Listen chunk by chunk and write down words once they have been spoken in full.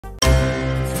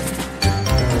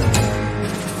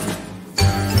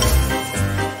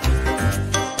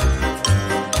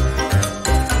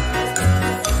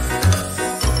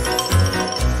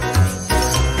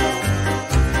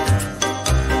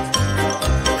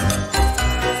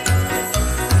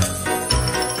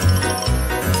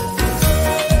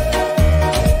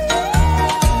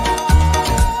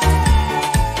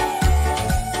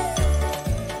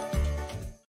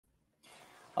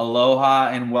Aloha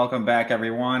and welcome back,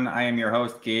 everyone. I am your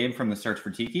host, Gabe from The Search for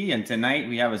Tiki, and tonight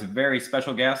we have a very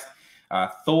special guest.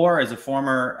 Thor is a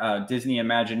former Disney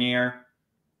Imagineer.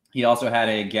 He also had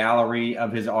a gallery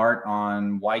of his art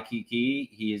on Waikiki.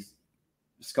 He's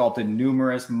sculpted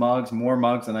numerous mugs, more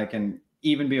mugs than I can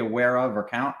even be aware of or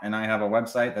count, and I have a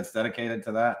website that's dedicated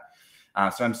to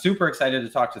that. So I'm super excited to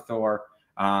talk to Thor.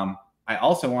 I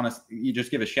also want to just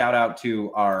give a shout out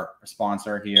to our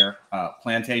sponsor here,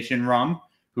 Plantation Rum,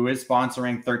 who is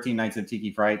sponsoring 13 Nights of Tiki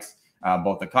Frights,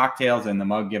 both the cocktails and the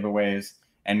mug giveaways.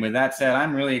 And with that said,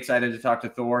 I'm really excited to talk to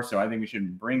Thor, so I think we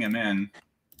should bring him in.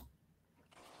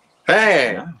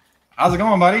 Hey. Yeah. How's it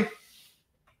going, buddy?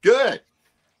 Good.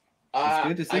 It's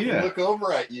good to see you. I can look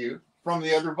over at you from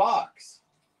the other box.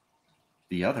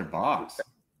 The other box?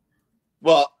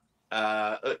 Well,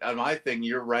 on my thing,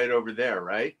 you're right over there,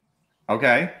 right?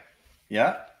 Okay.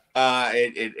 Yeah.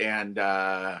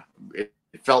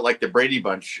 It felt like the Brady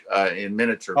Bunch in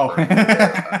miniature. Oh.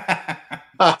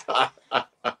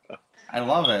 I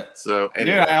love it. So,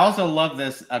 anyway. Dude, I also love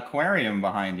this aquarium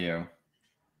behind you.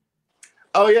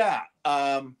 Oh yeah.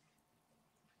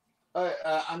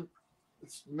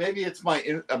 Maybe it's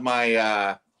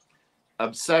my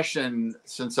obsession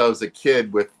since I was a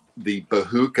kid with the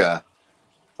bahuka.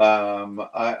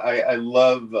 I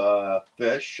love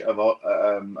fish.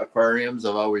 Aquariums.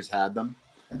 I've always had them.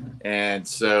 And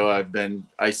so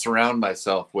I surround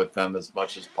myself with them as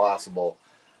much as possible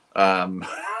when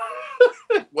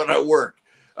I work.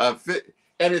 And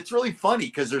it's really funny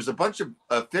because there's a bunch of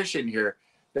fish in here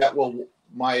that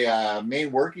my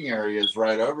main working area is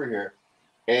right over here.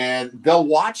 And they'll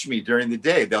watch me during the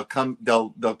day. They'll come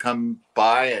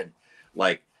by and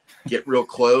like get real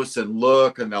close and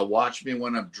look, and they'll watch me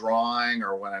when I'm drawing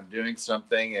or when I'm doing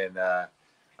something. And I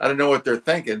don't know what they're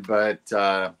thinking, but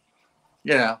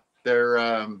you know, they're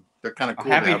kind of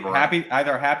cool.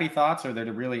 Either happy thoughts or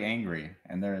they're really angry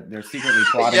and they're secretly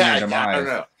plotting your demise. I don't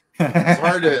know.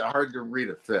 It's hard to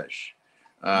read a fish.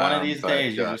 One of these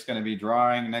days, you're just going to be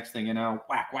drawing. Next thing you know,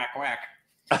 whack, whack, whack.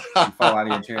 You fall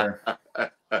out of your chair.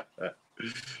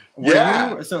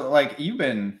 So like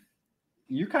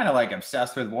you're kind of like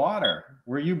obsessed with water.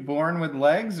 Were you born with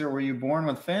legs or were you born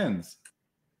with fins?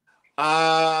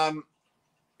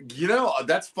 You know,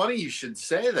 that's funny you should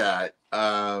say that.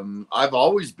 I've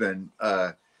always been,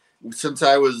 since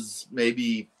I was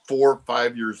maybe 4 or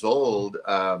 5 years old,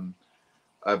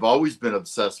 I've always been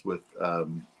obsessed with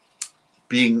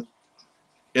being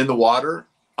in the water,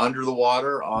 under the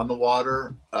water, on the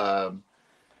water.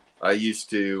 I used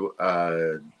to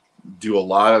I've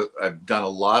done a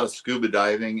lot of scuba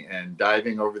diving and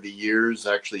diving over the years.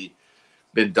 Actually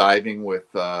been diving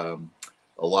with a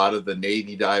lot of the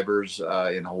Navy divers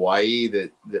in Hawaii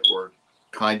that were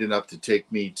kind enough to take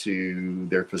me to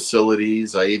their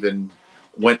facilities. I even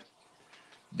went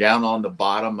down on the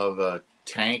bottom of a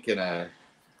tank in a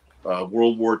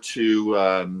World War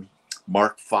II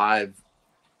Mark V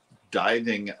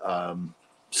diving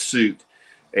suit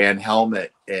and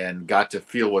helmet and got to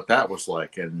feel what that was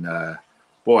like. And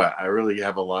boy, I really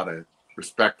have a lot of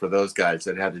respect for those guys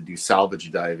that had to do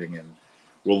salvage diving in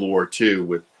World War II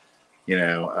with, you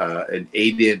know, an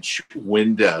 8-inch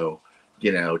window,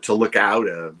 you know, to look out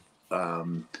of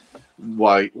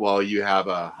while you have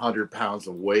 100 pounds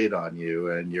of weight on you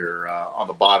and you're on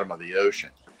the bottom of the ocean.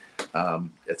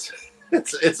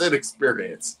 It's an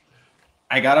experience.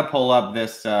 I got to pull up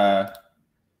this. So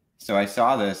I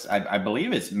saw this. I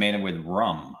believe it's made with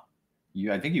rum.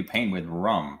 I think you paint with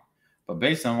rum, but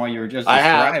based on what you were just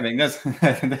describing,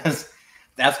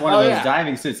 that's one of those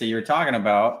diving suits that you're talking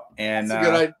about. And that's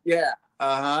a good idea.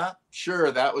 Yeah.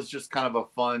 Sure. That was just kind of a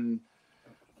fun.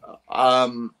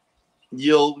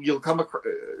 You'll come across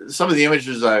some of the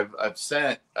images I've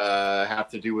sent have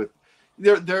to do with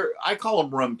I call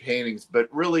them rum paintings, but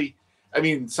really, I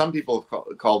mean, some people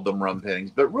have called them rum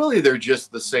paintings, but really they're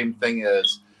just the same thing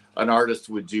as an artist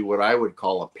would do what I would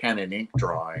call a pen and ink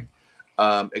drawing,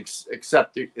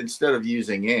 except instead of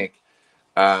using ink,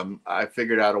 I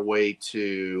figured out a way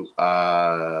to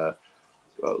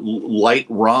light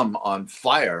rum on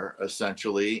fire,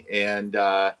 essentially, and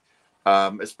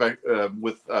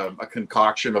with a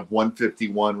concoction of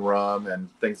 151 rum and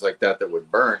things like that would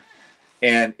burn,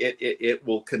 and it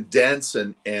will condense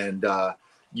and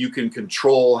you can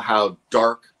control how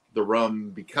dark the rum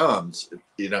becomes.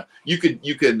 You know, you can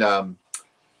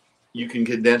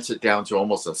condense it down to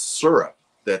almost a syrup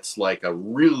that's like a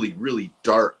really, really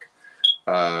dark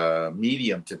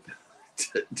medium to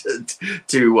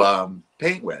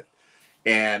paint with.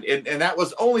 And that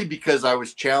was only because I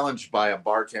was challenged by a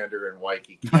bartender in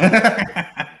Waikiki.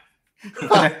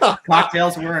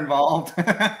 Cocktails were involved.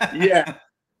 Yeah.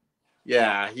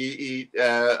 Yeah, you're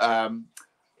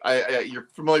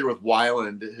familiar with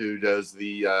Wyland, who does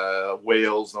the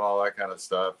whales and all that kind of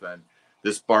stuff. And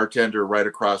this bartender right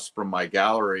across from my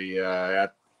gallery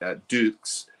at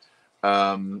Duke's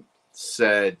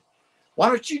said, "Why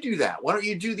don't you do that? Why don't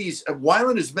you do these?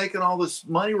 Wyland is making all this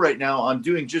money right now on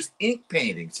doing just ink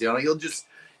paintings. You know, he'll just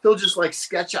like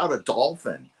sketch out a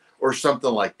dolphin or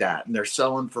something like that, and they're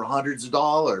selling for hundreds of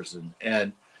dollars.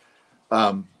 And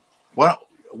why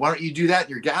don't you do that in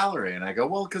your gallery?" And I go,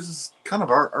 "Well, because it's kind of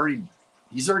already,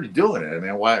 he's already doing it. I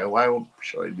mean, why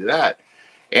should I do that?"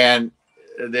 And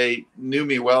they knew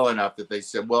me well enough that they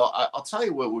said, "Well, I'll tell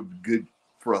you what would be good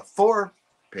for a Thor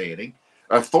painting.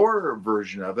 A Thor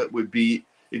version of it would be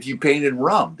if you painted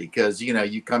rum, because you know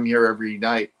you come here every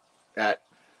night at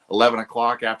 11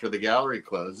 o'clock after the gallery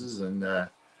closes and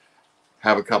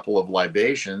have a couple of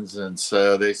libations." And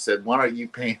so they said, "Why don't you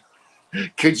paint?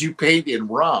 Could you paint in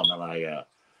rum?" And I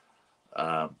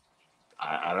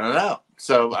don't know.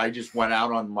 So I just went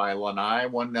out on my lanai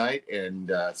one night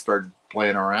and started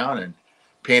playing around and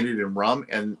painted in rum,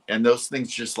 and those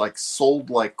things just like sold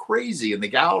like crazy in the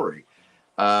gallery.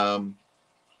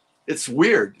 It's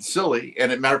weird, silly,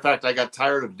 and as a matter of fact, I got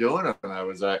tired of doing it, and I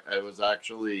was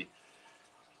actually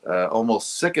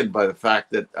almost sickened by the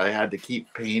fact that I had to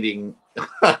keep painting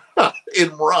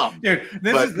in rum. Dude,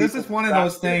 this is one of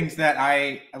those things that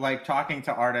I like talking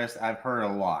to artists. I've heard a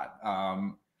lot.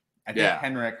 I think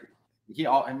Henrik,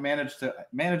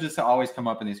 manages to always come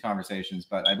up in these conversations,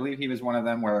 but I believe he was one of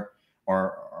them where,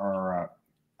 or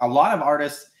a lot of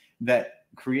artists that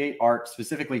create art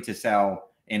specifically to sell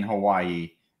in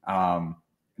Hawaii,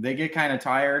 they get kind of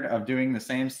tired of doing the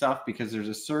same stuff because there's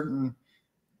a certain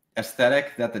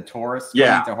aesthetic that the tourists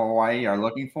coming to Hawaii are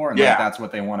looking for, and that's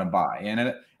what they want to buy. And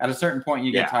at a certain point,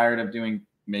 you get tired of doing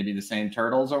maybe the same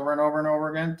turtles over and over and over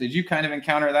again. Did you kind of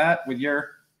encounter that with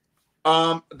your?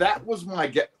 That was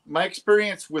my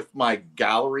experience with my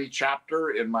gallery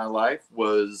chapter in my life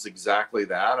was exactly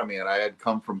that. I mean, I had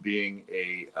come from being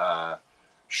a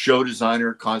show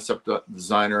designer, concept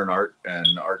designer,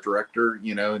 and art director,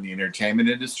 you know, in the entertainment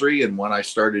industry. And when I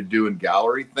started doing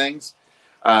gallery things,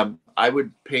 I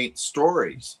would paint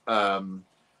stories.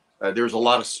 There was a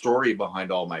lot of story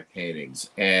behind all my paintings,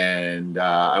 and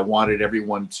I wanted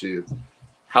everyone to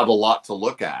have a lot to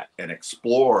look at and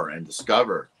explore and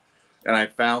discover. And I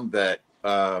found that,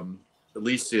 at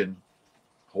least in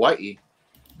Hawaii,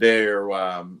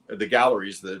 the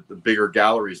galleries, the bigger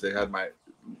galleries that had my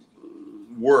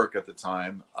work at the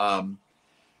time,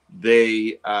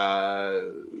 they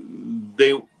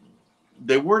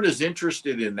weren't as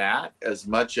interested in that as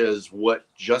much as what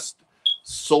just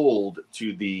sold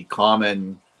to the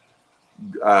common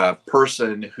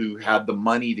person who had the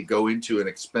money to go into an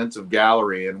expensive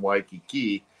gallery in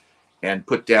Waikiki and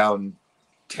put down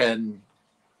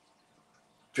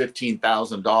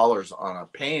 $15,000 on a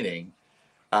painting.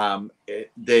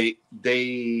 They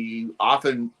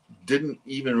often didn't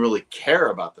even really care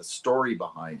about the story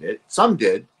behind it. Some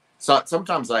did.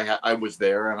 Sometimes I was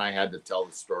there and I had to tell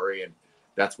the story, and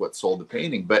that's what sold the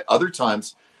painting. But other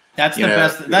times, that's the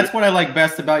best. That's what I like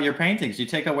best about your paintings. You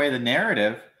take away the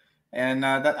narrative, and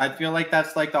I feel like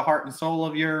that's like the heart and soul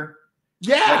of your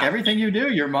like everything you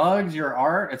do. Your mugs, your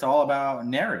art. It's all about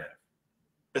narrative.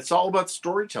 It's all about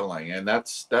storytelling, and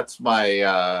that's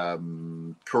my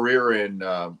career in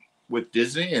with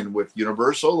Disney and with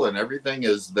Universal and everything,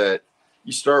 is that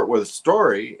you start with a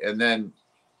story, and then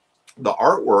the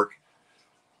artwork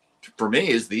for me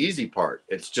is the easy part.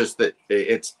 It's just that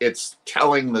it's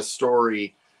telling the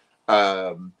story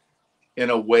in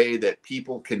a way that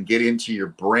people can get into your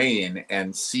brain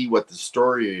and see what the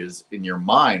story is in your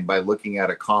mind by looking at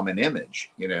a common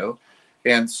image, you know.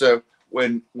 And so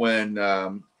when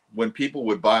people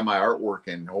would buy my artwork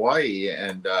in Hawaii,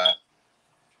 and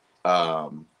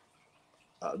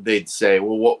they'd say,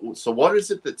 "Well, what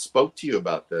is it that spoke to you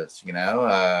about this?" You know,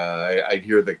 I'd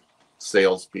hear the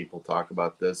salespeople talk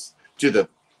about this to the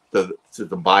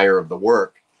buyer of the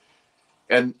work,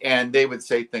 and they would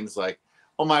say things like,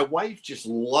 "Oh, my wife just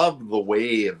loved the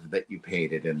wave that you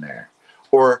painted in there,"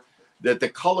 or that the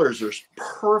colors are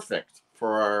perfect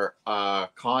for our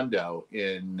condo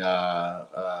in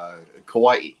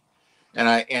Kauai. And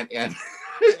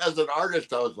as an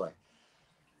artist, I was like,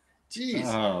 "Geez,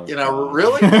 you know,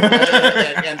 really?"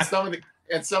 and some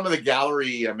of the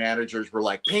gallery managers were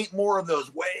like, "Paint more of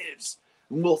those waves,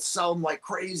 and we'll sell them like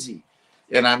crazy."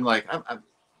 And I'm like,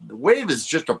 the wave is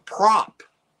just a prop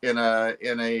in a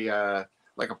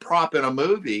like a prop in a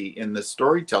movie in the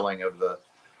storytelling of the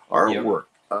artwork.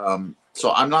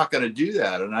 So I'm not going to do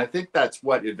that. And I think that's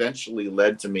what eventually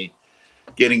led to me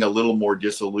getting a little more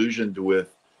disillusioned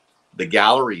with the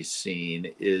gallery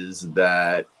scene is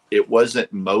that it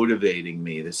wasn't motivating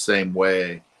me the same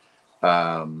way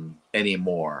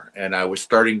anymore. And I was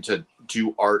starting to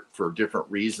do art for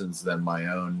different reasons than my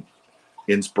own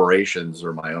inspirations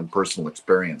or my own personal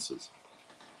experiences.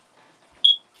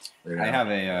 I have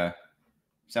a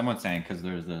someone saying, because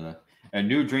there's a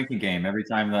new drinking game every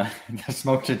time the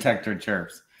smoke detector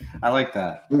chirps. I like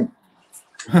that.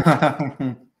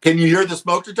 Can you hear the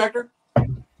smoke detector?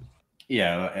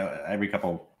 Yeah, every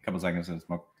couple seconds of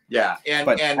smoke. Yeah, and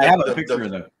I have a picture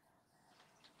of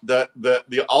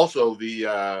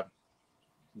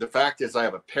the fact is I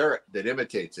have a parrot that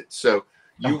imitates it, so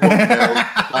you won't know.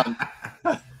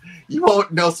 You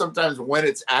won't know sometimes when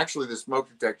it's actually the smoke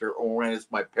detector or when it's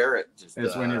my parrot just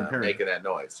making that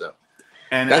noise. So,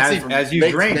 and as you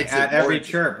drink at every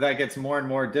chirp, that gets more and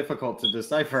more difficult to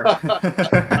decipher.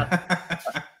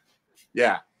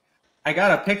 Yeah, I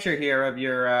got a picture here of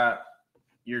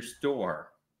your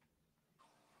store.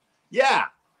 Yeah,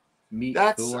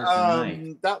 That's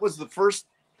that was the first.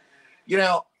 You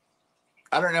know,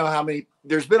 I don't know how many.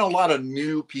 There's been a lot of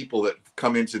new people that have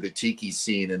come into the tiki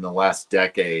scene in the last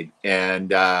decade, and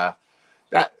that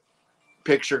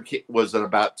picture was in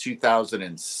about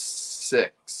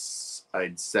 2006,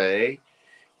 I'd say,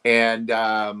 and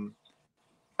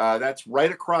that's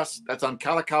right across. That's on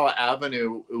Kalakaua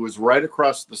Avenue. It was right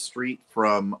across the street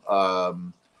from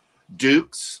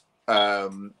Duke's,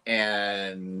 and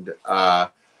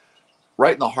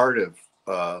right in the heart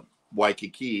of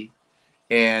Waikiki,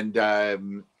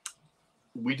 and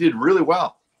we did really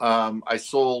well. I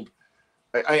sold.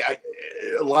 A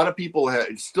lot of people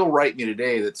still write me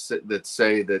today that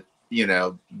say that, you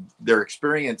know, their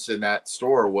experience in that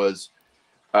store was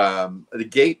the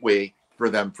gateway for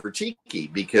them for tiki,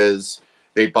 because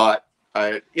they bought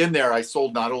in there. I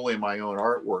sold not only my own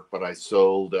artwork, but I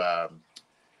sold the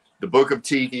Book of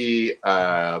Tiki,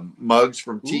 mugs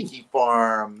from Tiki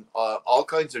Farm, all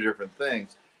kinds of different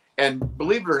things. And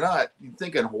believe it or not, you'd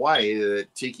think in Hawaii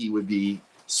that tiki would be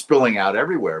spilling out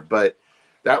everywhere, but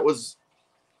that was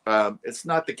it's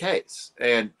not the case.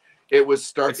 And it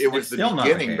was the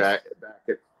beginning back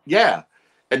at, yeah.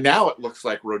 And now it looks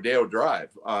like Rodeo Drive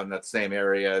on that same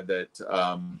area that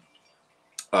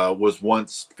was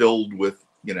once filled with,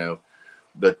 you know,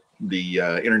 the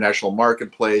international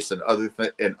marketplace and other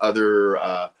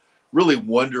really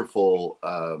wonderful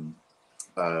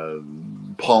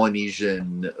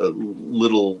Polynesian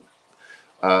little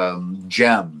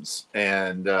gems.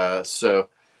 And so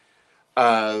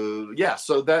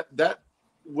that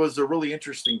was a really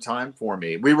interesting time for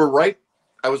me.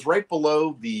 I was right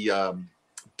below the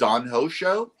Don Ho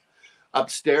show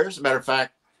upstairs. As a matter of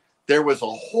fact, there was a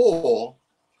hole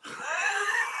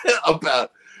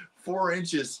about 3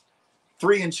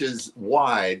 inches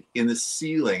wide in the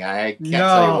ceiling. I can't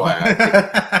tell you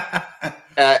why.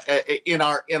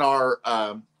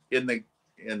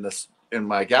 In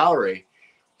my gallery,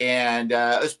 and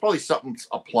it's probably something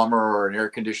a plumber or an air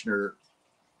conditioner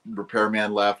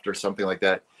repairman left or something like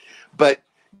that. But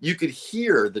you could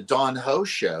hear the Don Ho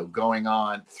show going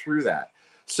on through that.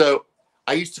 So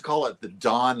I used to call it the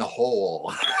Don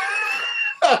Hole.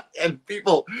 And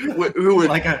people who would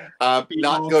not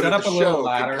go to the show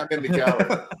could come in the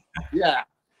gallery. Yeah.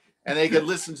 And they could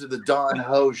listen to the Don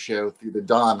Ho show through the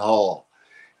Don Hole.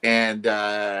 And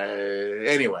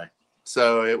anyway,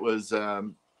 so it was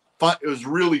fun. It was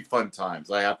really fun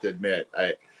times, I have to admit.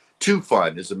 Too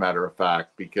fun, as a matter of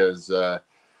fact, because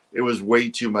it was way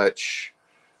too much,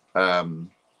 you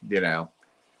know,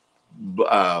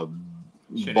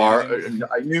 bar.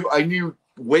 I knew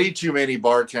way too many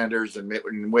bartenders and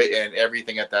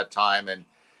everything at that time, and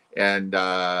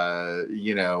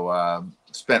you know,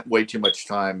 spent way too much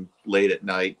time late at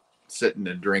night sitting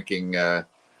and drinking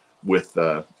with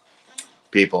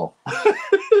people.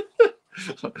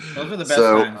 Those are the best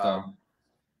times, though.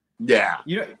 Yeah.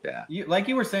 You, like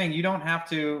you were saying, you don't have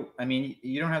to. I mean,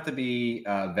 you don't have to be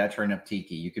a veteran of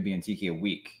tiki. You could be in Tiki a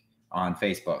Week on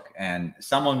Facebook, and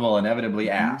someone will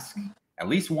inevitably ask at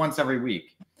least once every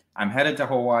week, "I'm headed to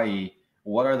Hawaii.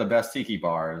 What are the best tiki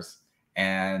bars?"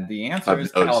 And the answer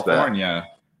is California.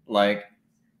 Like,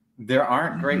 there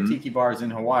aren't great tiki bars in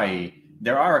Hawaii.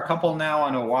 There are a couple now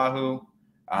on Oahu,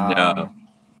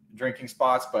 drinking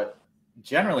spots, but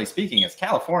generally speaking, it's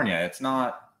California. It's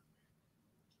not.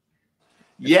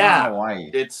 Not Hawaii.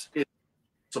 It's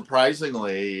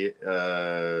surprisingly it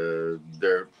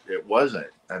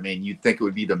wasn't. I mean, you'd think it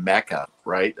would be the mecca,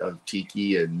 right, of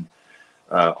tiki and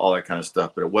all that kind of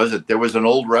stuff, but it wasn't. There was an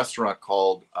old restaurant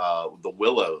called the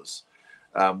Willows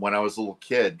when I was a little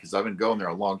kid, because I've been going there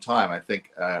a long time. I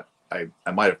think I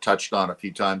might have touched on a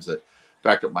few times the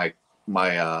fact that my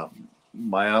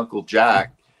my uncle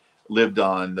Jack lived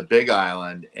on the Big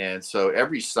Island, and so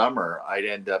every summer I'd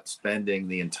end up spending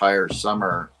the entire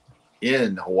summer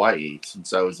in Hawaii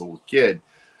since I was a little kid,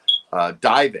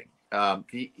 diving.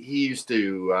 He used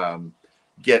to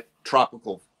get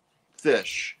tropical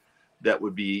fish that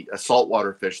would be a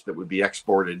saltwater fish that would be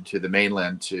exported to the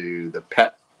mainland to the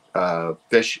pet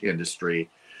fish industry.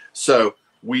 So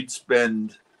we'd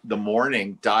spend the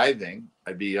morning diving.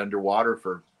 I'd be underwater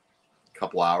for a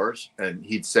couple hours, and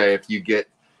he'd say, if you get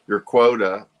your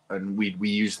quota, and we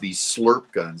use these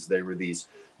slurp guns. They were these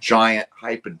giant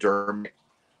hypodermic,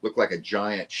 looked like a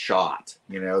giant shot,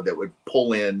 you know, that would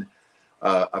pull in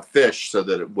a fish so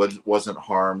that it wasn't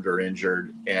harmed or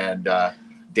injured, and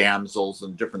damsels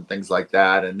and different things like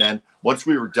that. And then once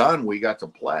we were done, we got to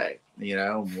play, you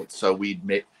know. So we'd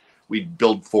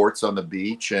build forts on the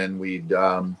beach, and we'd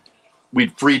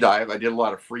free dive. I did a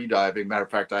lot of free diving. Matter of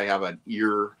fact, I have an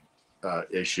ear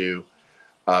issue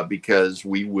because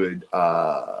we would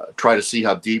try to see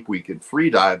how deep we could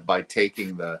free dive by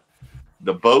taking the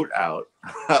boat out,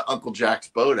 Uncle Jack's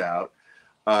boat out.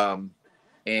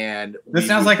 And this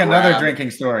sounds like another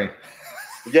drinking story.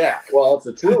 Yeah, well, it's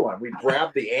a true one. We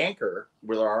grabbed the anchor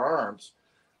with our arms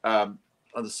on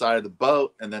the side of the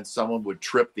boat, and then someone would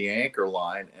trip the anchor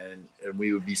line, and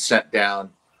we would be sent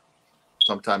down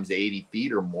sometimes 80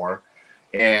 feet or more,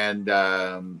 and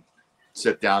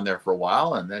sit down there for a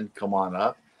while, and then come on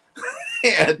up.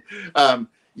 And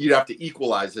you'd have to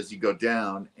equalize as you go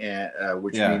down, and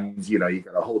which means, you know, you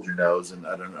got to hold your nose. And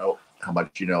I don't know how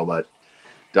much you know about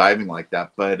diving like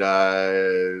that, but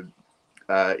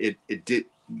it did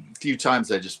a few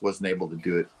times. I just wasn't able to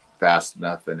do it fast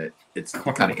enough, and it's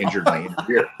kind of injured my inner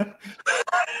ear.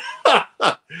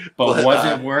 But was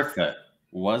it worth it?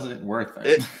 Was it worth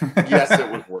it? Yes, it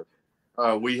was worth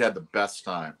it. We had the best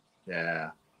time.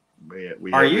 Yeah.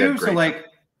 We Are had you so great like time.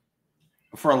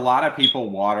 For a lot of people,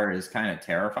 water is kind of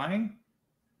terrifying.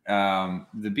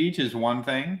 The beach is one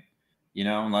thing, you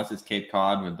know, unless it's Cape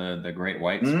Cod with the great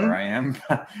whites where I am.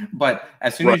 But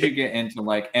as soon as you get into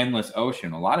like endless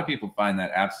ocean, a lot of people find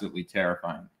that absolutely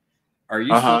terrifying. Are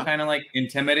you still kind of like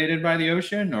intimidated by the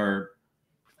ocean, or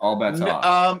all bets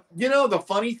off? You know, the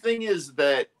funny thing is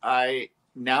that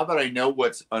now that I know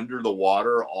what's under the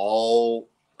water,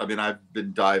 I mean, I've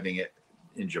been diving it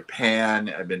in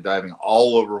Japan. I've been diving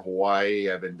all over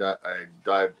Hawaii. I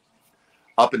dived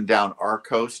up and down our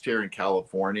coast here in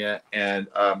California, and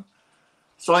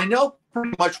so I know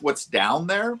pretty much what's down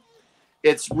there.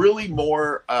 It's really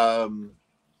more.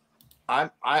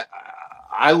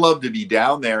 I love to be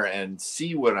down there and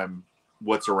see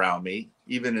what's around me,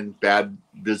 even in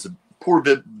poor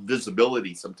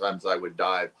visibility. Sometimes I would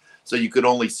dive, so you could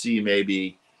only see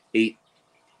maybe 8-10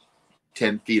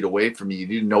 feet away from you. You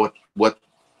didn't know what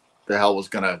the hell was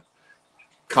going to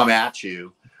come at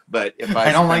you. But if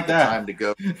I don't like that time to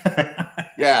go,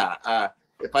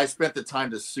 if I spent the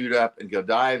time to suit up and go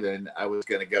diving, I was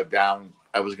going to go down.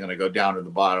 I was going to go down to the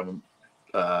bottom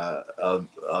of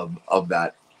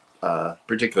that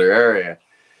particular area.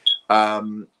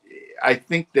 I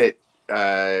think that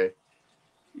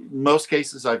most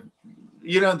cases,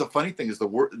 the funny thing is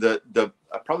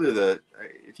probably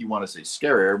if you want to say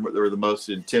scarier, or the most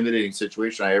intimidating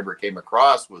situation I ever came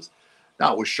across was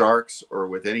not with sharks or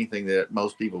with anything that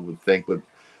most people would think would,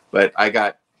 but I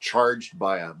got charged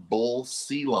by a bull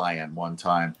sea lion one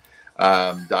time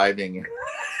diving.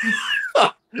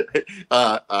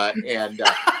 And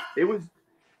it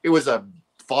was a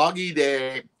foggy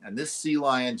day, and this sea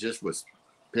lion just was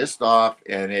pissed off,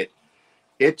 and it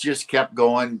just kept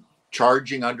going,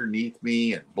 charging underneath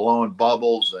me and blowing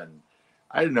bubbles, and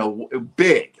I don't know,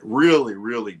 big, really,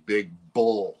 really big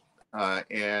bull,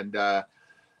 and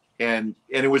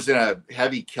it was in a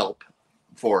heavy kelp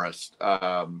forest,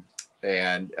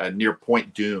 and near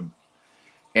Point Doom,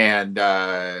 and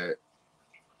that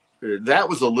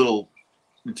was a little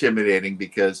intimidating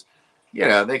because, you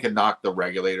know, they can knock the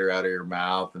regulator out of your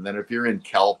mouth, and then if you're in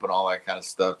kelp and all that kind of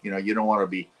stuff, you know, you don't want to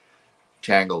be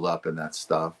tangled up in that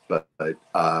stuff. But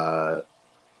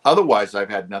otherwise, I've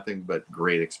had nothing but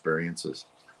great experiences.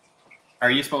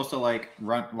 Are you supposed to like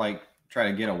try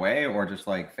to get away, or just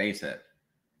like face it?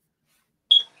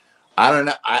 I don't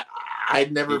know.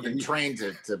 I'd never been trained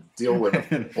to deal with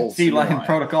a full sea lion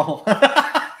protocol.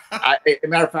 As a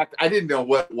matter of fact, I didn't know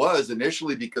what it was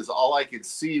initially because all I could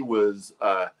see was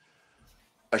a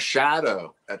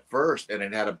shadow at first, and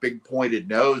it had a big pointed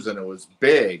nose, and it was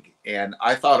big, and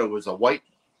I thought it was a white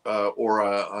or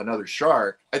another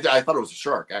shark. I thought it was a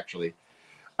shark, actually,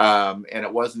 and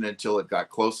it wasn't until it got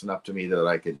close enough to me that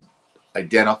I could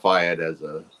identify it as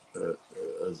a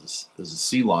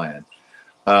sea lion.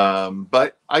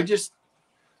 But I just,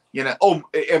 you know, oh,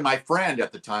 and my friend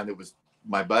at the time, that was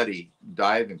my buddy,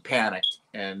 dived and panicked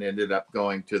and ended up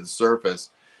going to the surface.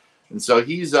 And so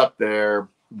he's up there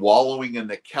wallowing in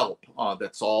the kelp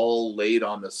that's all laid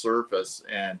on the surface,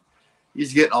 and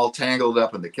he's getting all tangled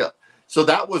up in the kelp. So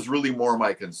that was really more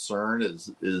my concern,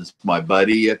 is my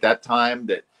buddy at that time,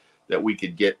 that we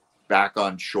could get back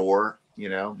on shore, you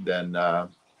know, than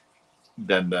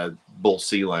the bull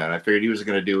sea lion. I figured he was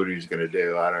going to do what he was going to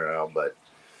do. I don't know, but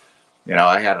you know,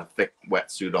 I had a thick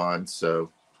wetsuit on,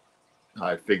 so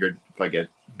I figured if I get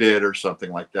bit or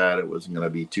something like that, it wasn't going to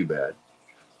be too bad.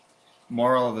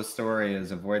 Moral of the story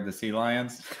is avoid the sea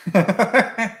lions.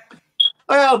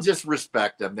 Well, just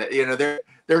respect them. You know,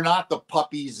 they're not the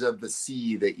puppies of the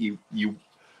sea that you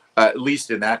at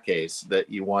least in that case, that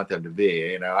you want them to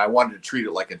be. You know, I wanted to treat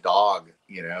it like a dog.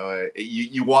 You know,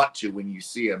 you want to when you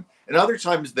see them. And other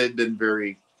times they've been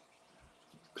very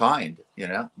kind. You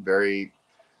know, very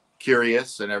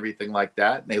curious and everything like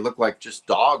that. And they look like just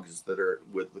dogs that are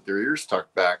with their ears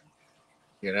tucked back.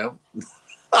 You know.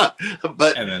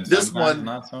 But this one,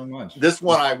 not so much. This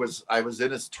one, I was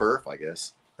in his turf, I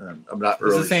guess. I'm not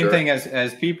really sure. It's the same thing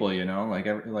as people, you know, like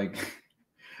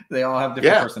they all have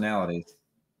different personalities.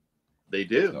 They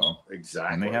do. So,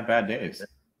 exactly. And they have bad days.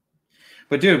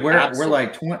 But dude, we're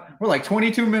like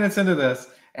 22 minutes into this,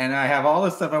 and I have all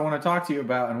this stuff I want to talk to you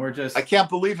about, and we're just, I can't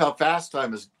believe how fast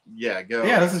time is. Yeah, go.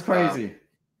 Yeah, this is crazy.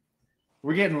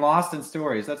 We're getting lost in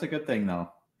stories. That's a good thing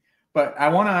though. But I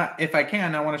want to, if I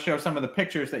can, I want to show some of the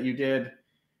pictures that you did,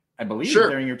 I believe,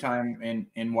 during your time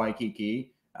in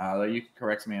Waikiki. You can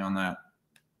correct me on that.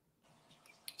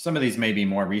 Some of these may be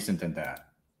more recent than that.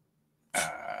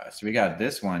 So we got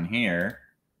this one here.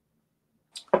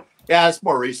 Yeah, it's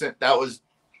more recent. That was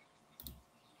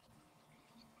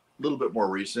a little bit more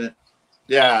recent.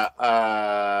 Yeah,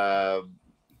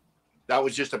 that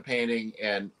was just a painting,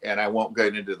 and I won't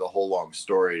get into the whole long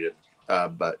story,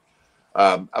 but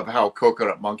of how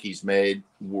coconut monkeys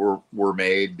were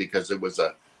made, because it was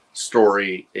a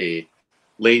story. A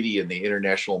lady in the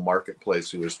international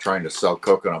marketplace who was trying to sell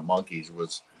coconut monkeys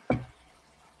was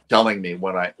telling me,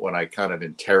 when I kind of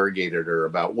interrogated her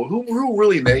about, well, who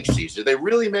really makes these? Do they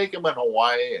really make them in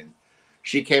Hawaii? And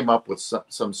she came up with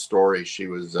some story. She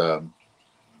was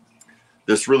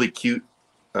this really cute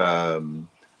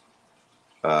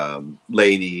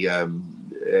lady,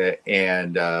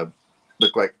 and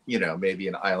looked like, you know, maybe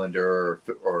an islander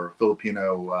or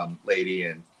Filipino lady,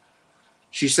 and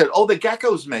she said, "Oh, the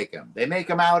geckos make them. They make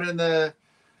them out in the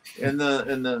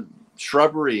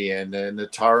shrubbery and in the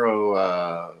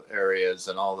taro areas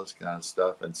and all this kind of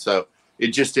stuff." And so it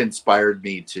just inspired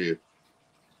me to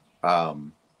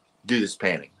do this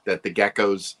painting, that the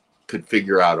geckos could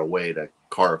figure out a way to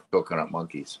carve coconut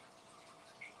monkeys.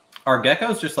 Are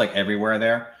geckos just like everywhere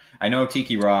there? I know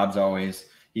Tiki Rob's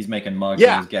he's making mugs with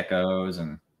his geckos,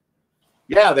 and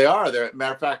yeah, they are there.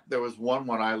 Matter of fact, there was one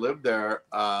when I lived there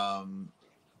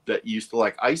that used to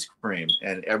like ice cream,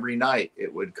 and every night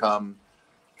it would come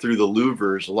through the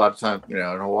louvers. A lot of times, you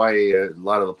know, in Hawaii, a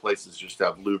lot of the places just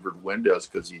have louvered windows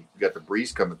because you got the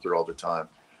breeze coming through all the time.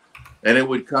 And it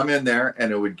would come in there,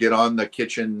 and it would get on the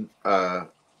kitchen,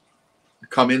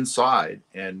 come inside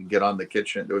and get on the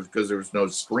kitchen. It was because there was no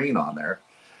screen on there,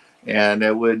 and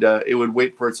it would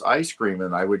wait for its ice cream,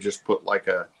 and I would just put like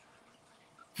a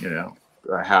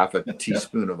half a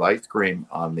teaspoon of ice cream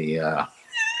on the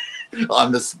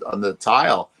on the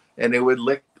tile, and it would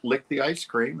lick the ice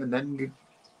cream and then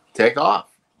take off,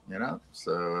 you know.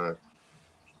 So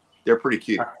they're pretty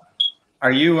cute.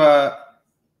 Are you a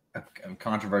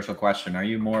controversial question? Are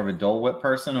you more of a Dole Whip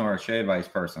person or a shave ice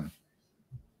person?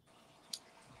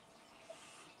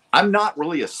 I'm not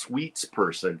really a sweets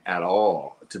person at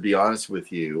all, to be honest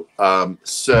with you.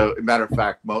 So, matter of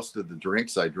fact, most of the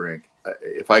drinks I drink,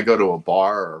 if I go to a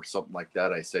bar or something like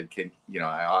that, I said,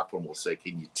 I often will say,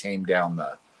 can you tame down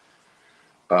the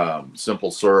simple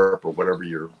syrup or whatever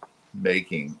you're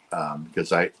making?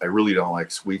 Because I really don't like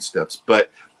sweet stuffs.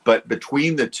 But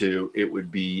between the two, it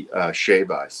would be shave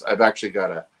ice. I've actually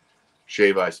got a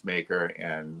shave ice maker,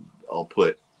 and I'll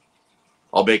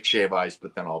make shave ice,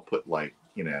 but then I'll put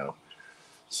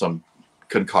some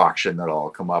concoction that I'll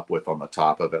come up with on the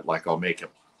top of it. Like I'll make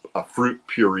a fruit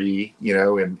puree,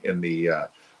 in the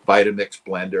Vitamix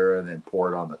blender, and then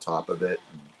pour it on the top of it,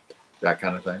 and that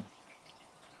kind of thing.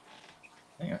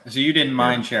 So you didn't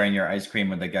mind sharing your ice cream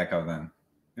with the gecko then?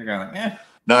 You're going like,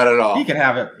 not at all. He can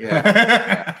have it.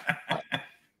 Yeah.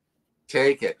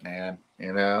 Take it, man.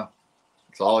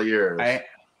 It's all yours. I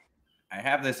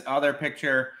have this other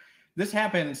picture. This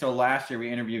happened. So last year we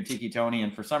interviewed Tiki Tony,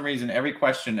 and for some reason, every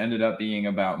question ended up being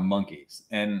about monkeys.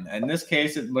 And in this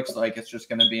case, it looks like it's just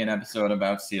going to be an episode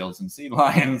about seals and sea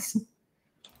lions.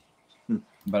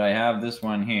 But I have this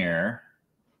one here.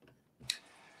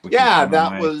 Yeah,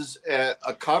 that was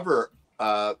a cover.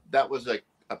 That was a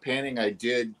painting I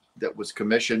did that was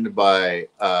commissioned by,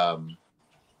 I'm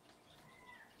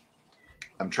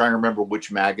trying to remember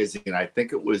which magazine. I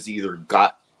think it was either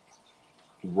Got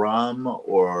Rum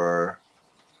or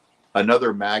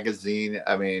another magazine.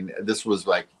 I mean, this was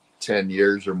like 10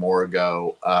 years or more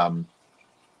ago.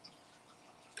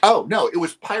 Oh, no, it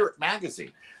was Pirate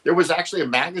Magazine. There was actually a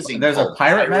magazine. There's a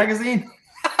pirate magazine?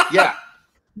 Yeah.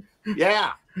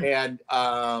 Yeah. And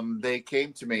they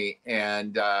came to me,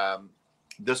 and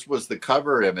this was the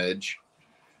cover image.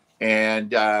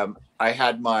 And I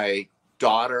had my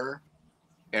daughter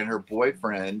and her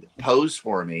boyfriend pose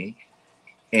for me.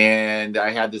 And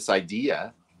I had this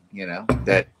idea, you know,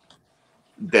 that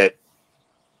the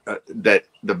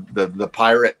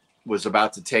pirate was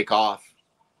about to take off,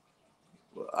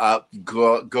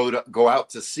 go out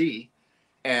to sea.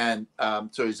 And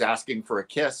so he's asking for a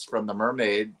kiss from the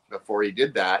mermaid before he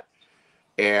did that.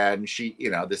 And she, you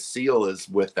know, the seal is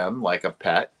with them like a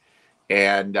pet.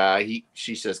 And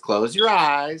she says, close your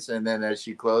eyes. And then as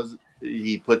she closes,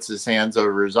 he puts his hands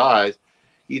over his eyes.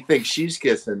 He thinks she's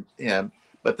kissing him,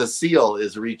 but the seal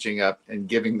is reaching up and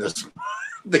giving the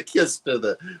kiss to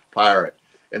the pirate.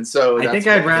 And so I think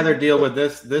I'd rather deal with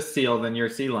this seal than your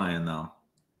sea lion, though.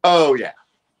 Oh, yeah.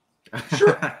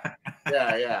 Sure.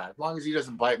 Yeah. As long as he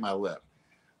doesn't bite my lip.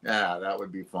 Yeah, that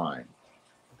would be fine.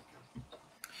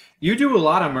 You do a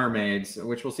lot of mermaids,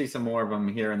 which we'll see some more of them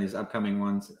here in these upcoming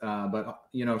ones. But,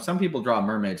 you know, some people draw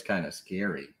mermaids kind of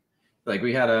scary. Like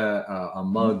we had a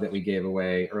mug that we gave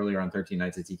away earlier on 13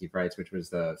 Nights of Tiki Frights, which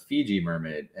was the Fiji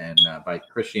mermaid and by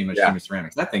Chris Shima, Shima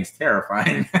Ceramics. That thing's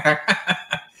terrifying.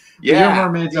 Yeah. Your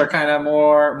mermaids are kind of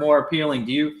more appealing.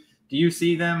 Do you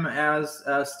see them as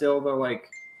still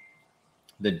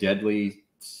the deadly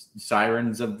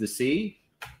sirens of the sea?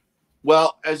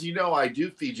 Well, as you know, I do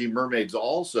Fiji mermaids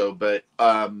also, but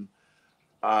I'm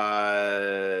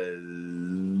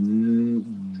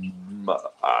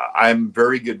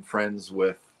very good friends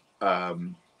with,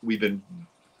 we've been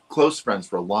close friends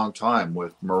for a long time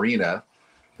with Marina,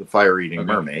 the fire-eating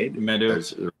mermaid, as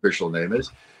her official name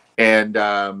is. And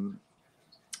matter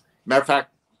of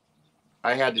fact,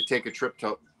 I had to take a trip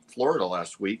to Florida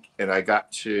last week, and I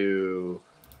got to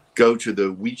go to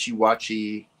the Weechi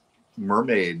Wachi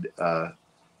mermaid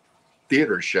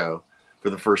theater show for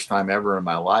the first time ever in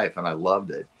my life, and I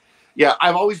loved it. Yeah,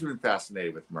 I've always been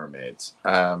fascinated with mermaids.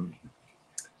 I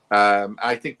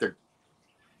think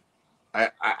I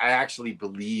actually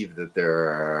believe that there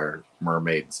are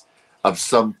mermaids of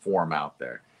some form out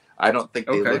there. I don't think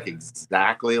they look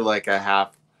exactly like a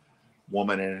half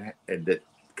woman and that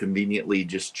conveniently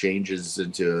just changes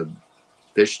into a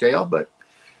fishtail, but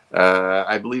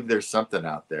I believe there's something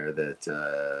out there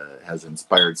that has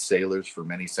inspired sailors for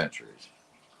many centuries.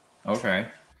 Okay.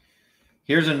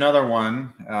 Here's another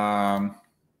one.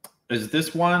 Is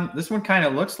this one? This one kind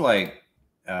of looks like.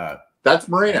 That's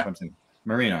Marina.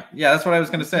 Marina. Yeah, that's what I was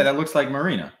going to say. That looks like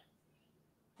Marina.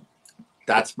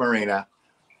 That's Marina.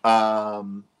 Yeah.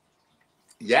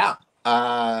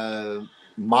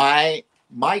 My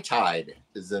Tide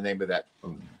is the name of that.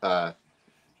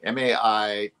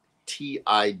 MAITIDE.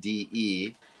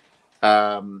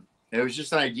 It was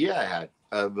just an idea I had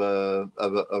of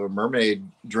a mermaid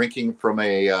drinking from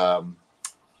a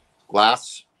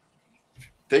glass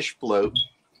fish float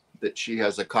that she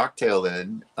has a cocktail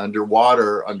in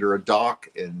underwater under a dock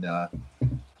in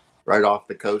right off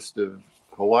the coast of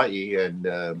Hawaii,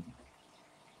 and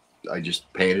I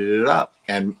just painted it up.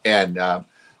 And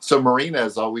so Marina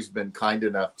has always been kind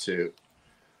enough to,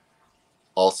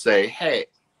 I'll say, hey,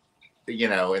 you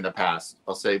know, in the past,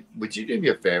 I'll say, would you do me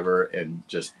a favor and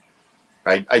just,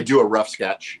 I do a rough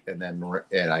sketch, and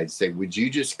I'd say, would you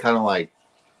just kind of like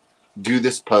do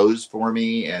this pose for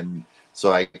me, and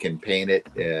so I can paint it,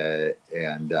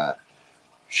 and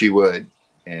she would,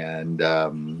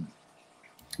 and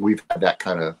we've had that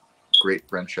kind of great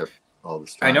friendship all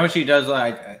this time. I know she does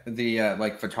like the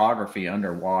like photography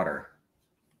underwater.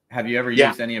 Have you ever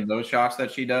used any of those shots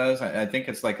that she does? I think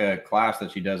it's like a class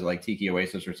that she does, like Tiki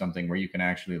Oasis or something, where you can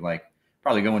actually like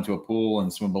probably go into a pool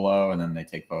and swim below, and then they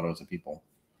take photos of people.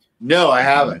 No, I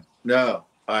haven't. No,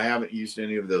 I haven't used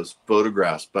any of those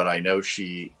photographs, but I know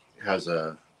she has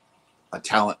a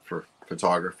talent for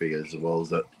photography as well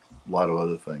as a lot of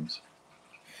other things.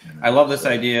 I love this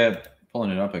idea, pulling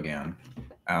it up again.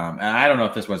 And I don't know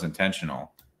if this was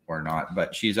intentional or not,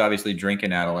 but she's obviously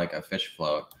drinking out of like a fish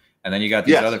float. And then you got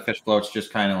these other fish floats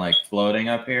just kind of like floating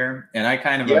up here. And I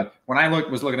kind of, when I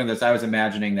was looking at this, I was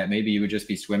imagining that maybe you would just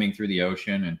be swimming through the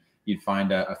ocean and you'd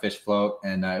find a fish float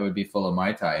and it would be full of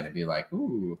Mai Tai. And it'd be like,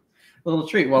 ooh, a little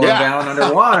treat while we're down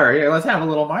underwater. Here, let's have a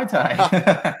little Mai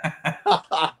Tai.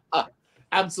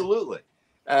 Absolutely.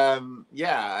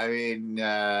 Yeah, I mean,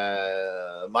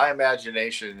 my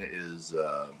imagination is,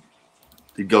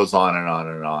 it goes on and on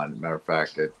and on. Matter of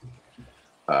fact,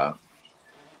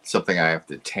 something I have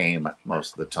to tame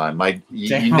most of the time.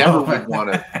 You never would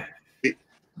want to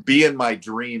be in my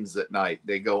dreams at night.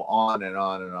 They go on and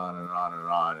on and on and on and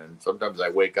on. And sometimes I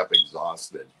wake up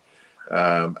exhausted.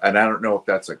 And I don't know if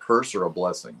that's a curse or a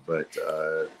blessing, but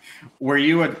were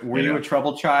you a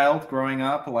troubled child growing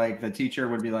up? Like the teacher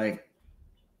would be like,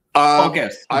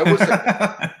 focus.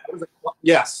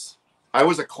 Yes, I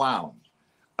was a clown.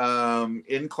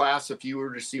 In class, if you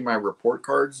were to see my report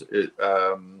cards,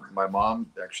 my mom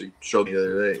actually showed me the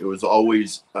other day. It was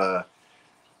always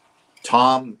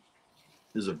Tom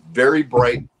is a very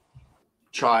bright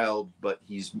child, but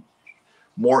he's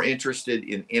more interested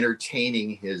in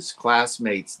entertaining his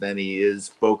classmates than he is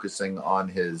focusing on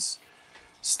his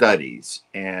studies.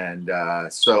 And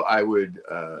so I would,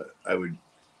 you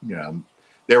know,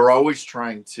 they were always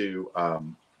trying to,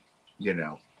 you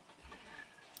know,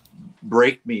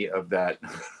 break me of that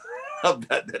of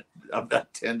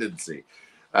that tendency.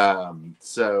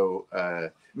 So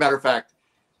matter of fact,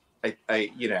 I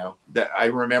you know, that I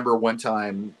remember one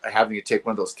time having to take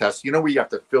one of those tests, you know, where you have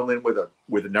to fill in with a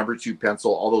number 2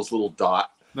 pencil all those little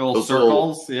little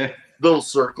circles, little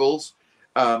circles.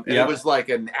 And it was like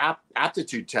an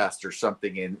aptitude test or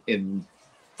something in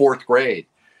 4th grade.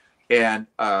 And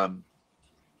I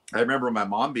remember my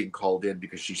mom being called in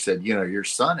because she said, you know, your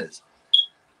son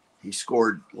he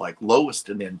scored like lowest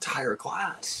in the entire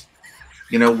class.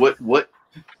 You know,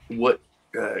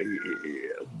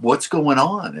 what's going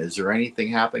on? Is there anything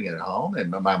happening at home?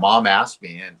 And my mom asked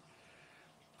me, and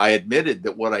I admitted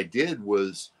that what I did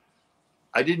was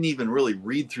I didn't even really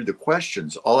read through the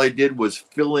questions. All I did was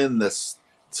fill in the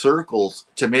circles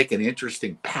to make an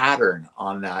interesting pattern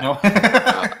on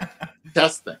that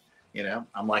test thing. You know,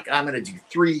 I'm like, I'm going to do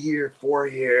 3 here, 4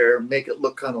 here, make it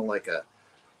look kind of like a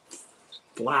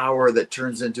flower that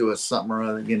turns into a something or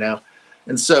other, you know.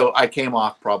 And so I came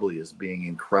off probably as being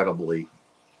incredibly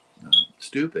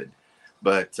stupid,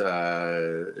 but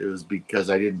it was because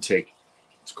I didn't take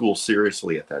school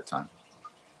seriously at that time.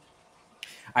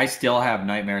 I still have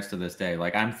nightmares to this day.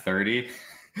 Like I'm 30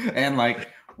 and like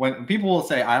when people will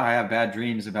say I have bad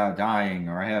dreams about dying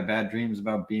or I have bad dreams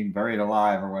about being buried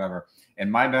alive or whatever. And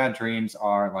my bad dreams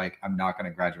are like, I'm not going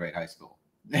to graduate high school.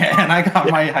 And I got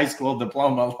my high school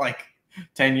diploma like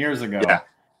 10 years ago.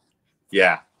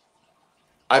 Yeah.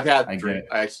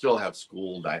 I still have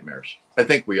school nightmares. I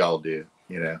think we all do,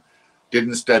 you know,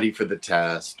 didn't study for the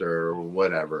test or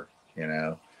whatever, you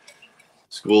know.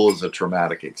 School is a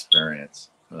traumatic experience.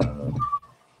 But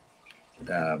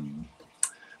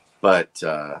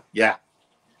yeah.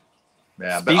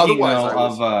 But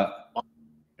otherwise,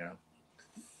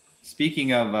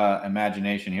 speaking of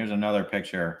imagination, here's another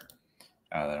picture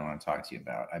that I want to talk to you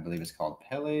about. I believe it's called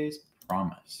Pele's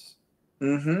Promise.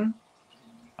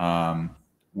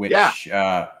 Which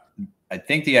I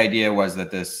think the idea was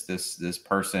that this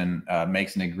person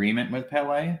makes an agreement with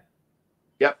Pele.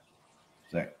 Yep.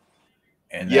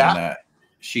 And then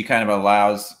she kind of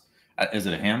allows, is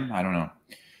it him? I don't know,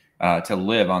 to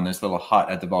live on this little hut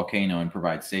at the volcano and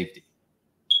provide safety.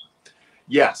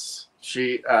 Yes,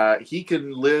 he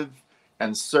can live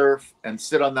and surf and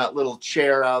sit on that little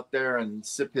chair out there and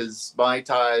sip his Mai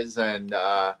Tais and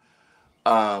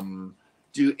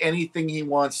do anything he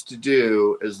wants to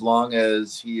do as long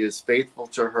as he is faithful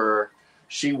to her.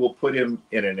 She will put him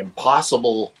in an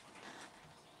impossible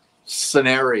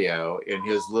scenario in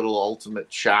his little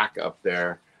ultimate shack up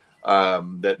there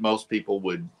that most people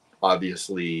would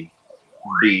obviously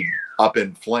be up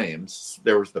in flames.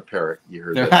 There was the parrot. You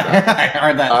heard that. I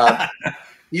heard that.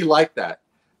 He liked that.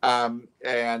 As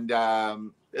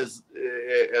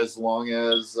long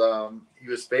as he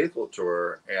was faithful to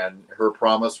her, and her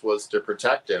promise was to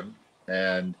protect him.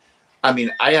 And I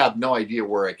mean, I have no idea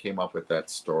where I came up with that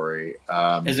story.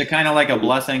 Is it kind of like a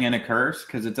blessing and a curse?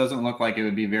 Because it doesn't look like it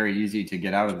would be very easy to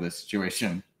get out of this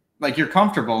situation. Like you're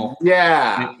comfortable.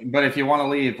 Yeah. But if you want to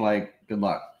leave, like, good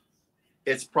luck.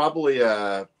 It's probably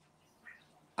I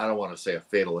don't want to say a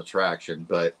fatal attraction,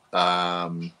 but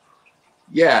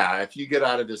yeah, if you get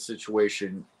out of this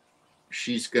situation,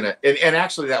 she's gonna, and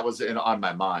actually that was on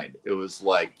my mind. It was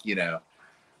like, you know,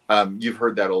 you've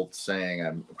heard that old saying,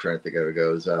 I'm trying to think how it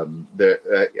goes, a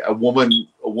woman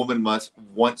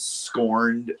once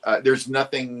scorned, there's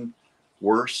nothing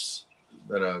worse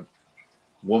than a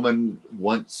woman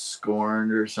once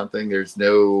scorned or something. There's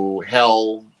no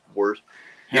hell worse.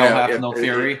 Hell hath no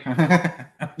fury.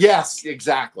 Yes,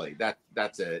 exactly.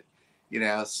 That's it. You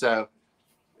know, so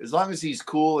as long as he's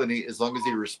cool and as long as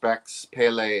he respects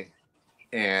Pele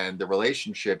and the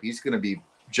relationship, he's going to be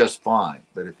just fine.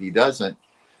 But if he doesn't,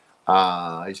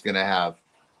 he's going to have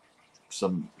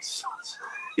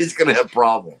he's going to have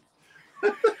problems.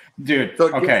 Dude,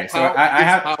 okay, so I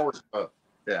have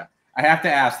yeah. I have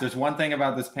to ask, there's one thing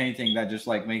about this painting that just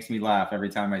like makes me laugh every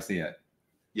time I see it.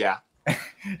 Yeah.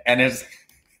 And it's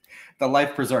the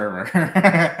life preserver.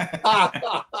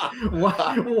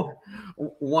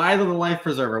 Why the life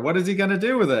preserver? What is he going to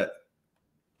do with it?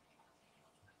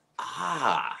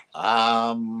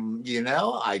 You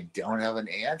know, I don't have an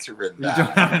answer for that. You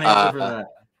don't have an answer for that.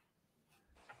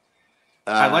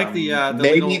 I like the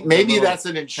maybe that's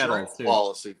an insurance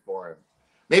policy for him.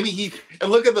 Maybe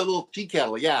and look at the little tea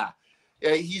kettle. Yeah,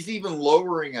 he's even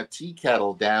lowering a tea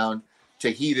kettle down to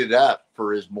heat it up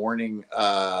for his morning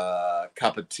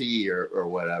cup of tea or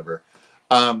whatever.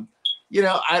 You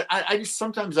know, I just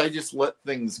sometimes I just let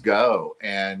things go,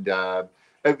 and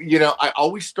you know, I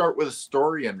always start with a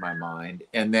story in my mind,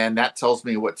 and then that tells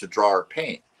me what to draw or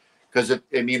paint. Because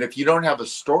if you don't have a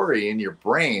story in your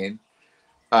brain,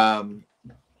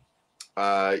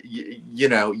 you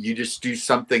know, you just do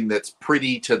something that's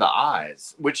pretty to the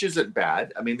eyes, which isn't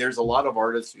bad. I mean, there's a lot of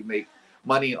artists who make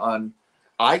money on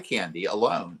eye candy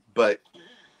alone, but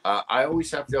I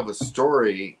always have to have a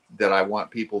story that I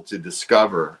want people to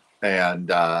discover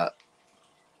and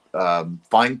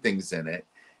find things in it,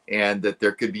 and that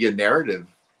there could be a narrative,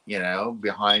 you know,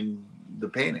 behind the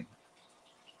painting.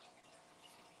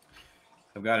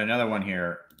 I've got another one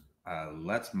here.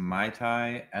 Let's Mai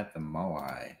Tai at the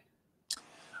Moai.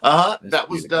 That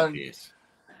was done. Piece.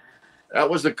 That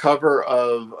was a cover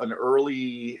of an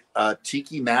early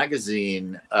Tiki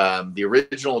magazine, the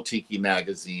original Tiki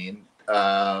magazine. With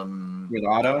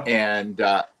Otto? And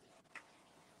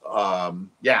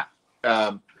yeah.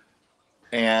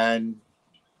 And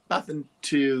nothing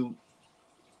too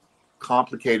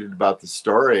complicated about the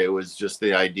story. It was just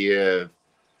the idea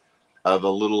of a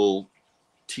little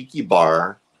tiki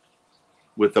bar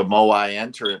with a Moai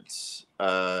entrance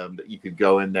that you could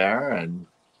go in there and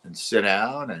sit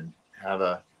down and have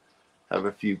a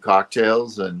few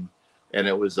cocktails, and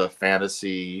it was a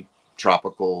fantasy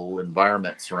tropical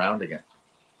environment surrounding it.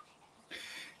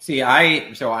 See,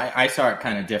 I saw it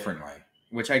kind of differently,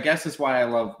 which I guess is why I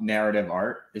love narrative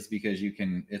art, is because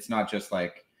it's not just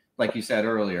like you said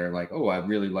earlier, like, oh, I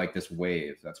really like this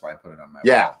wave. That's why I put it on my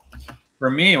wall. For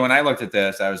me, when I looked at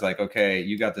this, I was like, okay,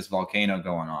 you got this volcano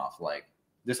going off. Like,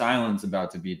 this island's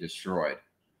about to be destroyed.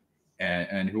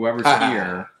 And whoever's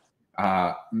here,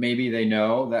 maybe they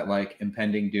know that like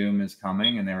impending doom is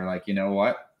coming, and they were like, you know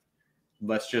what?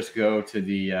 Let's just go to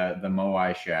the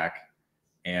Moai shack,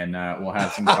 and we'll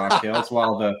have some cocktails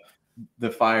while the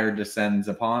fire descends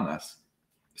upon us.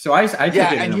 So I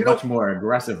took it in a much more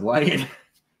aggressive light.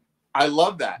 I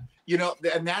love that. You know,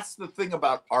 and that's the thing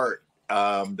about art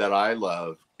that I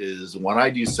love, is when I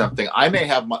do something, I may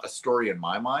have a story in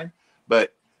my mind,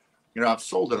 but, you know, I've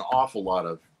sold an awful lot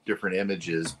of different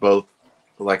images, both,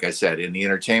 like I said, in the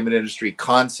entertainment industry,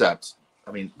 concepts.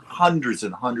 I mean, hundreds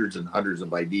and hundreds and hundreds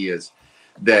of ideas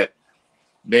that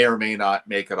may or may not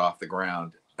make it off the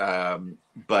ground.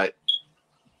 But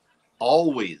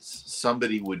always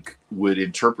somebody would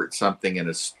interpret something in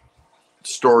a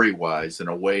story-wise in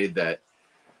a way that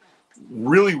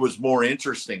really was more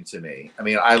interesting to me. I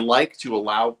mean, I like to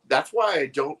allow, that's why I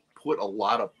don't put a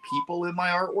lot of people in my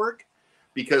artwork,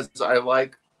 because I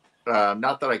like,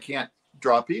 not that I can't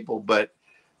draw people, but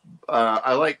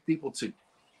I like people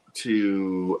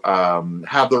to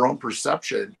have their own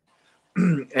perception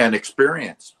and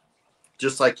experience,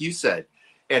 just like you said,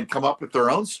 and come up with their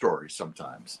own stories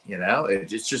sometimes. You know,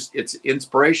 it's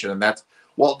inspiration. And that's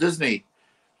Walt Disney.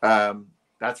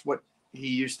 That's what he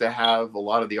used to have a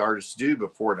lot of the artists do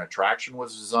before an attraction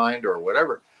was designed or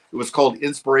whatever. It was called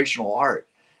inspirational art,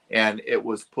 and it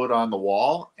was put on the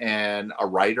wall, and a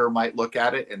writer might look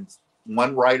at it, and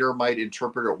one writer might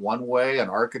interpret it one way, an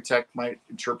architect might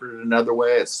interpret it another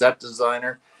way, a set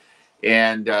designer.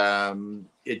 And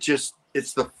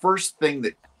it's the first thing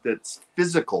that's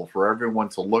physical for everyone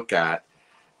to look at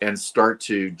and start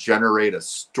to generate a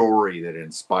story that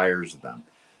inspires them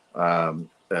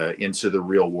into the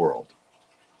real world.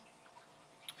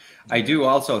 I do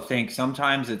also think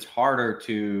sometimes it's harder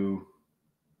to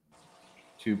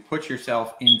put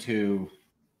yourself into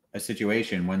a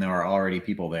situation when there are already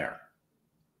people there.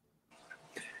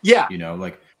 Yeah. You know,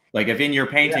 like Like if in your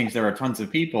paintings there are tons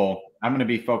of people, I'm going to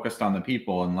be focused on the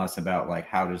people and less about like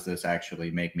how does this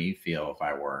actually make me feel if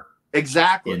I were in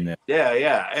the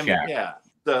Yeah. I mean, shack. yeah.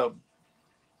 So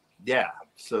yeah.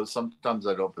 So sometimes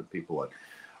I don't put people in.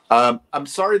 I'm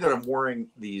sorry that I'm wearing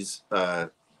these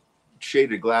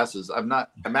shaded glasses. I'm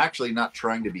actually not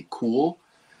trying to be cool.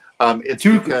 It's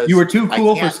because you were too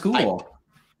cool for school.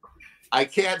 I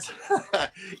can't.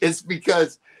 It's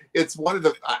because it's one of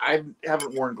the. I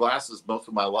haven't worn glasses most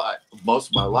of my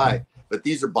life, but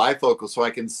these are bifocal, so I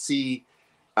can see,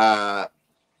 or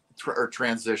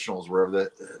transitionals, wherever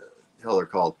the hell they're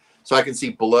called. So I can see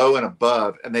below and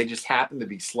above, and they just happen to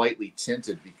be slightly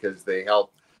tinted because they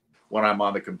help when I'm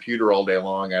on the computer all day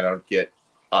long. I don't get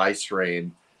eye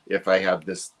strain if I have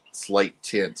this slight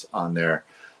tint on there.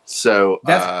 So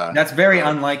that's very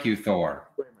unlike you, Thor.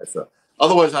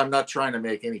 Otherwise, I'm not trying to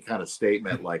make any kind of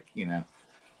statement like,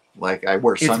 like I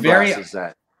wear sunglasses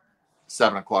at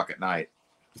 7 o'clock at night.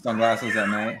 Sunglasses at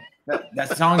night.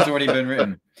 That song's already been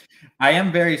written. I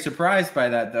am very surprised by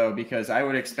that though, because I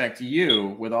would expect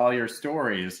you with all your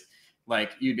stories,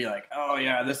 like you'd be like, oh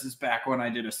yeah, this is back when I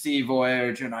did a sea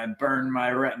voyage and I burned my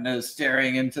retinas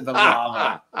staring into the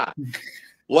lava.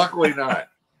 Luckily not.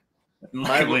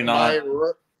 Luckily not.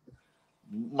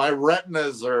 My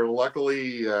retinas are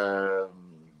luckily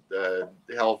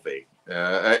healthy.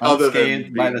 Other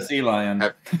than by the sea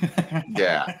lion.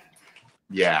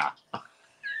 Yeah.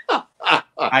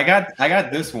 I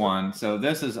got this one. So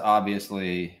this is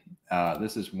obviously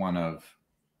this is one of,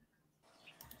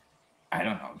 I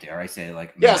don't know, dare I say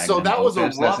like so that was a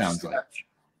rough sketch. Like.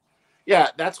 Yeah,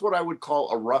 that's what I would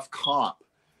call a rough comp.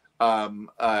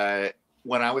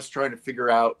 When I was trying to figure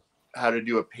out how to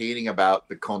do a painting about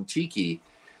the Kon-Tiki,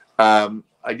 I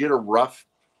did a rough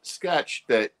sketch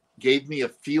that gave me a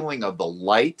feeling of the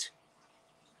light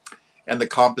and the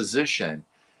composition.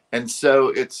 And so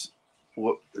it's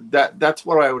that's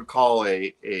what I would call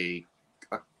a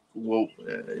well,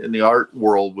 in the art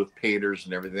world with painters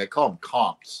and everything, they call them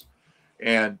comps.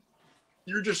 And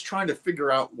you're just trying to figure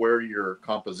out where your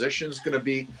composition is going to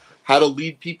be, how to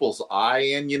lead people's eye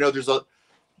in.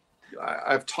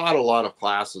 I've taught a lot of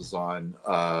classes on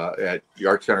at the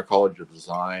Art Center College of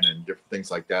Design and different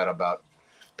things like that about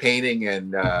painting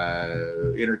and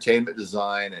entertainment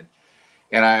design,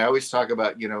 and I always talk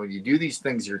about when you do these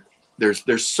things,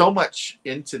 there's so much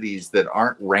into these that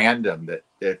aren't random, that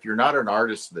if you're not an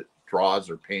artist that draws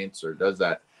or paints or does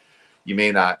that, you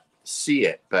may not see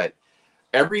it, but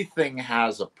everything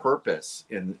has a purpose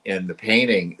in the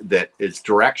painting that is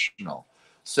directional.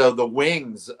 So the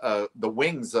wings of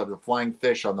the flying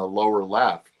fish on the lower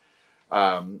left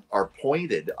are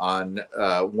pointed on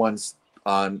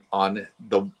on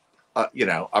the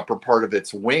upper part of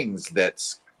its wings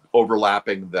that's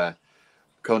overlapping the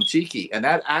Kon-Tiki, and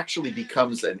that actually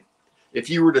becomes if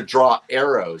you were to draw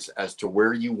arrows as to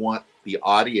where you want your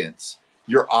audience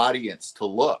to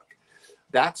look,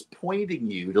 that's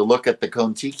pointing you to look at the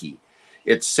Kon-Tiki.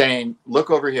 It's saying, look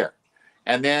over here.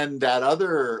 And then that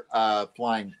other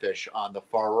flying fish on the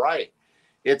far right,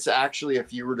 it's actually,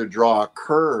 if you were to draw a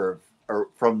curve or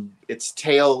from its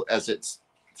tail as it's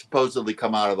supposedly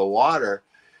come out of the water,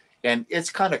 and it's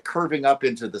kind of curving up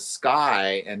into the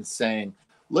sky and saying,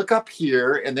 look up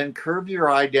here, and then curve your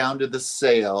eye down to the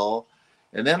sail,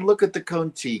 and then look at the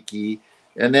Kon-Tiki,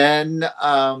 and then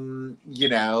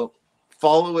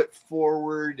follow it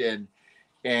forward,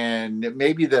 and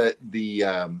maybe the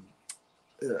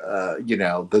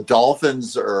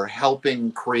dolphins are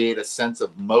helping create a sense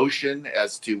of motion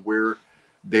as to where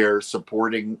they're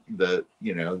supporting the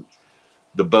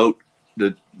boat,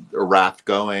 the raft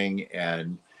going,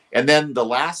 and then the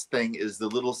last thing is the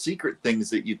little secret things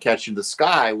that you catch in the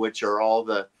sky, which are all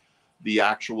the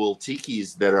actual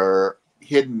tikis that are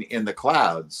hidden in the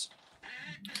clouds.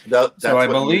 So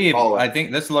I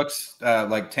think this looks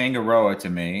like Tangaroa to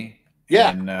me.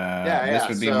 Yeah. And this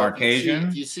would be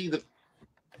Marcasian. You see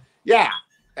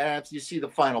and if you see the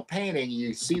final painting,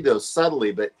 you see those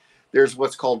subtly, but there's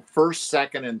what's called first,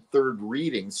 second, and third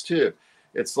readings too.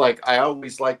 It's like, I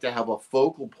always like to have a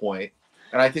focal point,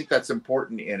 and I think that's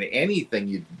important in anything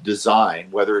you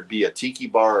design, whether it be a tiki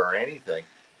bar or anything.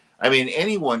 I mean,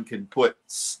 anyone can put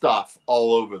stuff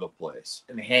all over the place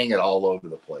and hang it all over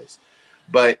the place.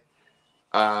 But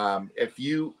if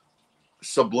you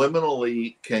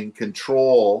subliminally can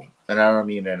control, and I don't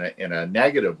mean in a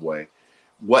negative way,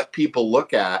 what people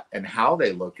look at and how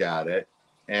they look at it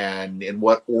and in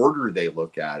what order they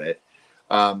look at it,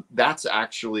 that's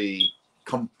actually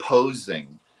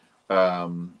composing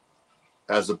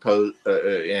as opposed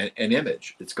an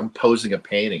image. It's composing a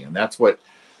painting, and that's what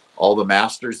all the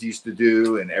masters used to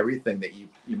do, and everything that you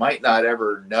might not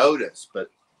ever notice, but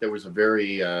there was a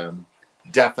very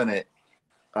definite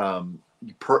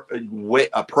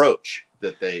approach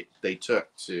that they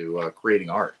took to creating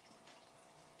art.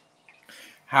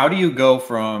 How do you go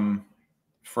from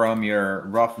your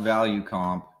rough value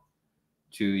comp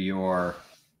to your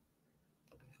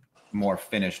more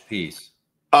finished piece?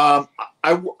 I've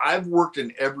worked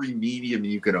in every medium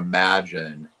you can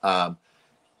imagine. As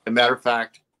a matter of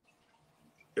fact,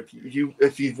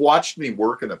 if you've watched me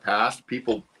work in the past,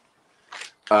 people,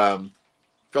 fellow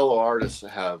artists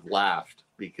have laughed,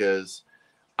 because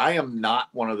I am not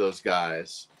one of those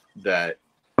guys that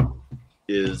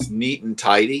is neat and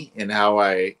tidy in how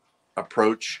I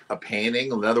approach a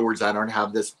painting. In other words, I don't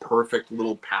have this perfect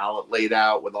little palette laid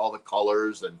out with all the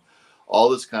colors and all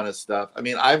this kind of stuff. I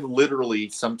mean, I've literally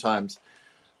sometimes,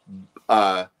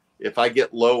 if I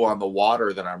get low on the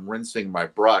water, then I'm rinsing my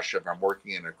brush if I'm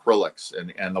working in acrylics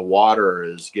and the water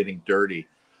is getting dirty,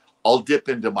 I'll dip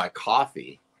into my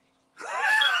coffee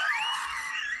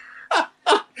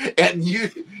and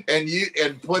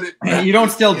put it. You don't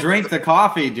still drink the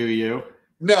coffee, do you?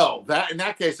 No, in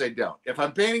that case I don't. If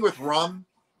I'm painting with rum,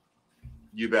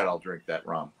 you bet I'll drink that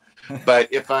rum.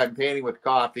 But if I'm painting with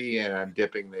coffee and I'm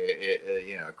dipping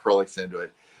the acrylics into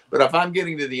it, but if I'm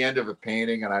getting to the end of a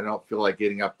painting and I don't feel like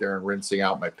getting up there and rinsing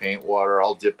out my paint water,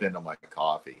 I'll dip into my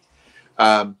coffee.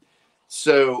 But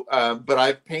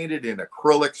I've painted in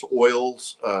acrylics,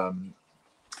 oils,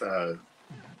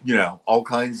 all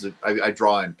kinds of. I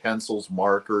draw in pencils,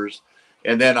 markers,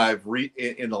 and then I've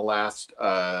in the last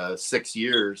 6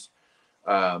 years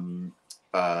taught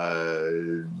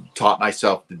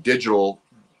myself the digital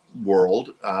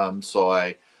world, so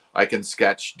I can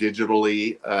sketch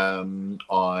digitally on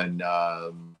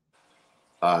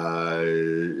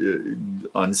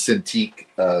Cintiq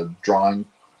drawing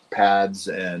pads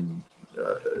and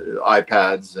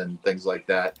iPads and things like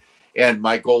that. And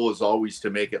my goal is always to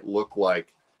make it look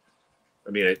like,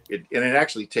 I mean, it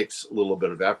actually takes a little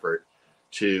bit of effort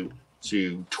to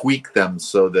tweak them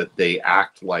so that they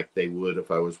act like they would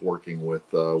if I was working with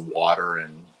water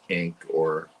and ink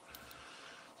or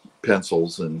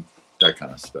pencils and that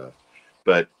kind of stuff.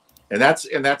 But that's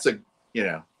a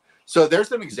so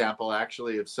there's an example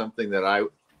actually of something that I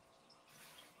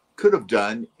could have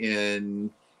done in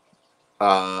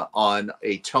on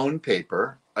a tone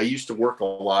paper. I used to work a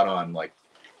lot on like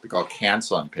they call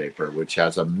canson paper, which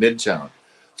has a mid-tone.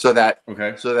 So that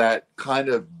kind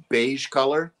of beige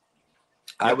color,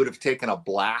 I would have taken a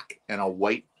black and a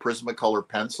white Prismacolor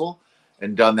pencil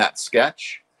and done that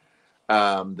sketch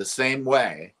the same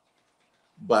way.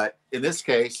 But in this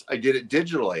case, I did it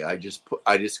digitally. I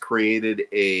just created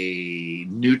a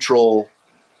neutral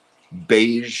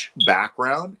beige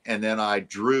background, and then I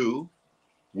drew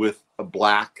with a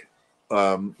black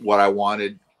what I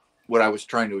wanted, what I was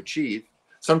trying to achieve.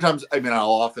 Sometimes, I mean, I'll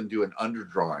often do an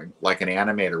underdrawing, like an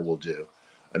animator will do.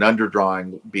 An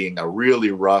underdrawing being a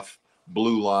really rough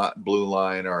blue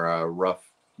line or a rough,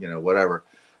 whatever.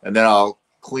 And then I'll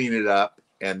clean it up,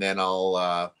 and then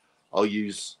I'll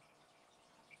use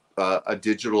a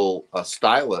digital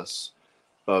stylus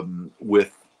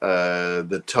with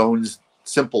the tones,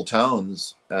 simple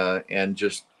tones, and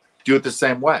just do it the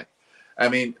same way. I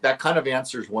mean, that kind of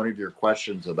answers one of your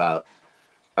questions about,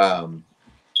 and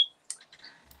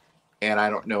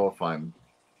I don't know if I'm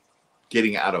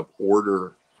getting out of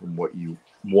order from what you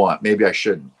want. Maybe I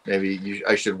shouldn't. Maybe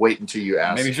I should wait until you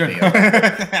ask me.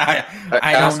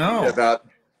 I don't know about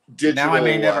digital. Now I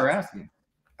may never ask you.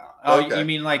 Oh, okay. You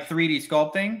mean like 3D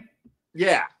sculpting?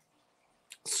 Yeah.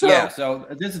 So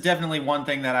this is definitely one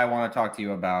thing that I want to talk to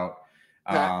you about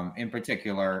in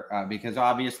particular, because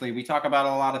obviously we talk about a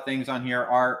lot of things on here,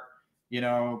 art,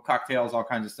 cocktails, all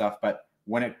kinds of stuff. But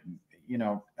when it,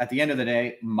 at the end of the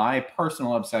day, my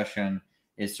personal obsession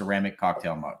is ceramic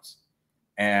cocktail mugs.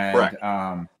 And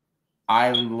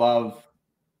I love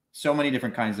so many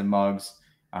different kinds of mugs.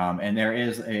 And there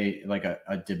is a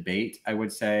debate, I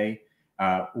would say,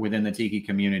 within the tiki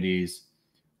communities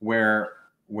where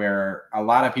a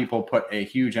lot of people put a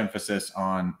huge emphasis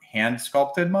on hand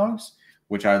sculpted mugs,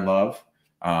 which I love.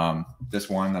 This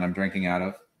one that I'm drinking out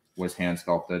of was hand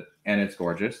sculpted, and it's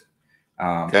gorgeous.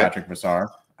 Patrick Vassar.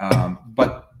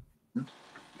 But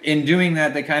in doing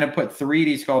that, they kind of put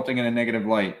 3D sculpting in a negative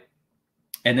light.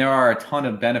 And there are a ton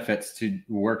of benefits to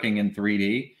working in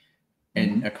 3D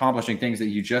and accomplishing things that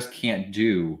you just can't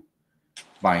do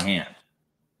by hand.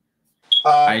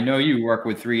 I know you work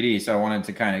with 3D, so I wanted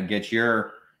to kind of get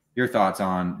your thoughts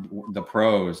on the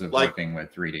pros of working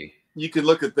with 3D. You can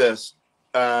look at this.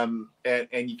 And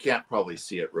you can't probably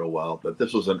see it real well, but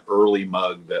this was an early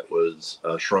mug that was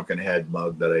a shrunken head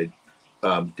mug that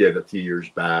I did a few years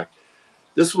back.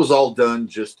 This was all done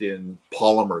just in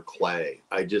polymer clay.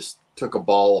 I just took a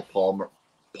ball of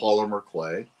polymer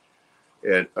clay,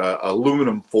 and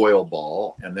aluminum foil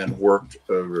ball, and then worked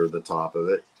over the top of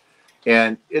it.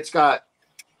 And it's got,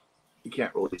 you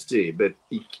can't really see, but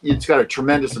it's got a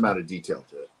tremendous amount of detail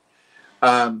to it.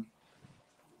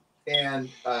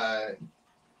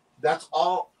 That's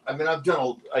all. I mean,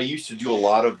 I used to do a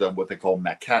lot of them, what they call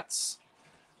maquettes,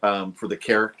 for the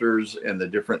characters and the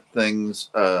different things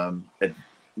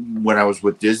when I was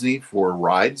with Disney for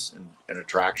rides and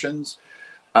attractions.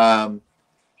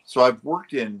 So I've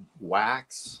worked in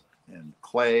wax and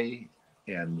clay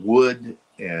and wood,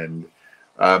 and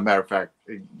matter of fact,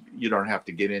 you don't have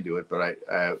to get into it, but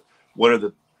one of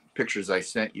the pictures I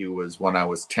sent you was when I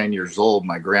was 10 years old.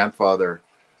 My grandfather,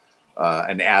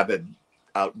 an avid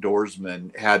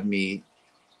outdoorsman, had me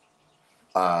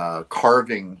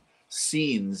carving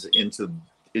scenes into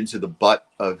the butt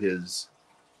of his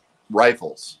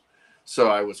rifles. So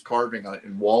I was carving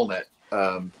in walnut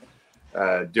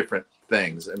different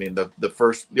things. I mean, the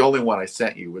only one I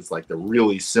sent you was like the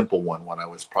really simple one when I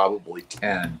was probably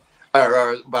 10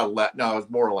 or about 11. No, it was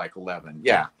more like 11.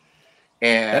 Yeah.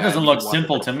 And that doesn't look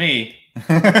simple to me.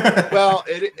 Well,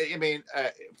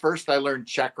 first I learned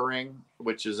checkering,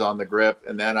 which is on the grip,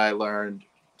 and then I learned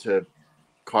to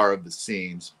carve the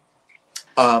scenes.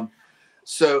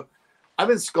 So I've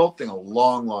been sculpting a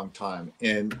long, long time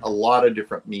in a lot of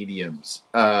different mediums.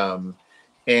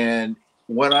 And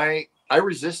when I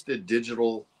resisted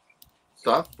digital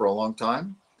stuff for a long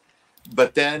time,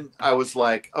 but then I was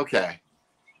like, okay,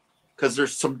 because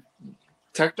there's some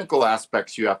technical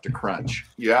aspects you have to crunch.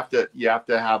 You have to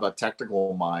have a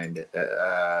technical mind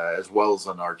as well as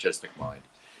an artistic mind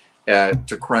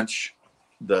to crunch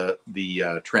the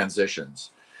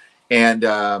transitions. And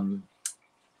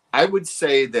I would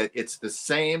say that it's the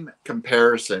same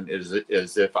comparison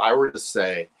as if I were to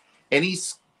say any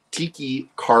tiki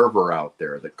carver out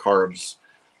there that carves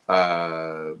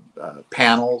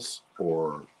panels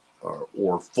or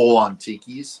full-on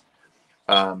tikis,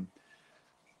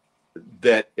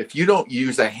 that if you don't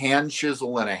use a hand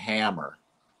chisel and a hammer,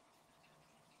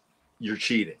 you're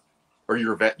cheating, or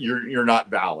you're not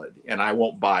valid, and I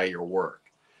won't buy your work.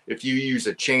 If you use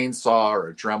a chainsaw or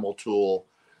a Dremel tool,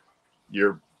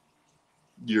 you're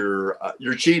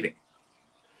cheating.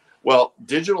 Well,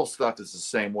 digital stuff is the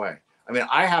same way. I mean,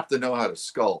 I have to know how to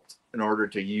sculpt in order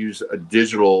to use a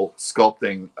digital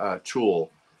sculpting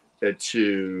tool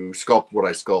to sculpt what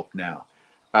I sculpt now.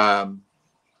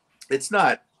 It's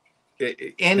not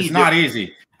it's not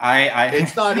easy.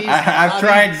 It's not easy. I've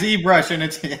tried ZBrush, and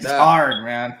it's hard,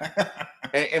 man.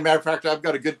 And matter of fact, I've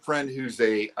got a good friend who's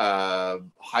a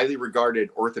highly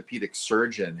regarded orthopedic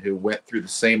surgeon who went through the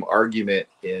same argument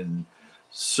in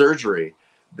surgery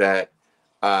that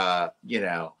now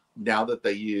that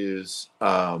they use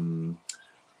what do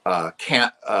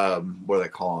they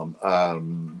call them,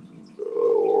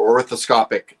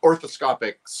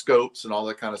 orthoscopic scopes and all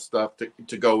that kind of stuff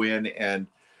to go in and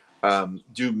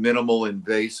do minimal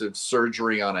invasive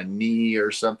surgery on a knee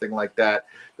or something like that.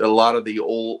 A lot of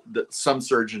some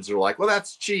surgeons are like, well,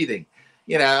 that's cheating.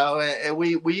 And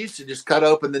we used to just cut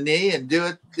open the knee and do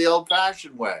it the old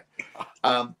fashioned way.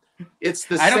 It's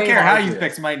the same. I don't care how you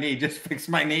fix my knee, just fix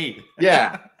my knee.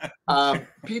 Yeah.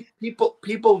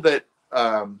 People that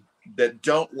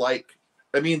don't like,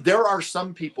 I mean, there are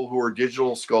some people who are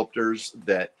digital sculptors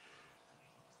that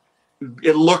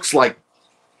it looks like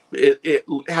it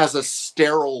has a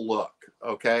sterile look.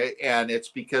 Okay. And it's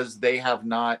because they have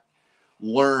not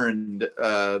learned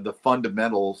the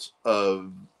fundamentals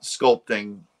of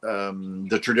sculpting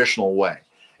the traditional way.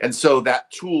 And so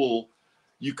that tool,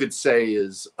 you could say,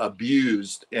 is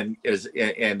abused and is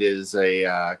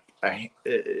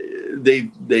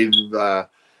they've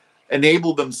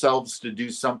enabled themselves to do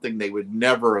something they would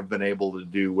never have been able to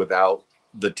do without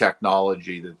the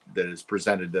technology that is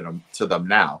presented to them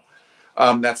now.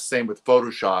 That's the same with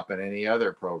Photoshop and any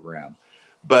other program.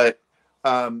 But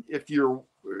if you're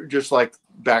just like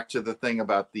back to the thing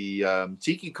about the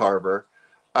tiki carver,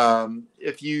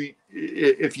 if you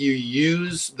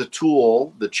use the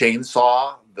tool, the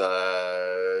chainsaw,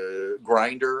 the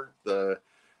grinder, the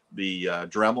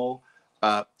Dremel,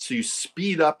 to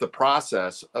speed up the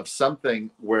process of something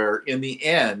where in the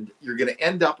end you're going to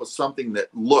end up with something that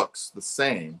looks the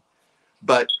same,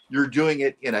 but you're doing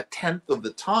it in 1/10 of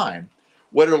the time,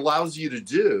 what it allows you to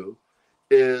do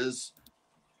is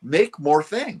make more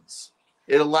things.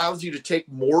 It allows you to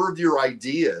take more of your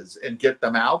ideas and get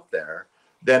them out there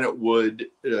than it would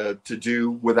to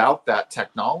do without that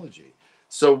technology.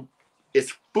 So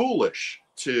it's foolish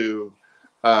to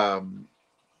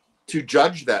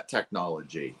judge that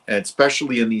technology, and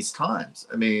especially in these times.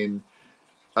 I mean,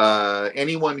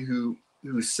 anyone who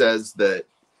says that,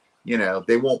 you know,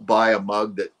 they won't buy a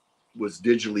mug that was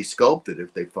digitally sculpted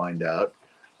if they find out,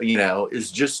 you know,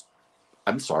 is just,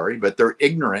 I'm sorry, but they're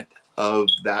ignorant of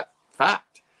that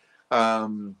fact,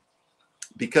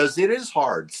 because it is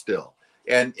hard still,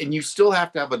 and you still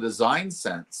have to have a design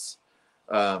sense,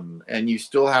 and you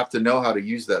still have to know how to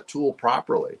use that tool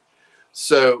properly.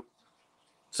 So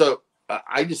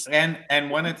I just,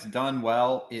 and when it's done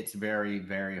well, it's very,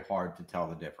 very hard to tell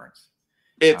the difference.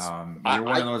 it's you're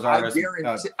one of those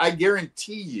artists. I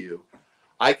guarantee you,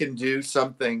 I can do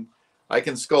something. I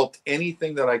can sculpt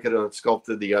anything that I could have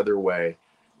sculpted the other way,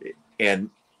 and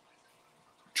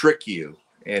trick you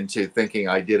into thinking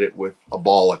I did it with a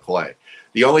ball of clay.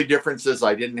 The only difference is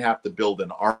I didn't have to build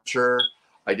an armature.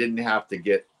 I didn't have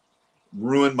to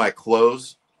ruin my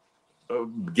clothes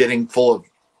getting full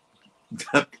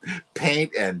of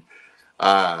paint and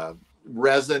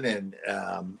resin and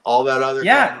all that other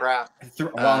kind of crap.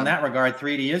 Well, in that regard,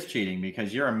 3D is cheating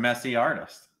because you're a messy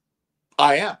artist.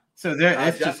 I am. So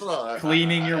it's just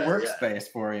cleaning your workspace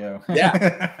for you.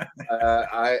 Yeah.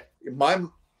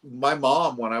 My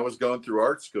mom, when I was going through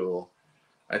art school,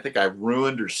 I think I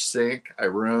ruined her sink. I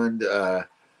ruined,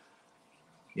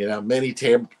 you know, many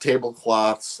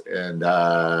tablecloths and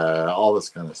all this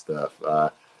kind of stuff,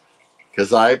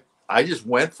 because I just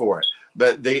went for it.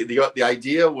 But the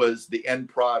idea was the end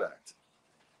product,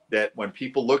 that when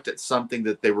people looked at something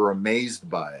that they were amazed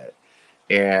by it,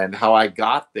 and how I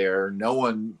got there, no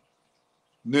one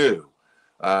knew.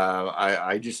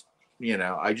 I just, you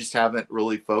know, I just haven't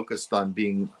really focused on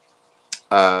being,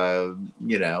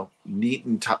 you know, neat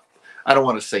and I don't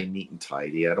want to say neat and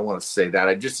tidy. I don't want to say that.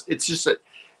 It's just that,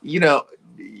 you know,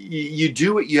 you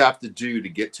do what you have to do to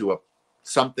get to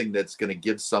something that's going to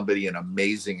give somebody an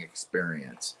amazing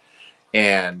experience.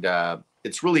 And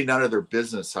it's really none of their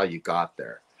business how you got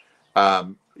there.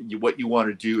 What you want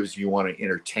to do is you want to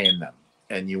entertain them,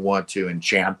 and you want to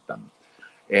enchant them.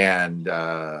 And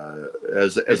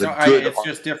it's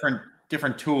just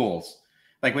different tools.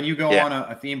 Like when you go on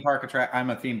a theme park I'm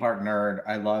a theme park nerd.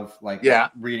 I love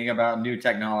reading about new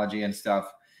technology and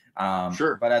stuff.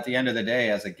 Sure. But at the end of the day,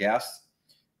 as a guest,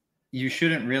 you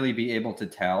shouldn't really be able to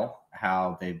tell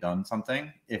how they've done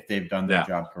something if they've done their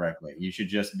job correctly. You should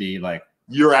just be like,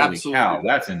 you're absolutely cow,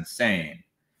 that's insane.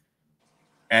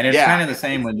 And it's kind of the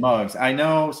same with mugs. I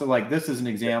know. So like, this is an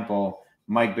example,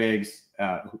 Mike Biggs,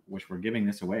 which we're giving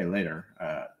this away later,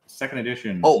 second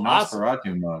edition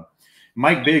Nosferatu mug.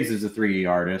 Mike Biggs is a 3D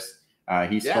artist.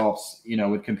 He sculpts, you know,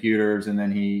 with computers, and then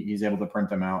he's able to print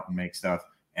them out and make stuff.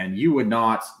 And you would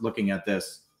not, looking at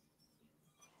this,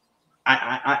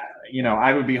 you know,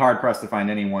 I would be hard pressed to find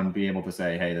anyone be able to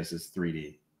say, hey, this is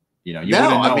 3D. You know, you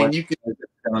wouldn't know. I mean, you could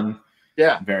done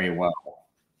very well.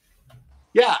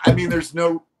 Yeah, I mean, there's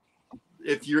no,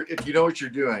 if you know what you're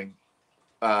doing,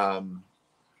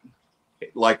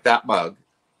 like that mug.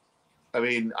 I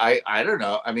mean, I don't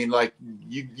know. I mean, like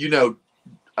you know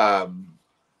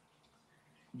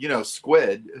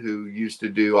Squid, who used to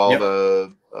do all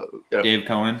the Dave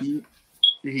Cohen.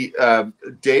 He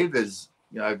Dave is,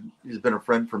 you know, he's been a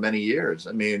friend for many years.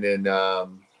 I mean, and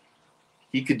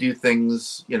he could do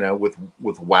things, you know, with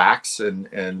wax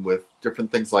and with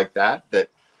different things like that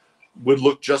would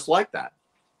look just like that,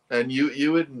 and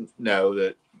you wouldn't know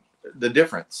that the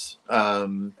difference.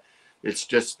 It's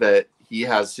just that he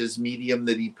has his medium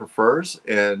that he prefers,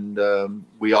 and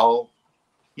we all,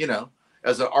 you know,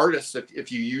 as an artist,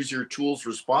 if you use your tools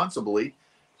responsibly,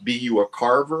 be you a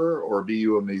carver or be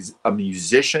you a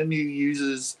musician who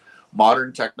uses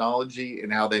modern technology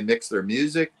and how they mix their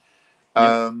music,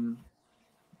 and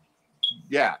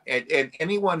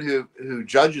anyone who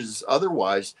judges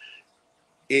otherwise,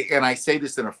 and I say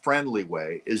this in a friendly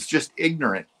way, is just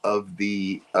ignorant of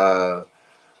the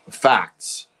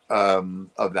facts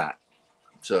of that.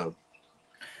 So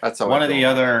that's how one of the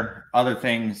other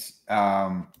things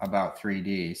about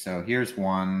 3D. So here's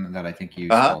one that I think you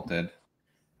sculpted.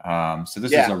 So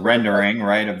this is a rendering,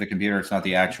 right, of the computer. It's not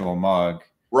the actual mug.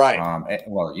 Right.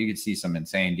 Well, you can see some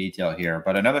insane detail here.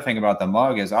 But another thing about the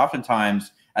mug is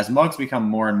oftentimes, as mugs become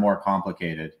more and more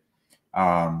complicated,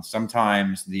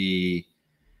 sometimes the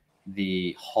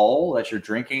hull that you're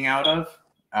drinking out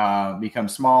of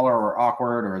becomes smaller or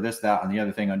awkward or this, that, and the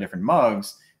other thing on different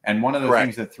mugs. And one of the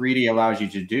things that 3D allows you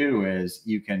to do is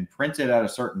you can print it at a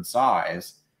certain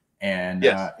size. And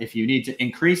if you need to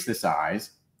increase the size,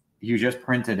 you just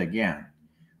print it again.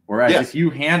 Whereas Yes, if you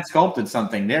hand sculpted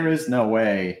something, there is no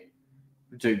way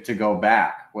to go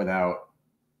back without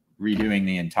redoing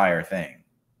the entire thing.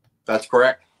 that's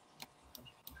correct.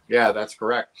 Yeah, that's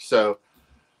correct. So,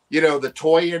 you know, the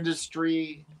toy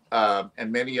industry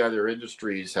and many other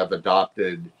industries have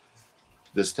adopted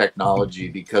this technology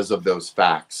because of those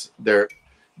facts. There,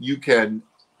 you can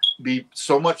be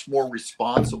so much more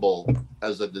responsible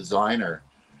as a designer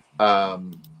that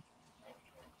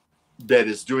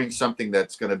is doing something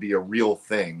that's going to be a real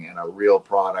thing and a real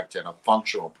product and a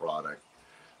functional product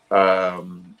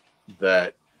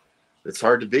that it's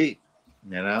hard to beat,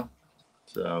 you know?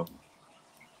 So,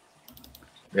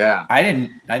 yeah. I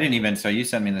didn't even, so you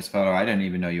sent me this photo. I didn't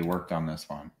even know you worked on this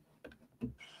one.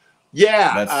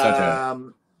 Yeah. That's such a,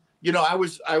 you know, I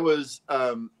was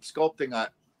sculpting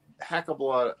a heck of a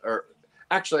lot, or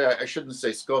actually, I shouldn't say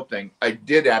sculpting. I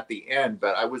did at the end,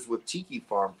 but I was with Tiki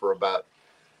Farm for about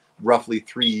roughly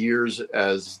 3 years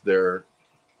as their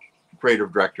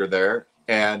creative director there.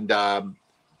 And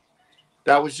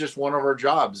that was just one of our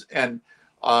jobs. And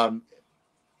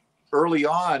early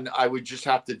on, I would just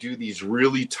have to do these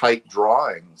really tight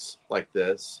drawings like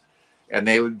this, and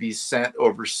they would be sent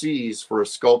overseas for a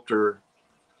sculptor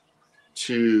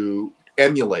to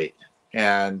emulate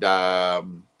and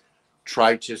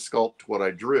try to sculpt what I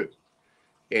drew.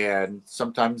 And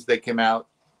sometimes they came out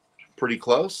pretty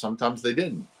close, sometimes they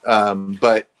didn't.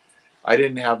 But I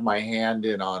didn't have my hand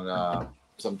in on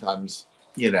sometimes,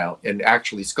 you know, in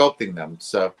actually sculpting them.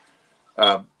 So,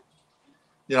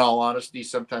 in all honesty,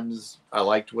 sometimes I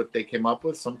liked what they came up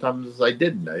with, sometimes I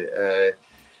didn't.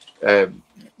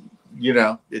 You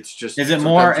know, it's just. is it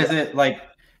more, is it like,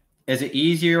 is it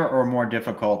easier or more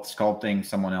difficult sculpting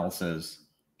someone else's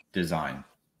design?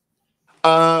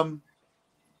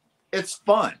 It's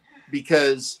fun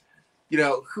because, you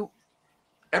know,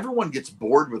 everyone gets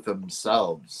bored with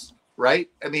themselves, right?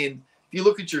 I mean, if you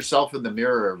look at yourself in the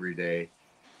mirror every day,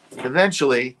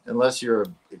 eventually, unless you're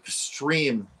an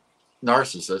extreme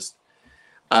narcissist,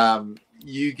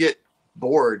 you get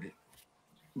bored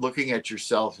looking at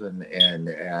yourself and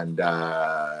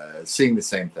seeing the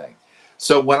same thing.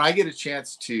 So when I get a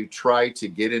chance to try to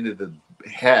get into the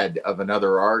head of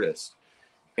another artist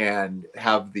and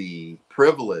have the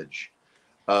privilege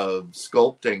of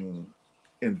sculpting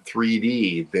in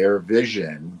 3D their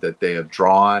vision that they have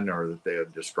drawn or that they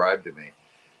have described to me,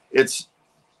 it's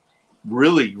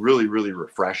really, really, really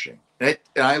refreshing. And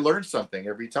I learn something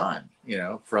every time, you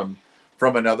know, from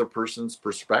another person's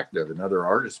perspective, another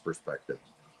artist's perspective.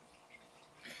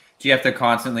 Do you have to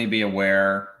constantly be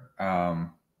aware?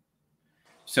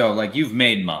 So like you've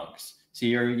made mugs, so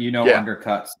you know,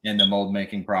 undercuts in the mold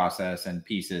making process and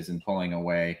pieces and pulling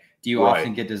away. Do you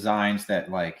often get designs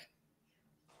that like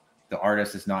the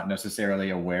artist is not necessarily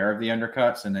aware of the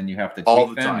undercuts, and then you have to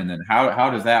tweak them? And then how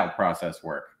does that process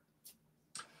work?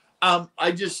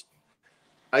 I just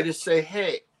say,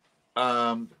 hey,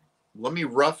 let me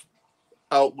rough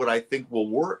out what I think will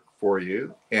work for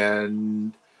you,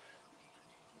 and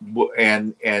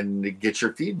get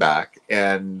your feedback.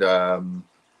 And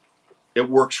it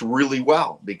works really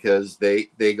well because they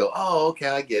go, oh, okay,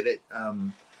 I get it.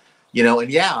 You know,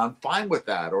 and yeah, I'm fine with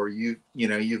that. Or you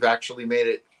know, you've actually made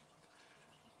it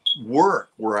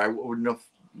work where I wouldn't have,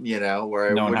 you know, where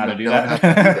I wouldn't have known how to do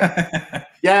that.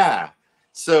 Yeah.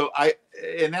 So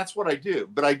and that's what I do,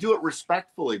 but I do it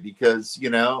respectfully because, you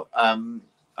know, I'm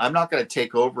not going to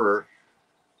take over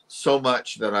so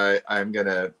much that I'm going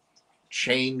to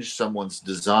change someone's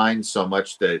design so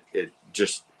much that it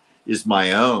just is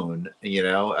my own. You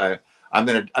know, I'm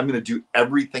going to do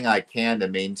everything I can to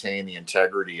maintain the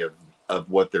integrity of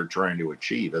what they're trying to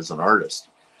achieve as an artist.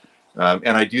 And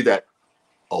I do that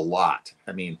a lot.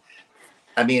 I mean,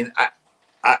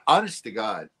 I honest to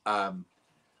God,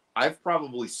 I've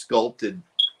probably sculpted,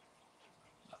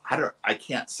 I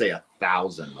can't say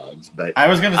 1,000 mugs, but I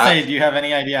was going to say, do you have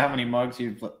any idea how many mugs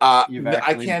you've actually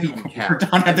I can't even count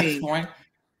at this point?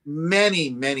 Many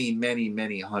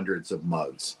hundreds of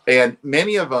mugs, and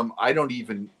many of them I don't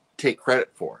even take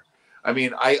credit for. I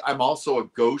mean, I'm also a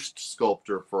ghost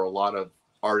sculptor for a lot of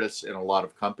artists and a lot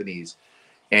of companies,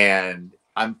 and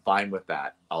I'm fine with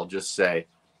that. I'll just say,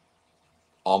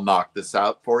 I'll knock this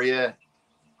out for you.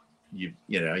 You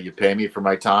know, you pay me for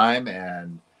my time,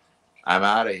 and I'm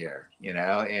out of here. You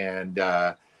know, and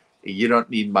you don't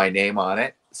need my name on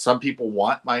it. Some people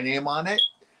want my name on it.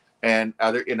 And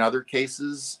in other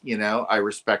cases, you know, I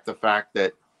respect the fact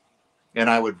that, and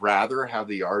I would rather have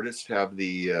the artist have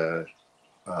the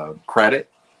credit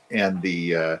and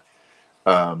the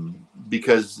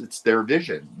because it's their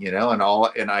vision, you know,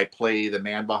 and I play the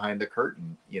man behind the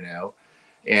curtain, you know,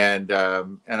 and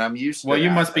I'm used to Well, you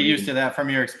that. must be used to that from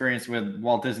your experience with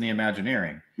Walt Disney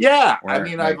Imagineering. Yeah, I where,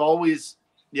 mean, like, I've always,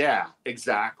 yeah,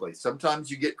 exactly. Sometimes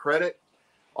you get credit,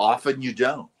 often you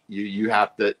don't. You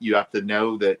have to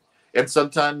know that, and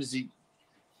sometimes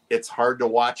it's hard to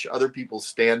watch other people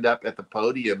stand up at the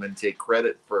podium and take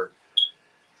credit for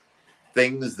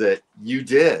things that you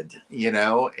did, you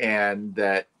know, and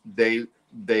that they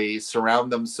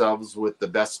surround themselves with the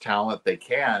best talent they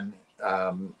can,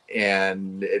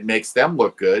 and it makes them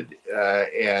look good,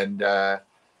 and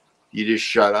you just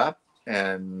shut up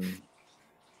and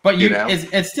but you know.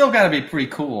 it's still got to be pretty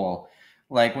cool.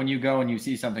 Like when you go and you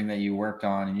see something that you worked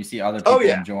on and you see other Oh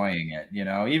people yeah, enjoying it, you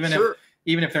know, even sure.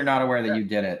 if they're not aware that Yeah. you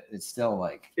did it, it's still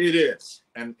like It is,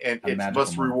 and a it's the magical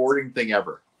most moment. rewarding thing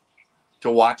ever to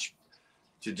watch,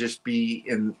 to just be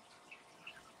in,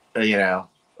 you know,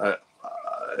 an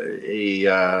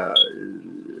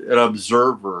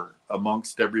observer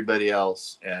amongst everybody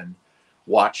else and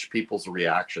watch people's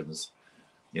reactions.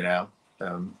 You know,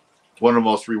 it's one of the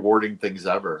most rewarding things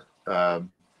ever.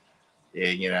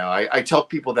 You know, I tell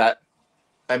people that.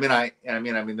 I mean,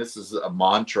 this is a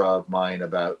mantra of mine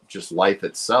about just life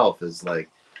itself. Is like,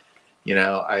 you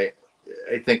know, I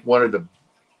think one of the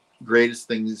greatest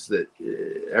things that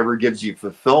ever gives you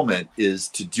fulfillment is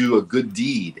to do a good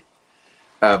deed,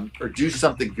 or do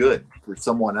something good for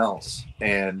someone else,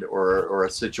 and or a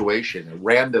situation, a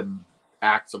random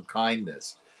acts of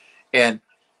kindness, and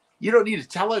you don't need to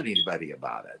tell anybody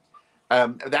about it.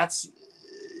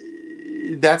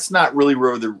 That's not really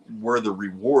where the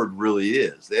reward really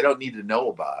is. They don't need to know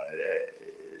about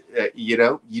it. You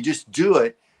know, you just do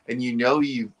it, and you know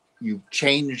you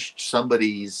changed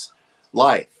somebody's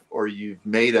life, or you've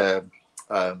made a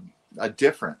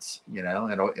difference. You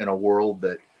know, in a world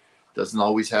that doesn't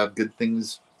always have good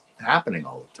things happening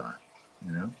all the time.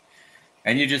 You know,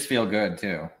 And you just feel good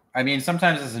too. I mean,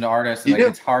 sometimes as an artist, you like do.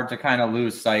 it's hard to kind of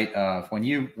lose sight of when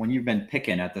you've been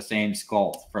picking at the same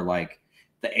sculpt for like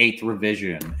the eighth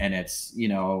revision, and it's, you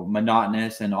know,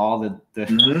 monotonous, and all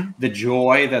Mm-hmm. the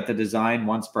joy that the design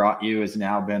once brought you has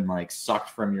now been like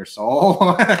sucked from your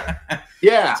soul.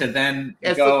 Yeah, To then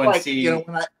it's go just and like, you see. know,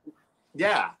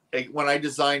 when I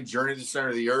designed Journey to the Center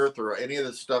of the Earth or any of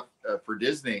the stuff for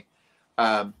Disney,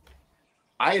 um,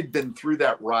 I had been through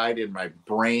that ride in my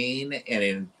brain,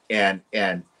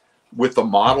 and with the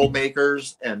model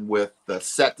makers, and with the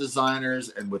set designers,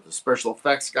 and with the special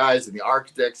effects guys, and the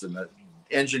architects, and the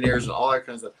engineers, and all that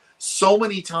kind of stuff, so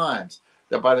many times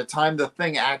that by the time the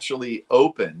thing actually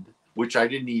opened, which I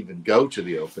didn't even go to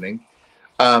the opening,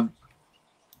 I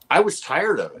was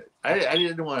tired of it. I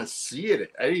didn't want to see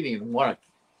it. I didn't even want to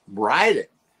ride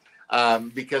it,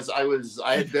 because I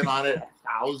had been on it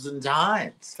 1,000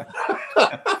 times.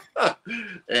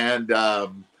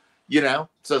 And you know,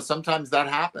 so sometimes that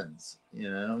happens,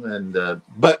 you know, and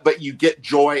but you get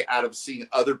joy out of seeing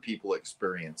other people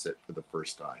experience it for the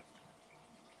first time.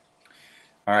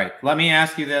 All right, let me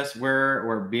ask you this.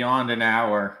 We're beyond an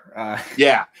hour.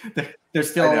 Yeah, There's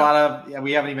still a lot of, yeah,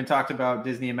 we haven't even talked about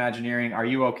Disney Imagineering. Are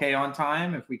you okay on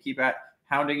time if we keep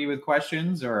hounding you with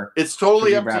questions, or it's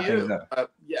totally should we up to wrap things you.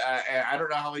 up? Yeah, I don't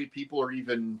know how many people are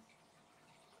even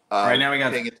Right now we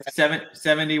got paying attention.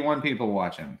 71 people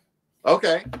watching.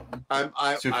 Okay, So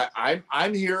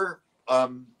I'm here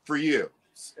for you.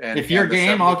 And if you're the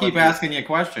game, I'll 71 keep asking you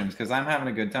questions because I'm having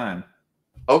a good time.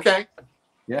 Okay.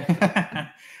 Yeah.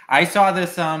 I saw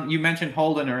this. You mentioned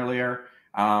Holden earlier.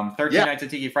 13 Yeah. Nights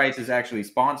of Tiki Frights is actually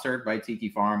sponsored by Tiki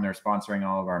Farm. They're sponsoring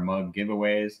all of our mug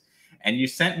giveaways. And you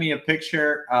sent me a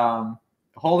picture.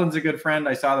 Holden's a good friend.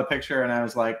 I saw the picture and I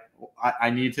was like, I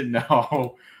need to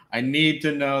know. I need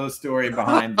to know the story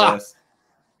behind this.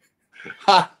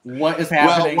 What is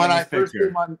happening in this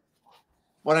picture?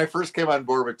 When I first came on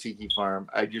board with Tiki Farm,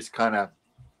 I just kind of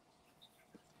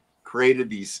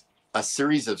created a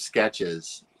series of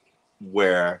sketches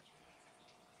where,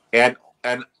 and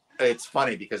it's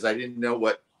funny because I didn't know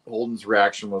what Holden's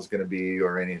reaction was going to be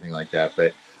or anything like that,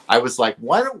 but I was like,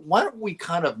 why don't we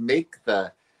kind of make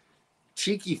the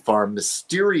Tiki Farm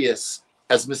mysterious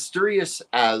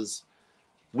as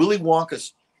Willy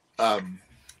Wonka's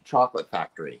chocolate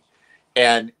factory,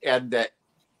 and that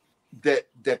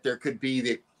there could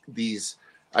be these,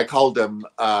 I called them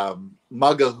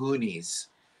mugahoonies.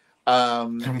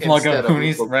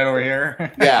 Mugahoonies right over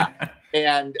here. Yeah.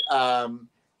 And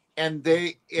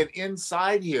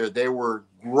inside here they were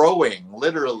growing,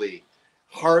 literally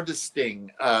harvesting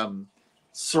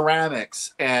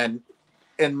ceramics, and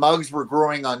mugs were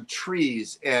growing on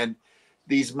trees, and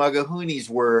these mugahoonies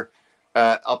were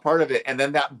a part of it. And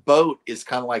then that boat is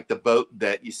kind of like the boat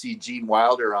that you see Gene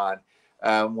Wilder on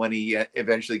when he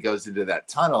eventually goes into that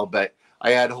tunnel. But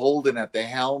I had Holden at the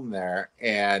helm there,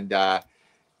 and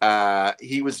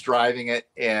he was driving it,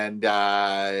 and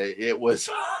it was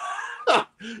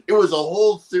it was a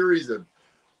whole series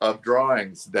of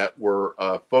drawings that were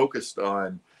focused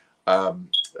on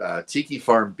Tiki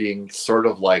Farm being sort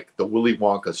of like the Willy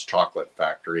Wonka's chocolate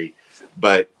factory,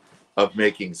 but of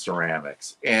making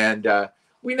ceramics. And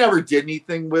we never did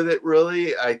anything with it,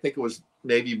 really. I think it was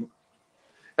maybe,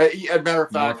 as a matter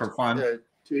of fact, more for fun.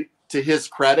 To his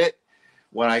credit,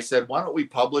 when I said, why don't we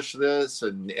publish this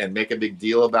and make a big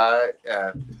deal about it,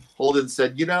 Holden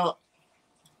said, you know,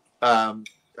 I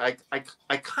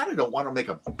kind of don't want to make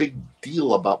a big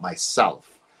deal about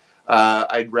myself.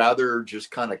 I'd rather just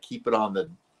kind of keep it on the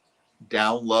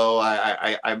down low.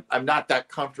 I'm not that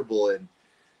comfortable in.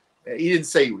 He didn't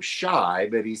say he was shy,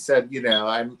 but he said, you know,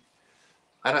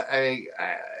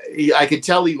 I could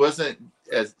tell he wasn't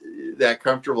as that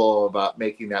comfortable about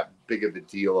making that big of a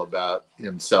deal about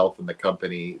himself and the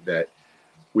company that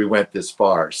we went this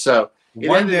far. So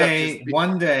one day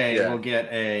we'll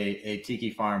get a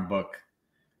Tiki Farm book,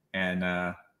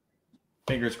 and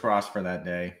fingers crossed for that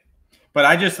day. But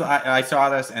I saw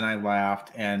this and I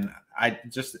laughed, and I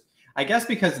guess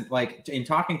because like in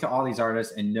talking to all these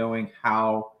artists and knowing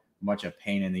how much a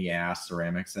pain in the ass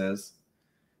ceramics is,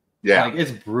 like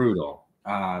it's brutal.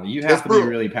 You have to be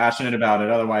really passionate about it,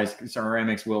 otherwise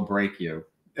ceramics will break you.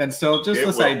 And so just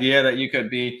this idea that you could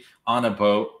be on a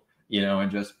boat, you know, and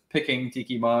just picking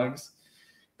tiki mugs,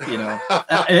 you know,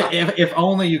 if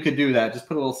only you could do that. Just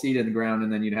put a little seed in the ground,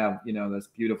 and then you'd have, you know, this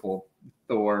beautiful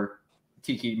Thor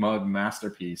tiki mug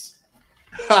masterpiece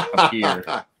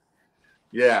appear.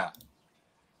 Yeah,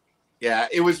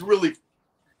 it was really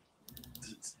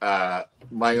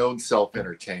my own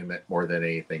self-entertainment more than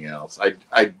anything else.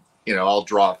 I you know, I'll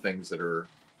draw things that are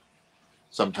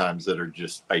sometimes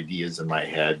just ideas in my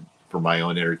head for my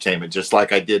own entertainment, just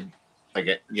like I did,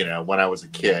 like, you know, when I was a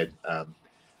kid.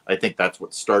 I think that's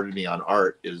what started me on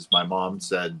art. Is my mom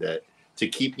said that to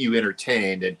keep you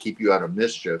entertained and keep you out of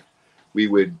mischief, we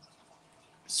would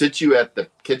sit you at the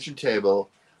kitchen table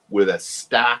with a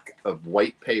stack of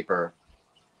white paper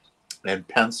and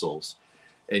pencils,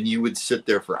 and you would sit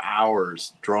there for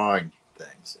hours drawing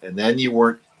things, and then you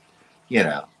weren't, you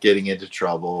know, getting into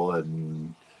trouble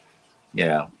and, you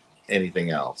know, anything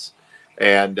else.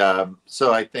 And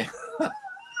so I think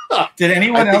did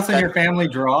anyone else in your family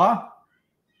draw?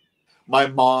 My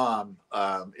mom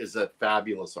is a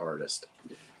fabulous artist.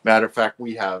 Matter of fact,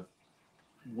 we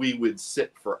would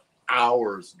sit for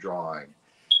hours drawing,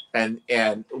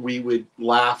 and we would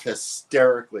laugh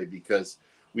hysterically because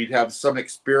we'd have some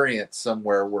experience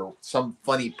somewhere where some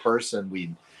funny person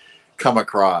we'd come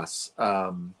across,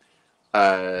 or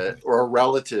a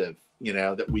relative, you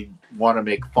know, that we want to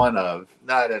make fun of,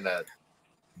 not in a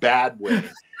bad way,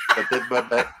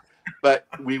 but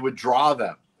we would draw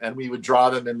them, and we would draw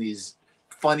them in these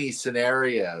funny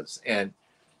scenarios. And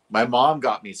my mom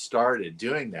got me started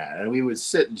doing that, and we would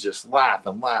sit and just laugh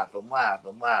and laugh and laugh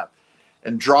and laugh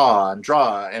and draw and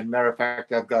draw. And matter of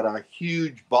fact, I've got a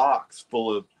huge box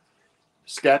full of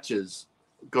sketches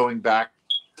going back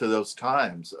to those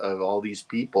times of all these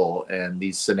people and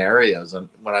these scenarios. And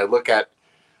when I look at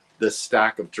this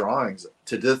stack of drawings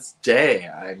to this day,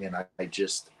 I mean, I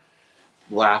just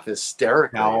laugh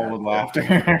hysterically. Howl with laughter.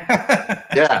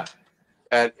 Yeah.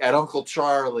 At Uncle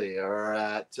Charlie, or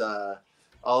at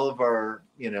all of our,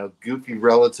 you know, goofy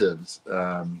relatives,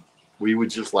 we would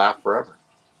just laugh forever,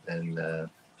 and it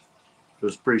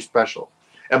was pretty special.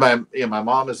 And my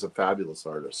mom is a fabulous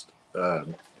artist,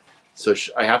 so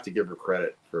I have to give her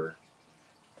credit for,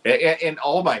 and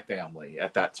all my family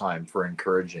at that time, for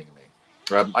encouraging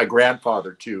me. My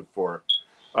grandfather too, for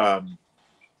on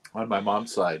my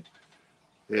mom's side,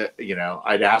 you know,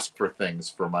 I'd ask for things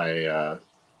for my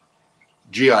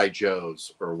GI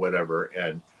Joes or whatever,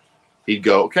 and he'd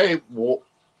go, okay, well,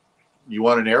 you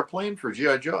want an airplane for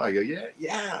GI Joe? I go,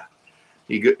 yeah.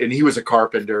 And he was a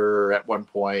carpenter at one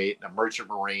point, a merchant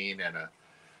marine, and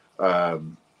a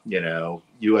you know,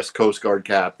 U.S. Coast Guard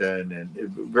captain, and a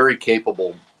very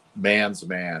capable man's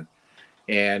man.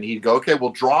 And he'd go, okay,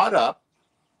 we'll draw it up,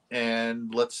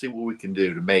 and let's see what we can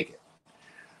do to make it.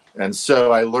 And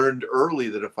so I learned early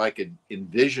that if I could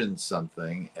envision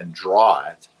something and draw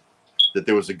it, that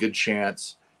there was a good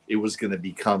chance it was going to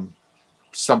become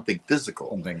something physical.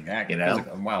 Something, you know?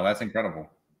 Physical. Wow, that's incredible.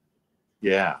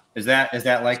 Yeah. Is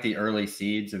that like the early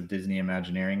seeds of Disney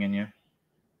Imagineering in you?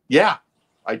 Yeah,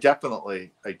 I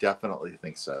definitely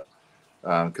think so.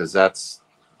 Because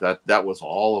that was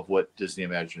all of what Disney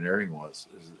Imagineering was.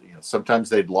 You know, sometimes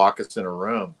they'd lock us in a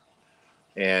room,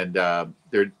 and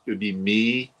there would be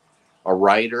me, a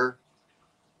writer,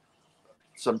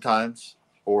 sometimes,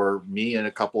 or me and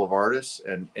a couple of artists,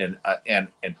 and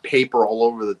paper all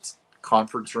over the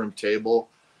conference room table,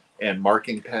 and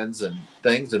marking pens and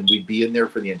things, and we'd be in there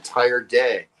for the entire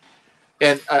day.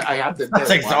 And I have to admit,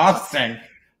 That's exhausting.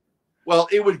 Well,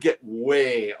 it would get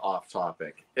way off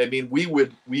topic. I mean, we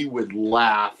would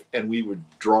laugh, and we would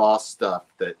draw stuff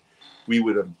that we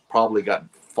would have probably gotten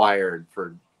fired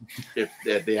for if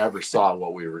they ever saw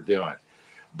what we were doing.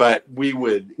 But we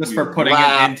would just for putting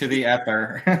it into the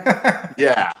ether.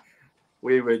 Yeah,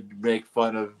 we would make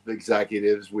fun of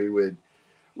executives. We would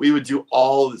do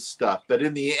all this stuff. But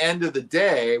in the end of the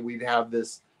day, we'd have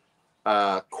this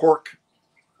cork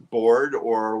board,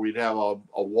 or we'd have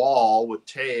a wall with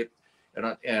tape and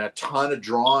a ton of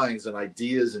drawings and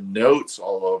ideas and notes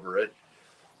all over it.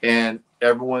 And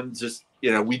everyone just,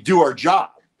 we do our job.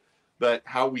 But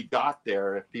how we got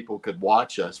there, if people could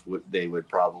watch us, they would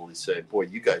probably say, boy,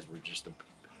 you guys were just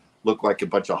look like a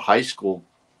bunch of high school,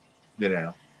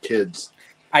 kids.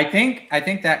 I think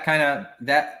that kind of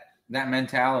that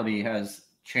mentality has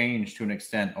changed to an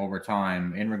extent over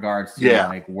time in regards to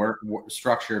like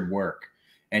structured work.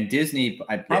 And Disney,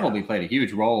 I probably played a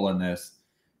huge role in this.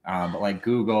 But like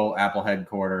Google, Apple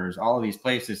headquarters, all of these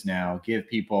places now give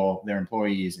people, their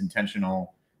employees,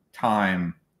 intentional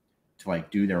time to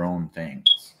like do their own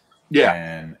things.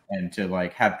 And to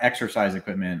like have exercise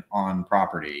equipment on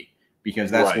property,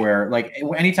 because that's where, like,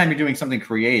 anytime you're doing something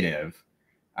creative,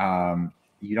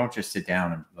 you don't just sit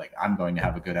down and like, I'm going to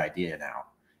have a good idea now.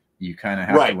 You kind of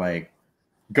have to like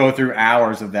go through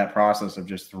hours of that process of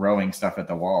just throwing stuff at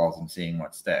the walls and seeing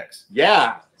what sticks.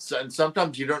 Yeah. So, and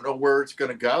sometimes you don't know where it's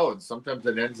going to go. And sometimes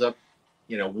it ends up,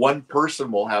 one person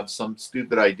will have some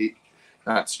stupid idea,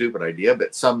 not stupid idea,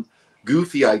 but some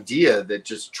goofy idea that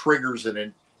just triggers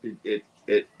it.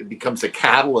 It becomes a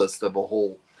catalyst of a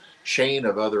whole chain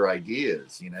of other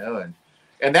ideas,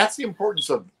 and that's the importance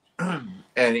of,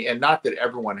 and not that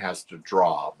everyone has to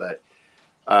draw, but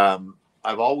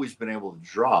I've always been able to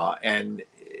draw, and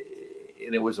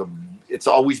it's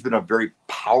always been a very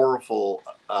powerful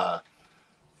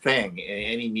thing in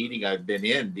any meeting I've been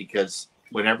in, because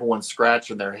when everyone's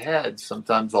scratching their heads,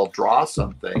 sometimes I'll draw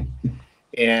something,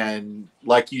 and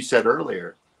like you said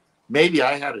earlier, maybe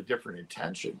I had a different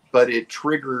intention, but it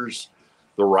triggers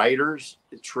the writers,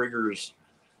 it triggers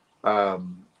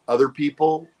other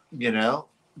people,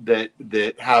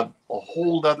 that have a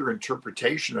whole other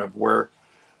interpretation of where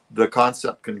the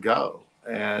concept can go.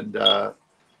 And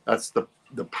that's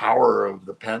the power of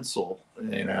the pencil,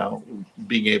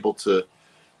 being able to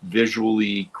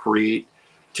visually create,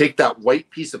 take that white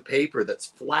piece of paper that's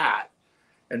flat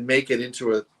and make it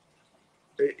into a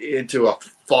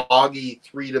foggy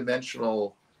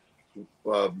three-dimensional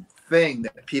thing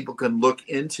that people can look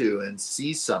into and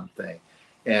see something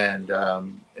and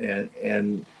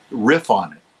riff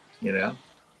on it,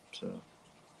 so.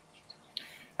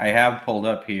 I have pulled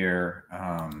up here,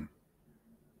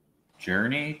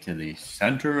 Journey to the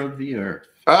Center of the Earth.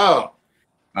 Oh,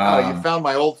 you found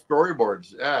my old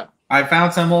storyboards. Yeah. I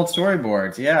found some old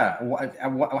storyboards. Yeah.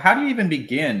 How do you even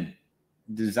begin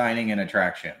designing an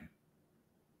attraction?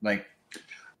 Like,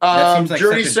 that seems like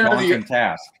Journey such a daunting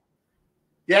task.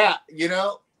 Yeah.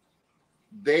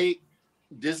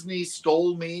 Disney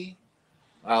stole me,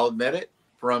 I'll admit it,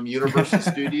 from Universal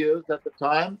Studios at the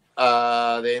time.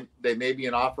 They made me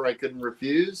an offer I couldn't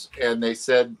refuse, and they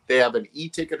said they have an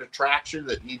e-ticket attraction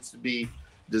that needs to be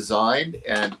designed,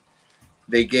 and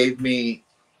they gave me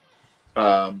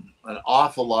an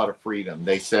awful lot of freedom.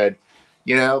 They said,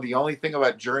 the only thing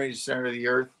about Journey to the Center of the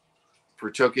Earth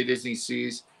for Tokyo Disney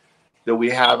Seas that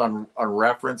we have on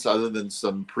reference, other than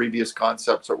some previous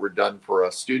concepts that were done for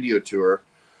a studio tour,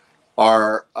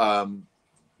 are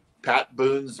Pat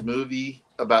Boone's movie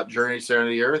about Journey to the Center of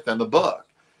the Earth and the book.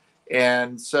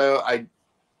 And so,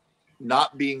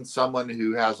 not being someone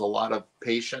who has a lot of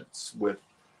patience with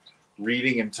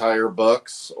reading entire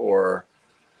books or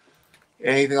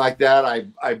anything like that,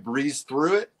 I breezed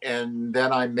through it, and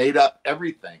then I made up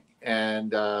everything.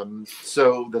 And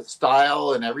so the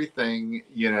style and everything,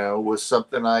 was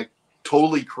something I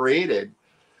totally created.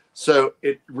 So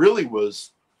it really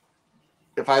was,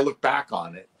 if I look back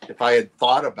on it, if I had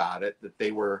thought about it, that they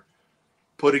were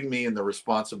putting me in the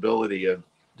responsibility of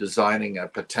designing a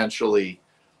potentially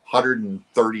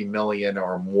 $130 million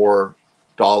or more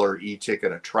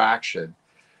e-ticket attraction,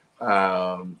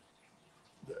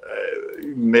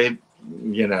 maybe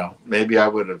I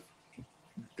would have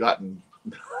gotten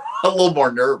a little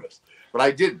more nervous, but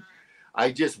I didn't.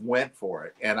 I just went for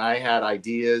it, and I had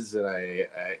ideas, and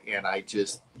I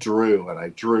just drew, and I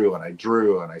drew, and I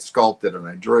drew, and I sculpted, and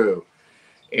I drew,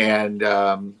 and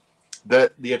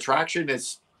the attraction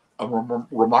is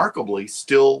remarkably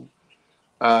still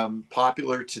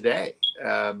popular today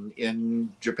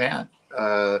in Japan.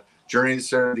 Journey to the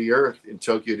Center of the Earth in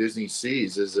Tokyo Disney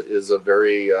Seas is a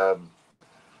very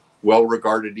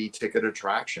well-regarded e-ticket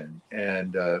attraction,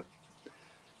 and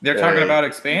they're talking about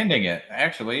expanding it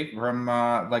actually from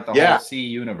like the whole sea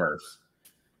universe.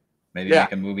 Maybe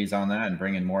making movies on that and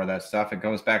bringing more of that stuff. It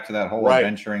goes back to that whole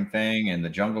adventuring thing and the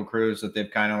Jungle Cruise that they've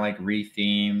kind of like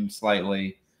rethemed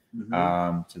slightly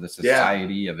to the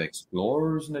Society of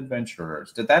Explorers and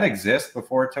Adventurers. Did that exist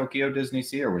before Tokyo Disney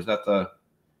Sea, or was that the?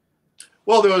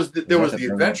 Well, there was the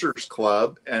Adventurers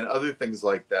Club and other things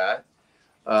like that.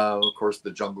 Of course,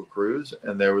 the Jungle Cruise,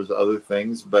 and there was other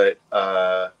things, but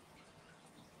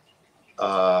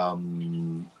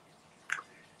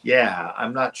yeah,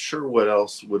 I'm not sure what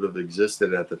else would have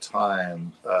existed at the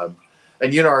time.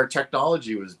 And, you know, our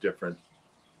technology was different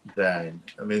then.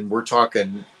 I mean, we're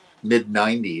talking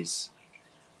mid-90s.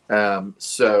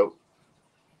 So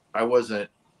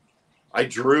I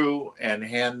drew and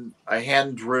hand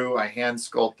drew, I hand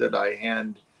sculpted, I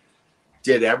hand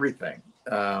did everything.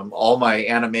 All my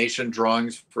animation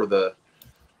drawings for the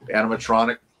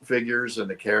animatronic figures and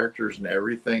the characters and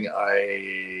everything,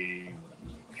 I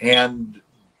hand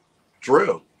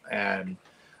drew, and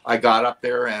I got up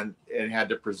there and had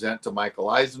to present to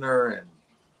Michael Eisner and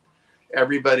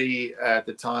everybody at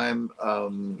the time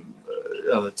on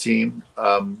the team,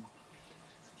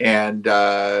 and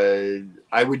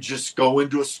I would just go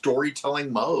into a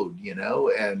storytelling mode, you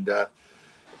know,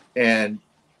 and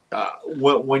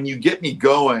when you get me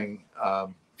going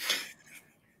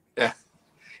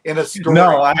in a story,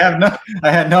 no, I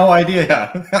had no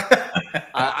idea.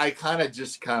 I kind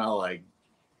of like,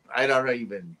 I don't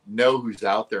even know who's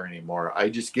out there anymore. I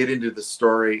just get into the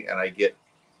story and I get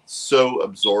so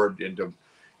absorbed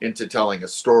into telling a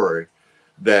story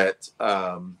that,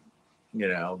 you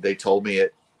know, they told me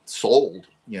it sold,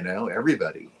 you know,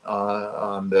 everybody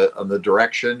on the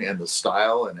direction and the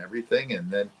style and everything.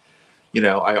 And then, you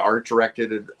know, I art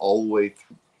directed it all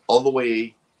the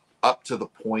way up to the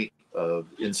point of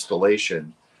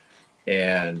installation.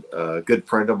 And a good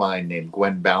friend of mine named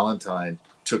Gwen Ballantyne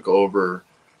took over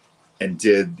and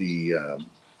did the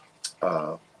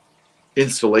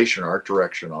installation art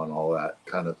direction on all that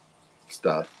kind of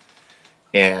stuff.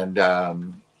 And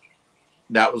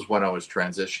that was when I was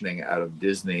transitioning out of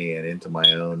Disney and into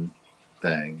my own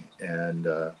thing. And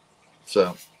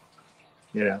so,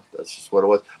 you know, that's just what it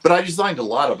was. But I designed a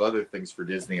lot of other things for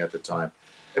Disney at the time.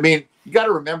 I mean, you got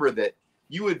to remember that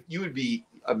you would be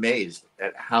amazed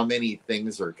at how many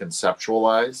things are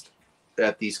conceptualized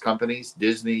at these companies,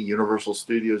 Disney, Universal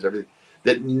Studios, everything,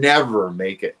 that never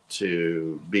make it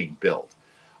to being built.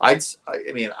 I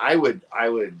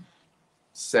would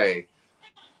say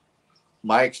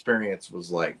my experience was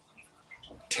like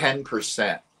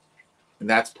 10%, and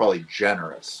that's probably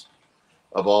generous,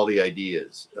 of all the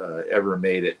ideas ever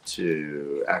made it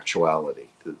to actuality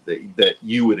that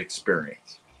you would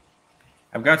experience.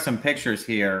 I've got some pictures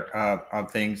here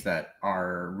of things that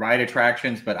are ride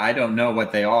attractions, but I don't know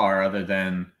what they are other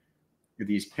than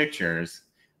these pictures.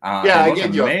 Yeah, they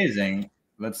look amazing.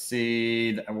 Let's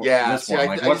see. This one.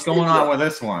 Like, what's going on with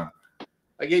this one?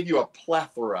 I gave you a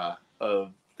plethora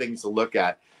of things to look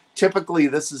at. Typically,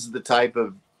 this is the type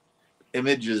of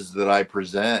images that I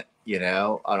present, you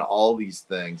know, on all these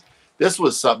things. This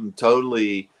was something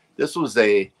totally. This was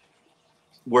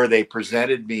where they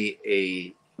presented me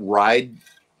a ride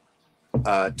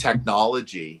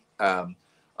technology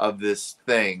of this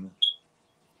thing.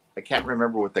 I can't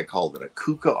remember what they called it, a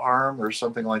KUKA arm or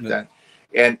something like that,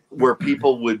 and where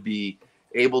people would be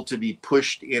able to be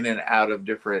pushed in and out of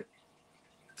different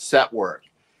set work.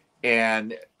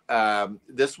 And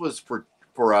this was for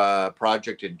a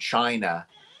project in China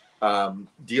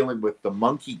dealing with the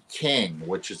Monkey King,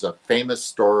 which is a famous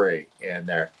story in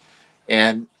there.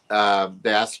 And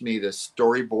they asked me to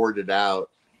storyboard it out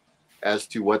as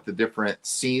to what the different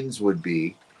scenes would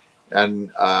be.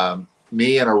 And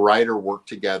me and a writer worked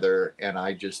together, and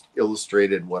I just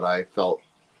illustrated what I felt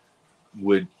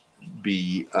would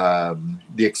be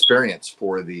the experience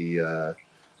for the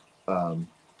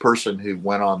person who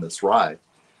went on this ride.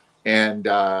 And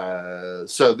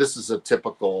so this is a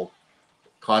typical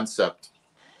concept.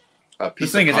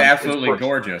 This thing is absolutely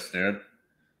gorgeous, dude.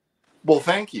 Well,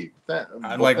 thank you.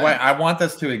 I want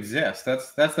this to exist.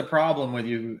 That's the problem with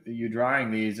you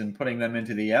drawing these and putting them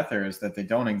into the ether, is that they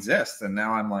don't exist. And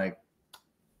now I'm like,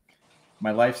 my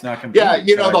life's not complete. Yeah,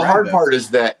 you know, the hard part is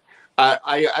that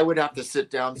I would have to sit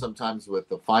down sometimes with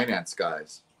the finance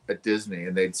guys at Disney,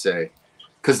 and they'd say,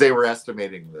 because they were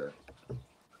estimating the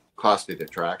cost of the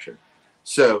attraction.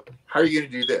 So how are you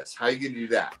going to do this? How are you going to do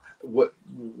that?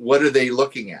 what are they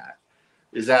looking at?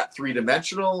 Is that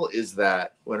three-dimensional? Is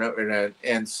that whenever?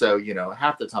 And so, you know,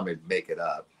 half the time I'd make it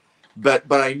up, but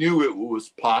I knew it was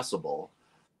possible.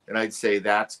 And I'd say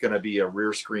that's going to be a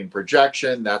rear screen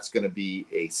projection. That's going to be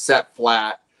a set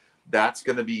flat. That's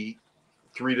going to be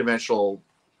three-dimensional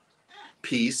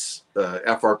piece,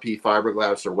 FRP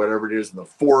fiberglass or whatever it is in the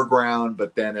foreground.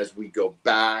 But then as we go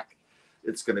back,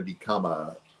 it's going to become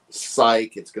a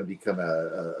cyc. It's going to become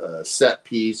a set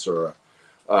piece or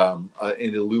an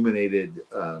illuminated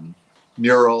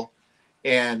mural.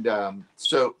 And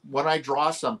so when I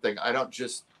draw something, I don't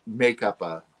just make up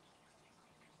a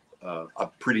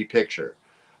pretty picture.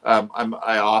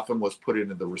 I often was put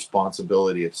into the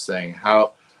responsibility of saying,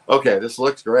 okay, this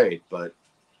looks great, but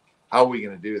how are we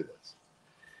going to do this?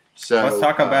 So let's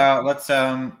talk about,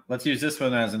 let's use this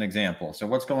one as an example. So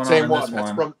what's going on in this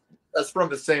one? That's from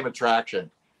the same attraction.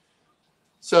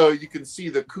 So you can see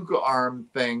the kuka arm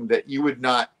thing that you would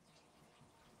not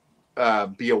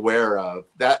be aware of.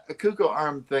 That kuka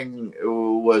arm thing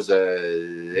was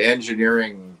a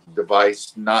engineering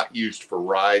device not used for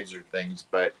rides or things,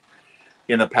 but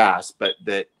in the past, but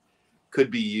that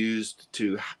could be used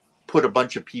to put a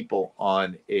bunch of people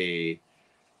on a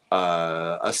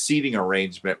seating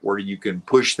arrangement where you can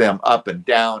push them up and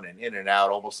down and in and out,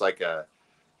 almost like a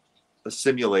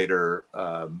simulator.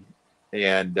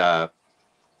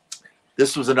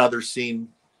 This was another scene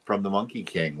from the Monkey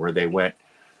King where they went,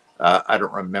 I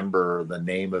don't remember the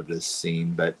name of this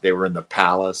scene, but they were in the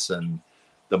palace, and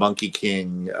the Monkey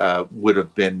King would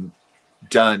have been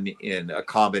done in a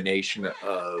combination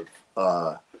of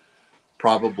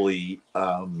probably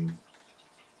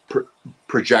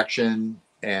projection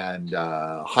and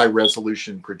high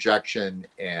resolution projection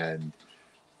and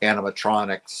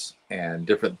animatronics and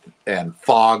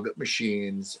fog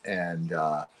machines and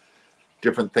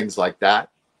different things like that.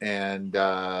 And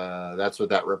that's what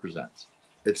that represents.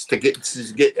 It's to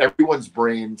get everyone's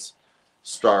brains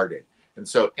started. And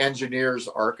so engineers,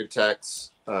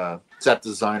 architects, set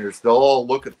designers, they'll all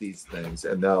look at these things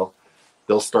and they'll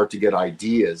start to get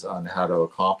ideas on how to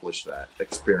accomplish that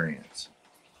experience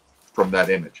from that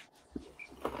image.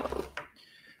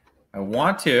 I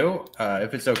want to,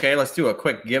 if it's okay, let's do a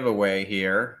quick giveaway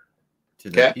here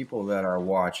to the people that are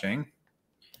watching.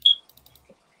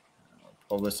 I'll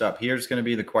pull this up. Here's going to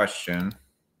be the question.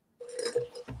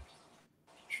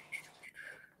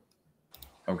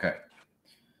 Okay.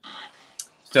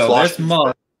 So this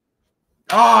mug.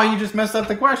 Oh, you just messed up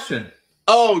the question.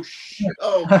 Oh, shit.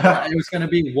 Oh, it was going to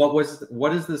be,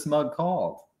 what is this mug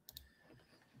called?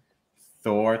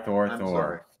 Thor.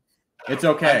 Sorry. It's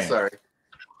okay. I'm sorry.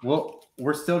 Well,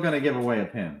 we're still going to give away a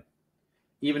pin,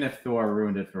 even if Thor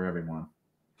ruined it for everyone.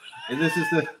 And this is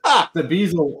the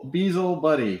Beazle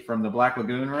Buddy from the Black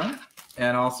Lagoon room,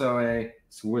 and also a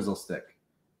Swizzle Stick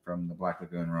from the Black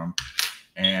Lagoon room.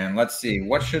 And let's see,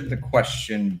 what should the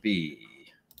question be?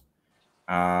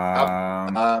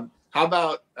 How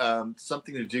about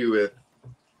something to do with?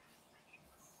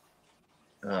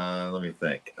 Let me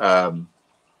think.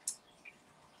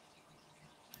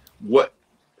 What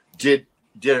did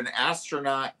an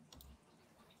astronaut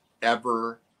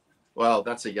ever? Well,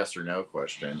 that's a yes or no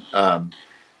question. But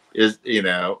it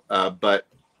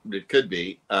could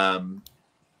be.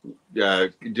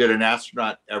 Did an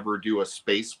astronaut ever do a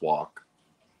spacewalk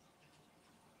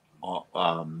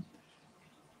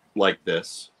like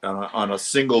this on a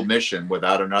single mission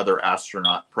without another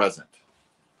astronaut present?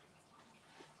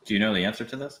 Do you know the answer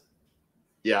to this?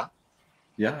 Yeah.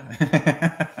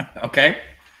 Yeah. Okay.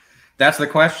 That's the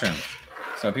question.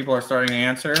 So people are starting to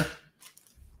answer.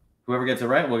 Whoever gets it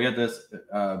right will get this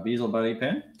Beazle Buddy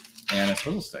pin and a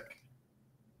Swizzle Stick.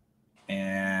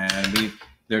 And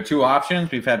there are two options.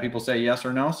 We've had people say yes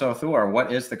or no. So Thor,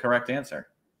 what is the correct answer?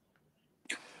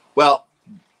 Well,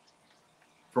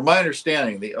 from my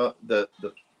understanding, the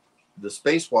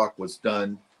spacewalk was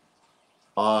done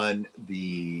on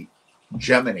the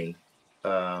Gemini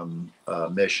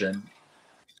mission.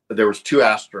 There was two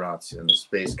astronauts in the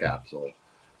space capsule.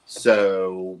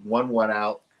 So one went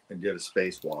out and did a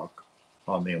spacewalk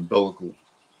on the umbilical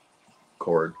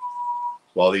cord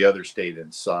while the other stayed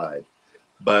inside.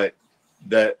 But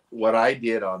what I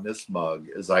did on this mug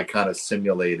is I kind of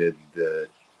simulated the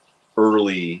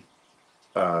early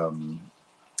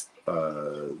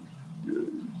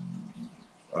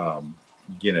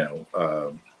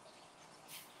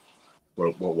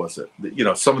what was it?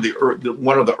 Some of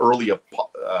one of the early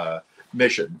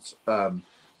missions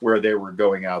where they were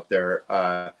going out there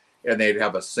and they'd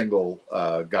have a single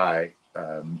guy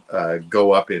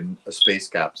go up in a space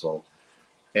capsule.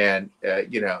 And,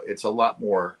 it's a lot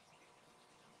more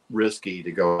risky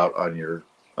to go out on your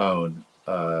own,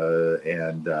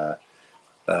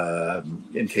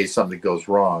 in case something goes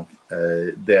wrong,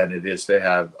 than it is to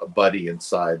have a buddy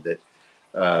inside that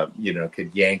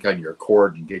could yank on your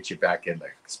cord and get you back in the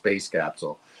space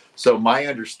capsule. So my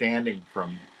understanding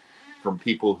from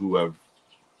people who have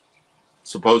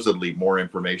supposedly more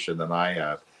information than I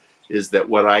have is that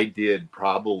what I did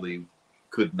probably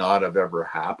could not have ever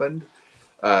happened,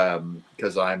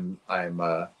 because I'm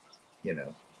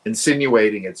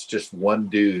insinuating it's just one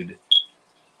dude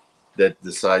that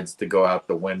decides to go out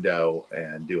the window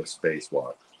and do a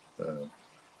spacewalk.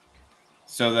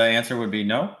 So the answer would be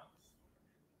no?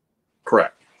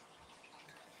 Correct.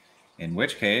 In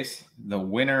which case, the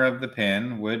winner of the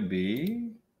pin would be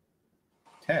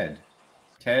Ted.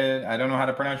 Ted, I don't know how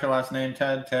to pronounce your last name,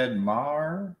 Ted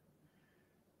Marr.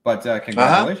 But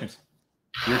congratulations.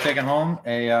 You're taking home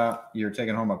a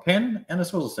pin and a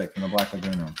swizzle stick from the Black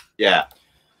Lagoon Room. Yeah.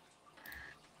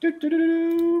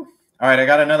 All right, I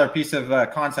got another piece of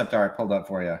concept art pulled up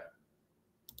for you.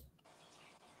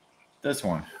 This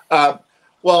one.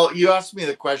 Well, you asked me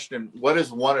the question, what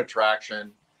is one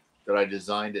attraction that I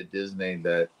designed at Disney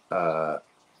that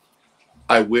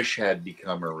I wish had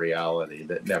become a reality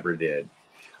that never did?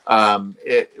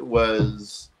 It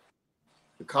was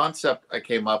the concept I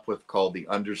came up with called the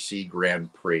Undersea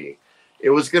Grand Prix.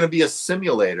 It was going to be a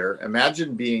simulator.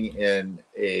 Imagine being in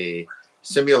a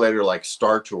simulator like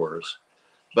Star Tours,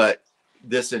 but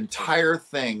this entire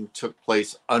thing took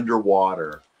place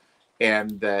underwater,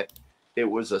 and that it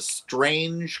was a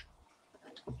strange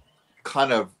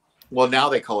kind of, well, now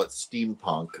they call it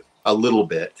steampunk a little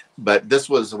bit, but this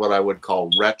was what I would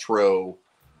call retro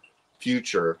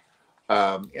future,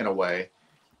 in a way,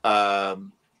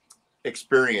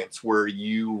 experience where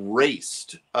you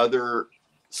raced other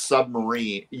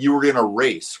submarine. You were in a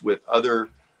race with other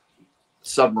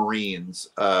submarines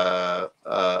of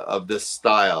this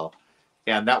style,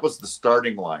 and that was the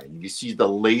starting line. You see the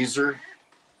laser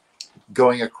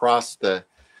going across the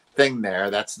thing there.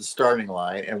 That's the starting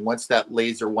line, and once that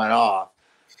laser went off,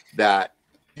 that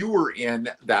you were in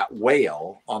that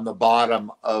whale on the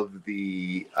bottom of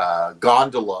the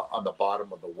gondola on the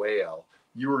bottom of the whale.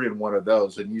 You were in one of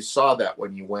those, and you saw that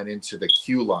when you went into the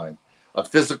queue line, a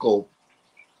physical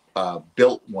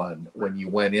built one when you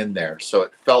went in there. So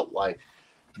it felt like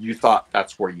you thought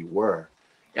that's where you were,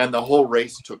 and the whole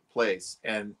race took place.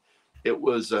 And it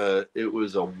was a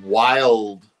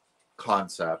wild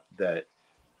concept that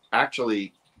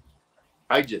actually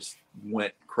I just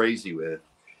went crazy with.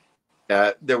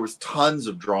 There was tons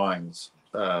of drawings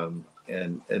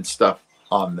and stuff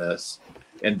on this,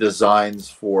 and designs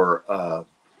for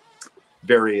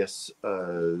various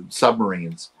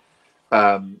submarines.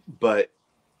 But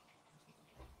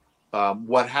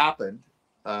what happened,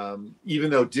 even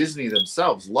though Disney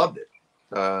themselves loved it,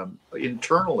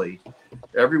 internally,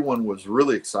 everyone was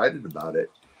really excited about it.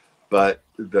 But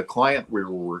the client we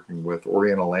were working with,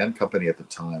 Oriental Land Company at the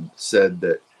time, said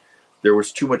that there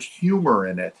was too much humor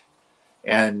in it,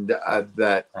 and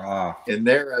that in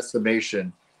their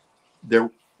estimation, there,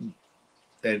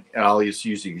 and I'll just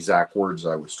use the exact words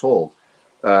I was told,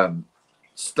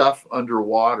 stuff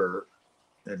underwater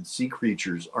and sea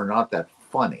creatures are not that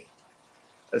funny.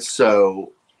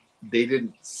 So they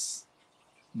didn't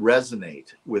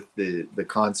resonate with the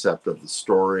concept of the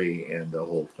story and the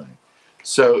whole thing.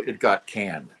 So it got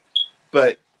canned.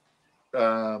 But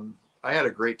I had a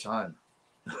great time,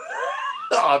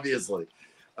 obviously.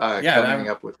 Coming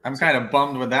up with. I'm kind of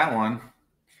bummed with that one.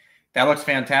 That looks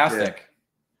fantastic.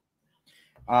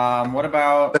 Yeah. What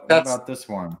about this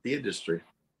one? The industry.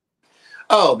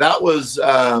 Oh, that was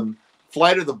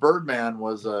Flight of the Birdman.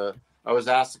 I was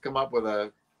asked to come up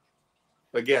with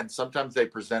again, sometimes they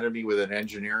presented me with an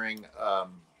engineering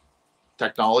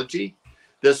technology.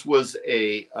 This was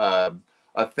a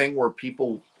thing where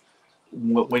people,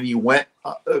 when you went,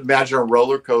 imagine a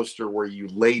roller coaster where you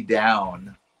lay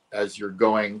down as you're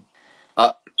going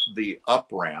up the up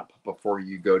ramp before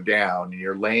you go down, and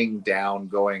you're laying down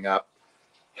going up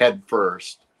head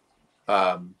first,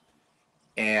 and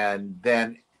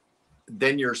then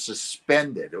you're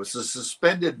suspended. It was a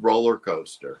suspended roller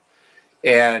coaster,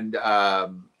 and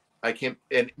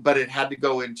but it had to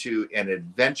go into an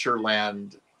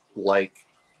Adventureland like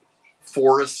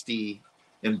foresty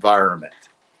environment.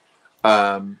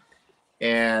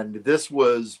 And this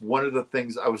was one of the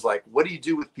things I was like, what do you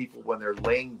do with people when they're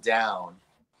laying down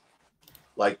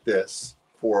like this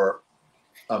for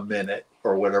a minute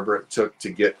or whatever it took to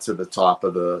get to the top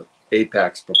of the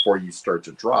apex before you start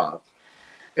to drop?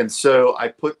 And so I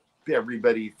put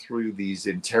everybody through these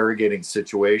interrogating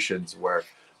situations where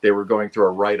they were going through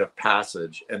a rite of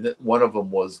passage. And one of them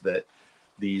was that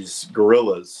these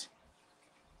gorillas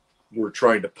were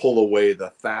trying to pull away the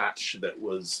thatch that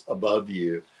was above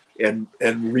you and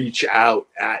reach out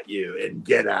at you and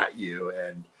get at you,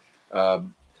 and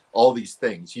all these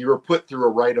things. You were put through a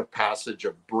rite of passage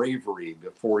of bravery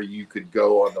before you could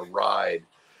go on the ride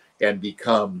and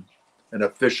become an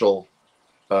official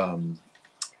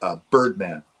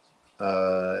birdman.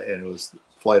 And it was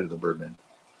Flight of the Birdman.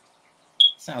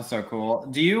 Sounds so cool.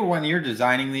 Do you, when you're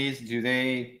designing these, do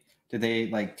they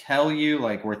like tell you,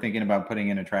 like, we're thinking about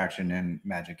putting an attraction in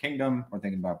Magic Kingdom, we're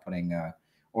thinking about putting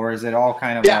or is it all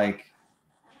kind of like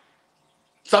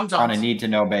sometimes on a need to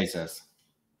know basis?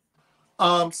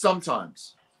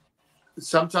 Sometimes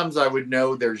I would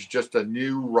know there's just a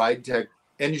new ride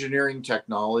engineering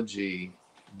technology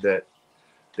that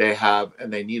they have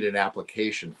and they need an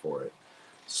application for it.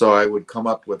 So I would come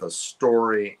up with a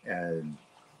story and,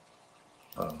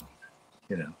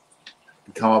 you know,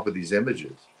 come up with these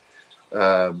images.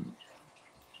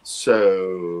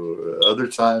 So other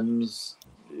times,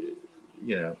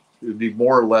 you know, it would be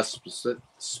more or less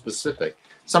specific.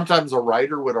 Sometimes a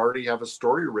writer would already have a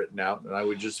story written out and I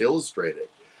would just illustrate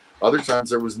it. Other times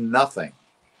there was nothing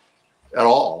at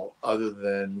all other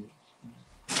than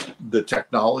the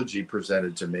technology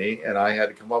presented to me, and I had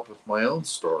to come up with my own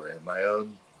story and my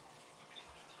own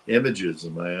images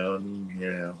and my own,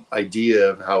 you know, idea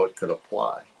of how it could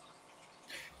apply.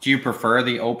 Do you prefer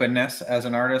the openness as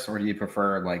an artist, or do you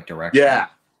prefer like direction?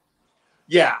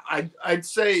 Yeah, I'd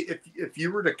say if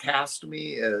you were to cast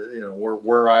me, you know,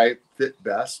 where I fit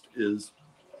best is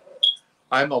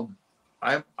I've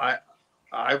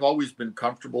always been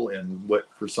comfortable in what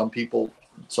for some people,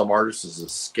 some artists, is the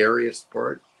scariest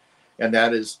part, and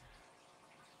that is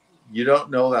you don't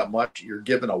know that much. You're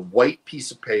given a white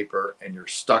piece of paper and you're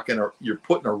stuck in you're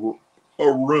put in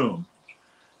a room,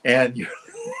 and you're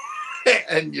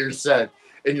and you're said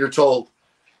and you're told,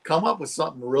 come up with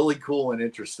something really cool and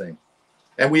interesting.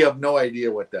 And we have no idea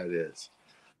what that is.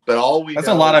 But all we That's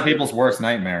know a lot is of people's worst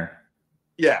nightmare.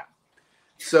 Yeah.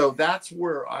 So that's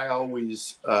where I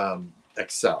always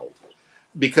excelled.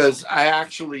 Because I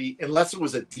actually, unless it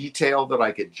was a detail that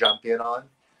I could jump in on,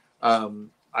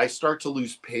 I start to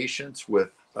lose patience with,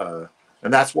 and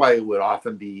that's why it would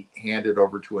often be handed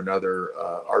over to another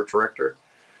art director.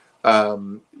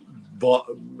 And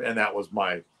that was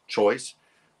my choice.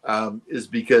 Is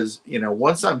because, you know,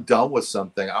 once I'm done with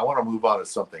something, I want to move on to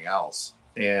something else.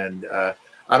 And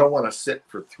I don't want to sit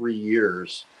for 3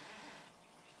 years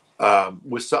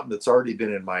with something that's already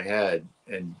been in my head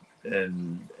and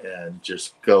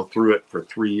just go through it for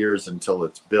 3 years until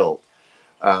it's built.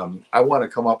 I want to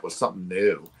come up with something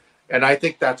new. And I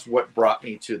think that's what brought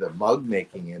me to the mug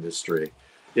making industry,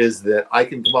 is that I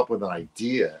can come up with an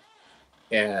idea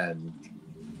and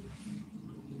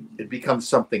it becomes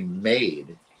something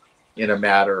made in a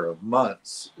matter of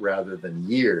months rather than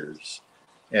years.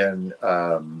 And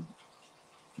that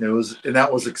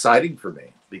was exciting for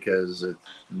me, because it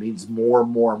means more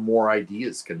and more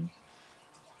ideas can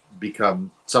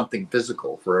become something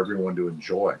physical for everyone to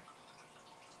enjoy.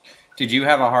 Did you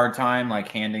have a hard time like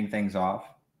handing things off?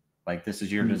 Like, this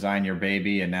is your design, your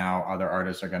baby, and now other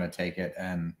artists are going to take it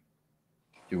and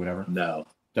do whatever? No.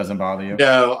 Doesn't bother you?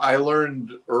 No, I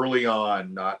learned early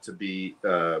on not to be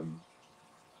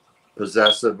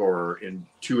possessive or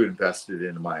too invested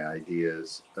in my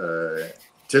ideas. To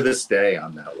this day,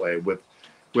 I'm that way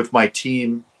with my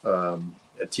team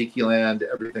at Tiki Land,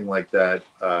 everything like that.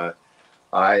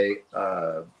 I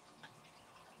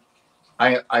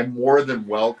more than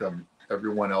welcome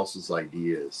everyone else's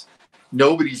ideas.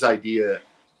 Nobody's idea,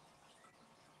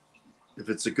 if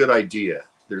it's a good idea,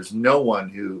 there's no one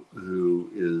who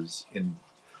is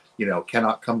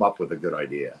cannot come up with a good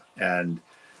idea. And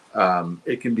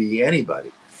it can be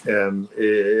anybody.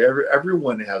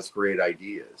 Everyone has great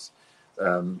ideas.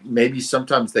 Maybe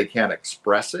sometimes they can't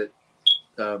express it.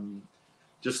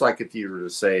 Just like if you were to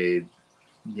say,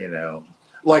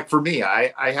 like for me,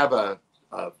 I have a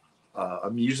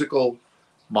musical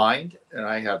mind and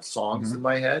I have songs in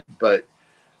my head, but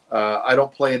I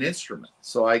don't play an instrument,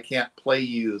 so I can't play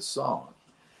you the song.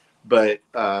 But,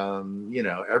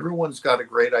 everyone's got a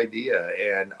great idea,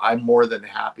 and I'm more than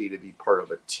happy to be part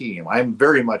of a team. I'm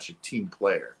very much a team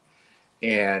player.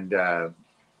 And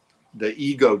the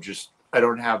ego I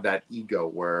don't have that ego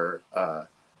where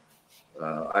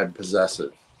I'm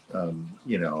possessive,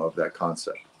 of that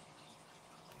concept.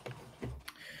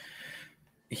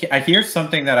 I hear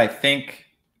something that I think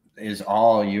is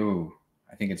all you.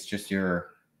 I think it's just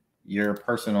your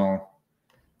personal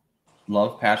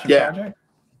love, passion project.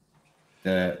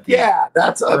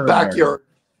 That's a backyard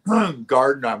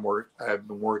garden I've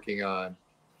been working on.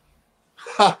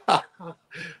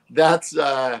 That's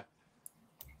oh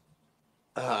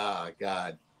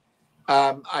God.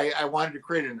 I wanted to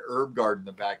create an herb garden in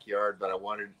the backyard, but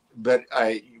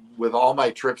with all my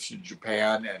trips to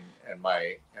Japan and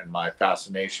my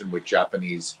fascination with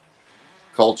Japanese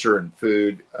culture and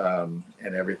food, and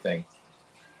everything,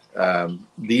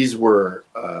 these were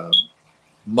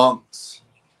monks,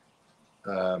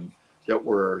 that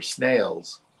were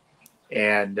snails.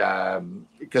 And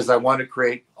because I want to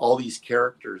create all these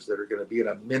characters that are going to be in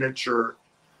a miniature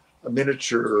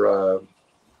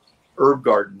herb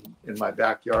garden in my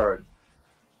backyard.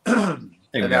 And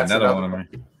that's another one of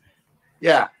mine.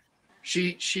 Yeah,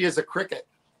 she is a cricket,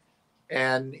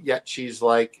 and yet she's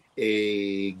like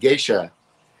a geisha.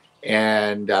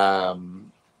 And that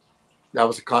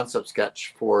was a concept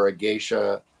sketch for a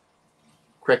geisha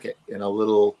cricket in a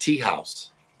little tea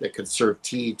house that could serve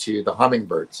tea to the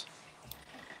hummingbirds.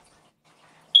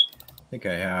 I think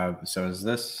I have. So is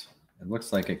this? It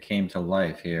looks like it came to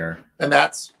life here. And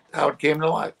that's how it came to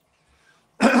life.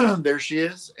 There she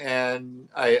is, and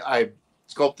I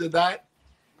sculpted that,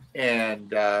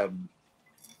 and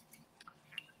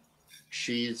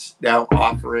she's now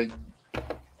offering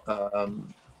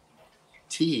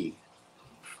tea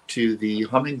to the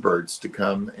hummingbirds to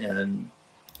come and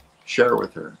share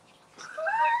with her.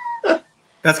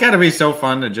 That's got to be so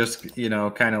fun to just,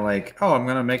 kind of like, oh, I'm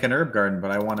going to make an herb garden, but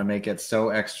I want to make it so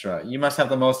extra. You must have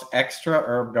the most extra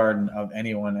herb garden of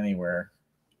anyone anywhere.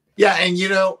 Yeah.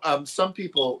 And, some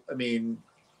people, I mean,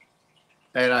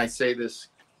 and I say this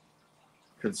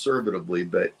conservatively,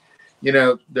 but,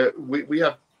 we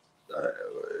have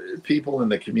people in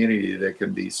the community that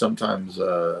can be sometimes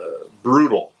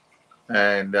brutal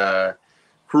and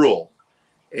cruel.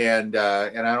 And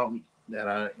I don't,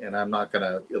 and I'm not going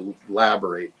to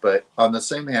elaborate, but on the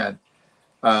same hand,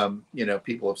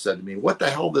 people have said to me, what the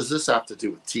hell does this have to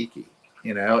do with Tiki?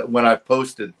 When I've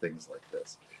posted things like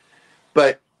this,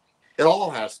 but it all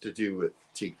has to do with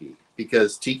Tiki,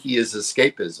 because Tiki is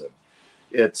escapism.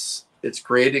 It's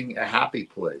creating a happy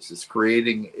place. It's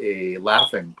creating a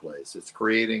laughing place. It's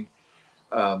creating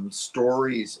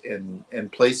stories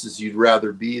and places you'd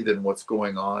rather be than what's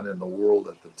going on in the world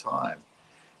at the time.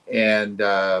 And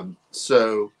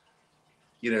so,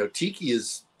 Tiki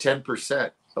is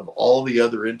 10% of all the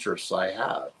other interests I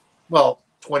have. Well,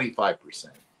 25%.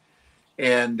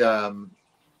 And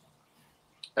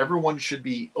everyone should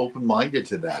be open-minded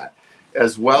to that,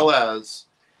 as well as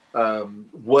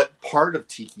what part of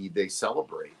Tiki they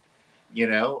celebrate.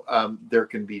 There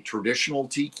can be traditional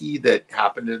Tiki that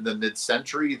happened in the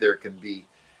mid-century. There can be,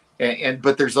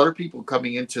 but there's other people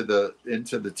coming into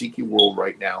the Tiki world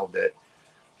right now that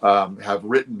have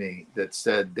written me that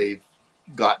said they've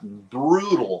gotten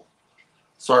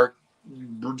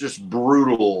just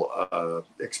brutal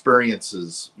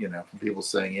experiences, from people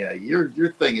saying, yeah,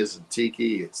 your thing isn't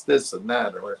Tiki, it's this and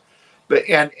that, but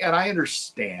and I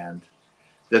understand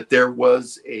that there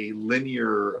was a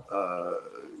linear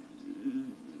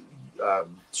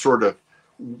sort of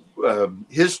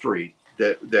history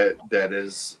that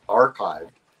is archived.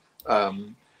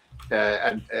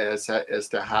 And as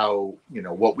to how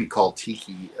what we call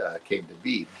Tiki came to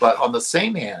be. But on the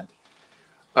same hand,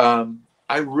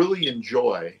 I really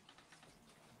enjoy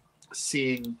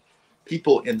seeing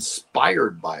people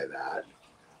inspired by that,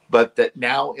 but that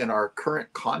now in our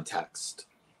current context,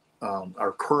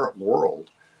 our current world,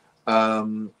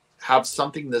 have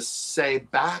something to say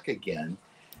back again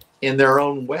in their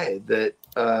own way that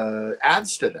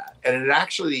adds to that, and it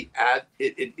actually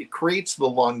it creates the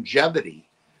longevity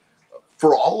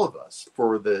for all of us,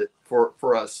 for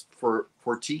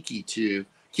Tiki to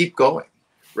keep going,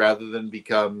 rather than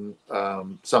become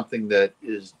something that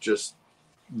is just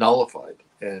nullified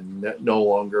and no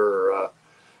longer,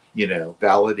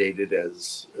 validated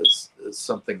as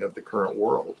something of the current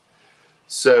world.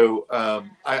 So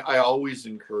I always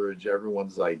encourage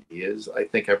everyone's ideas. I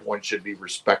think everyone should be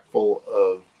respectful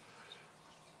of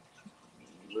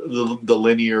the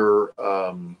linear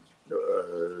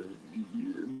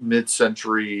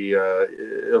mid-century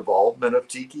evolvement of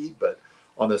Tiki, but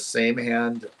on the same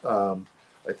hand,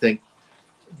 I think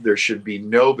there should be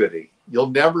nobody. You'll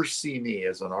never see me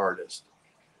as an artist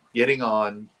getting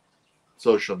on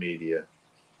social media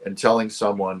and telling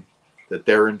someone that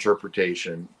their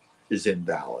interpretation is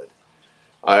invalid.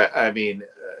 I mean,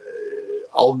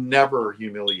 I'll never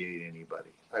humiliate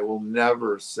anybody. I will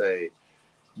never say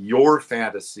your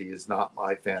fantasy is not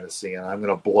my fantasy and I'm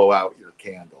going to blow out your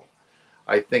candle.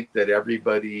 I think that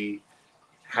everybody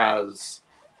has,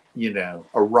 a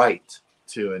right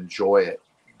to enjoy it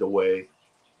the way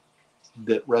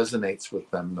that resonates with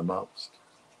them the most.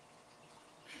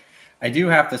 I do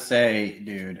have to say,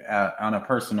 dude, on a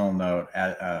personal note,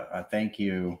 a thank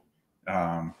you.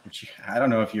 Which I don't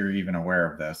know if you're even aware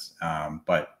of this,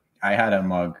 but I had a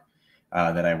mug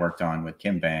that I worked on with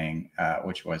Kim Bang,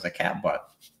 which was a cat butt.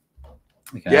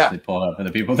 We can actually pull it up for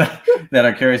the people that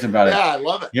are curious about it. Yeah, I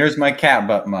love it. Here's my cat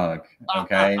butt mug.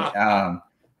 Okay.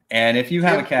 And if you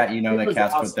have a cat, you know that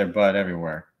cats put their butt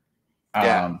everywhere.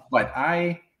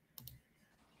 But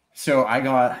so I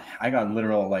got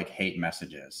literal like hate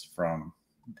messages from,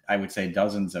 I would say,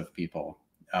 dozens of people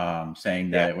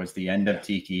saying that it was the end of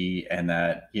Tiki and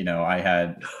that, you know, I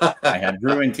had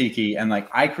ruined Tiki. And like,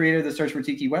 I created the Search for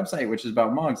Tiki website, which is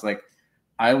about mugs. Like,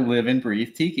 I live and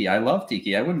breathe Tiki. I love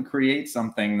Tiki. I wouldn't create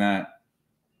something that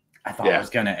I thought was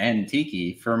going to end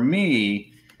Tiki. For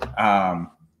me,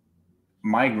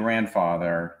 my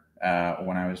grandfather,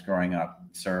 when I was growing up,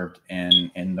 served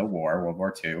in the war, World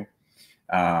War II.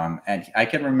 And I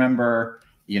can remember,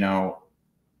 you know,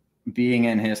 being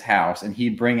in his house and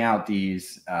he'd bring out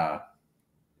these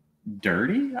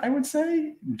dirty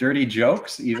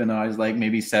jokes, even though I was like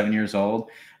maybe 7 years old.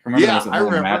 Remember there was a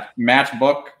little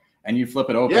matchbook and you flip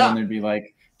it open and there'd be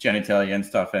like genitalia and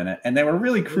stuff in it. And they were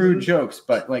really crude jokes,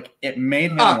 but like it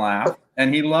made him laugh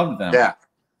and he loved them. Yeah.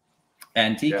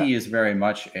 And Tiki is very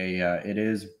much it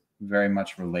is very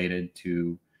much related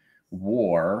to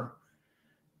war,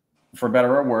 for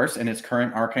better or worse, in its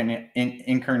current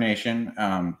incarnation,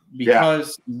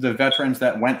 because the veterans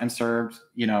that went and served,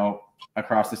 you know,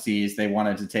 across the seas, they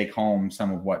wanted to take home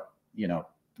some of what, you know,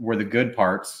 were the good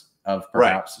parts of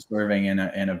perhaps serving in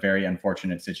a very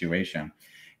unfortunate situation.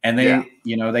 And they,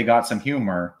 you know, they got some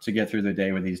humor to get through the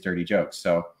day with these dirty jokes.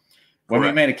 So when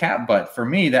we made a cat butt, for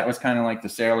me, that was kind of like the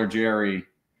Sailor Jerry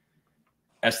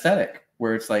aesthetic,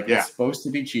 where it's like, it's supposed to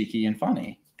be cheeky and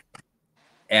funny.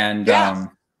 And,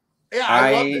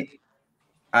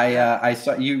 I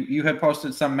saw you had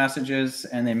posted some messages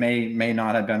and they may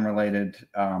not have been related.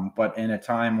 But in a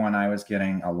time when I was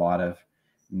getting a lot of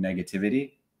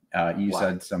negativity, you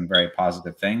said some very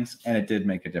positive things and it did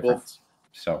make a difference.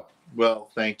 Well,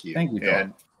 thank you. Thank you.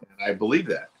 And I believe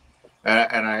that.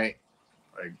 And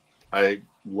I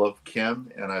love Kim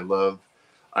and I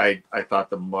thought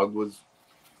the mug was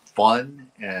fun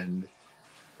and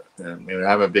I mean,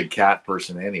 I'm a big cat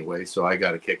person anyway, so I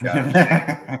got a kick out of it.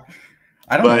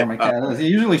 I don't know where my cat is. He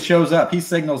usually shows up. He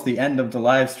signals the end of the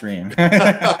live stream.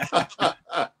 I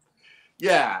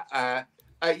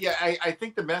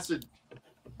think the message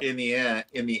in the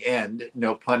end,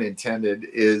 no pun intended,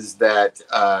 is that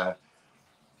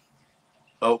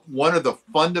one of the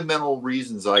fundamental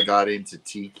reasons I got into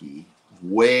Tiki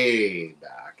way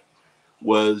back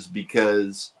was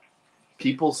because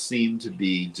people seem to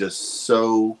be just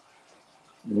so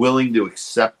willing to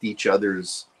accept each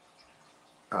other's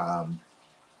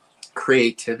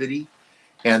creativity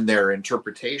and their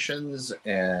interpretations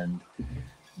and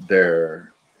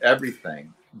their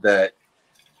everything, that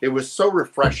it was so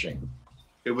refreshing.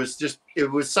 It was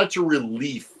such a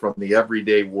relief from the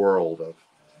everyday world of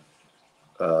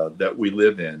that we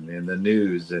live in the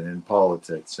news and in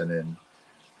politics and in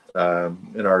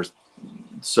our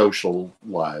social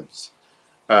lives.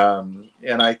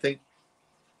 And I think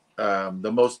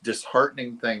the most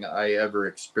disheartening thing I ever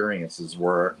experience is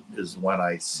when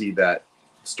I see that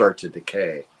start to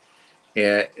decay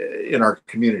in our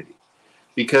community,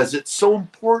 because it's so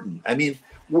important. I mean,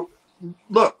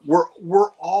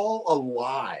 we're all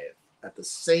alive at the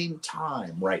same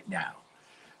time right now.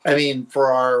 I mean,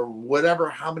 for our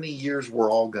how many years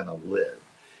we're all going to live,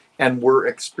 and we're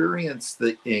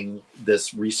experiencing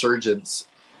this resurgence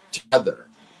together.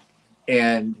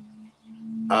 And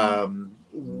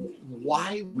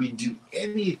why we do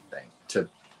anything to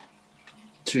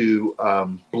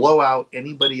blow out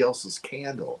anybody else's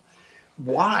candle?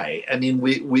 Why? I mean,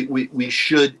 we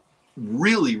should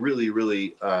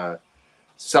really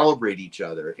celebrate each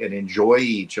other and enjoy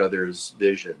each other's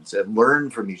visions and learn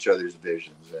from each other's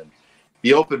visions and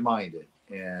be open-minded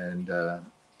and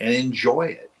enjoy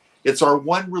it. It's our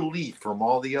one relief from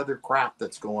all the other crap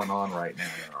that's going on right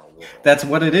now in our world. That's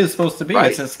what it is supposed to be.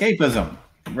 Right? It's escapism,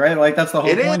 right? Like that's the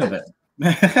whole point of it.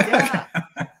 Yeah,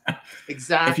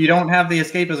 exactly. If you don't have the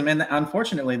escapism, and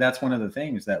unfortunately, that's one of the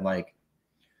things that, like,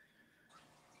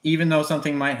 even though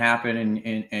something might happen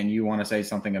and you want to say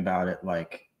something about it,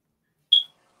 like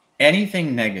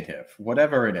anything negative,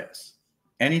 whatever it is,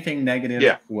 anything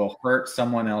negative will hurt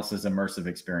someone else's immersive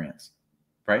experience,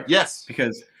 right? Yes.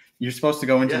 Because you're supposed to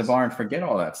go into the bar and forget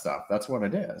all that stuff. That's what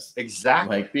it is.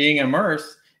 Exactly. Like being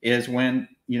immersed is when,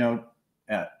 you know,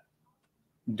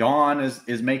 Dawn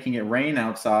is making it rain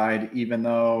outside, even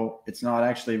though it's not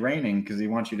actually raining, because he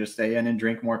wants you to stay in and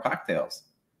drink more cocktails.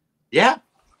 Yeah.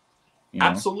 you know?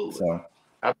 Absolutely. So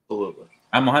Absolutely.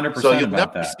 I'm 100%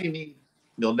 about that.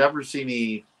 You'll never see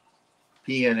me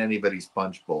pee in anybody's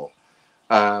punch bowl.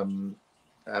 I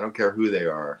don't care who they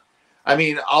are. I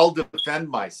mean, I'll defend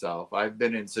myself. I've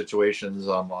been in situations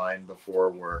online before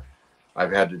where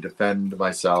I've had to defend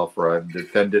myself, or I've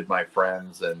defended my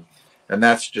friends, and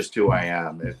that's just who I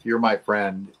am. If you're my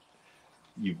friend,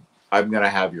 I'm going to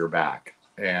have your back.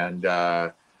 And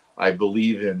I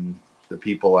believe in the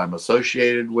people I'm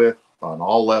associated with on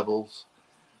all levels,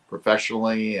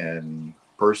 professionally and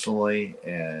personally.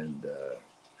 And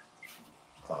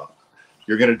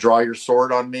you're going to draw your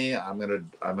sword on me. I'm going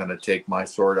to take my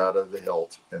sword out of the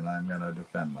hilt, and I'm going to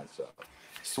defend myself.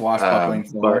 Swashbuckling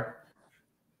Thor.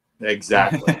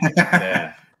 Exactly.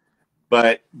 Yeah.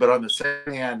 But on the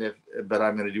same hand, but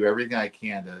I'm going to do everything I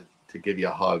can to give you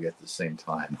a hug at the same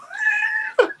time,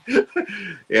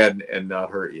 and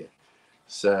not hurt you.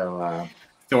 So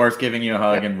Thor's giving you a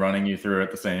hug and running you through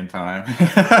at the same time.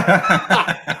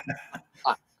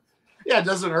 Yeah, it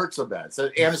doesn't hurt so bad. So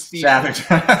anesthesia. Savage.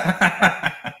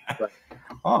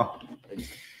 Oh.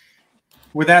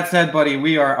 With that said, buddy,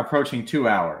 we are approaching 2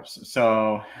 hours.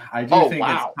 So I do think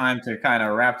it's time to kind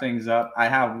of wrap things up. I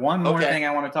have one more thing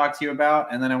I want to talk to you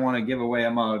about, and then I want to give away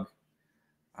a mug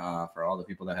for all the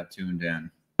people that have tuned in.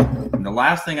 And the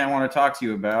last thing I want to talk to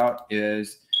you about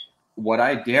is what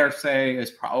I dare say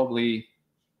is probably,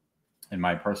 in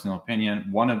my personal opinion,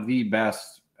 one of the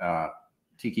best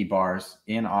tiki bars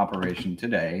in operation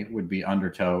today would be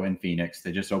Undertow in Phoenix.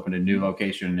 They just opened a new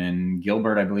location in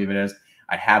Gilbert, I believe it is.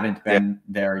 I haven't been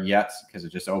there yet because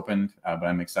it just opened, but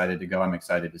I'm excited to go. I'm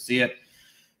excited to see it.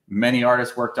 Many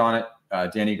artists worked on it.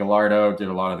 Danny Gallardo did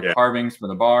a lot of the carvings for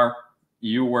the bar.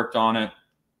 You worked on it.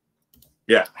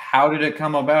 Yeah. How did it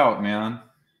come about, man?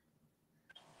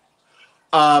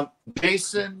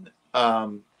 Jason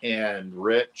and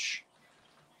Rich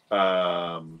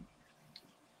are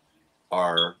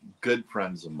good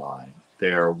friends of mine.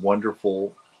 They are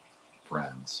wonderful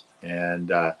friends.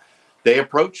 And they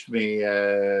approached me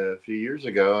a few years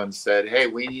ago and said, hey,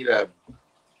 we need a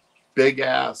big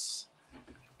ass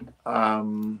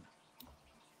dodo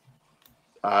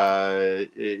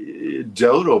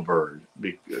bird.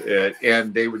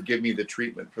 And they would give me the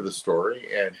treatment for the story.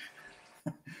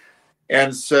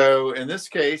 And so in this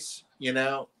case, you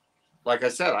know, like I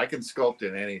said, I can sculpt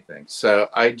in anything. So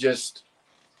I just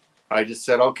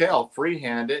said, okay, I'll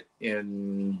freehand it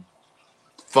in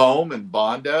foam and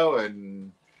Bondo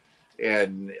and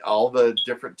all the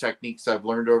different techniques I've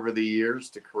learned over the years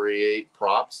to create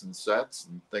props and sets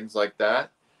and things like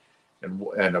that,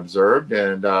 and observed.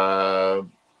 And I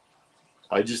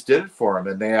just did it for them.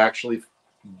 And they actually,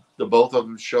 the both of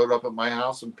them showed up at my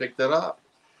house and picked it up.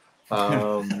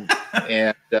 And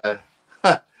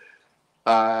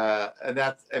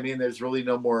that's, I mean, there's really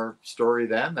no more story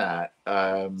than that.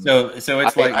 So it's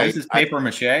this is paper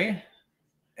mache,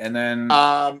 and then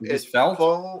it's felt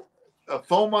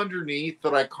foam underneath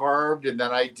that I carved, and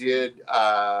then I did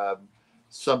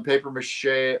some paper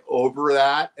mache over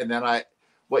that, and then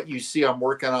what you see I'm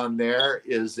working on there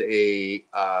is a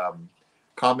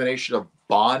combination of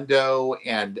Bondo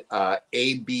and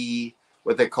AB,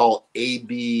 what they call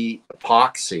AB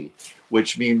epoxy,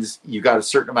 which means you got a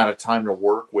certain amount of time to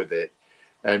work with it.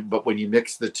 But when you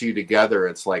mix the two together,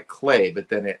 it's like clay, but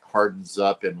then it hardens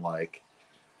up in like,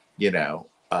 you know,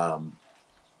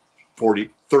 30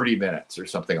 minutes or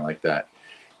something like that.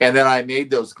 And then I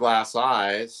made those glass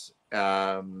eyes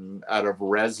out of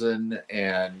resin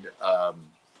and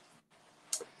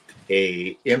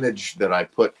a image that I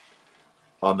put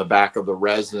on the back of the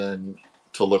resin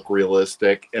to look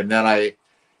realistic. And then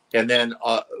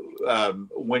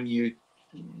when you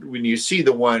see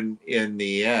the one in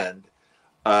the end,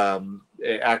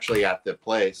 actually at the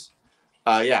place,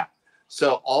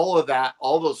 so all of that,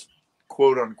 all those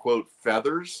quote unquote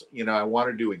feathers, you know, I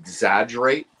wanted to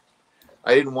exaggerate.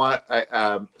 I didn't want,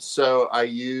 so I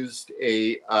used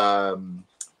a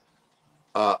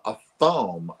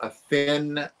foam, a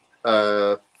thin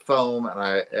foam, and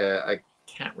I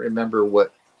can't remember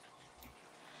what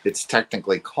it's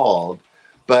technically called,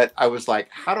 but I was like,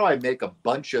 how do I make a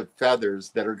bunch of feathers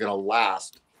that are going to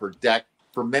last for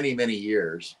many, many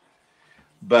years,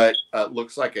 but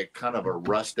looks like a kind of a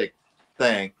rustic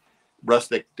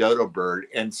dodo bird.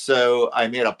 And so I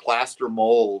made a plaster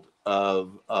mold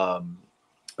of a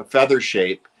feather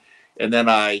shape, and then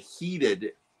I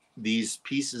heated these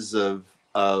pieces of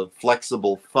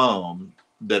flexible foam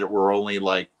that were only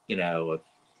like, you know,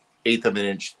 1/8 of an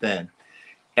inch thin,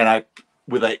 and I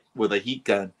with a heat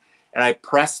gun, and I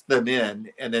pressed them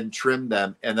in and then trimmed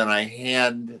them, and then I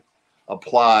hand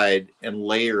applied and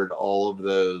layered all of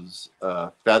those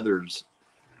feathers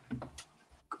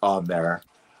on there.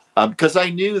 Because I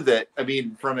knew that, I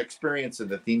mean, from experience in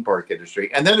the theme park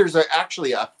industry, and then there's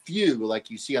actually a few, like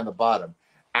you see on the bottom,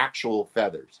 actual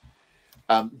feathers,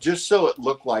 just so it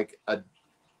looked like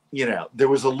there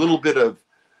was a little bit of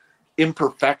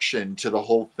imperfection to the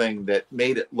whole thing that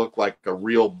made it look like a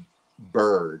real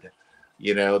bird,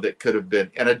 that could have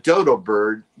been. And a dodo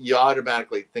bird, you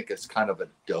automatically think it's kind of a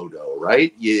dodo,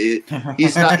 right?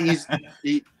 He's not.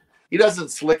 He doesn't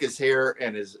slick his hair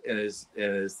and his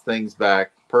things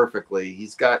back perfectly.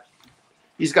 He's got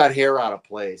hair out of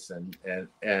place and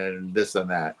this and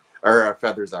that, or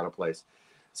feathers out of place.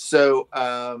 So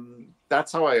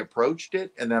that's how I approached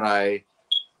it, and then I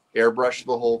airbrushed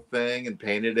the whole thing and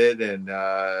painted it. And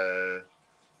where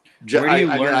do you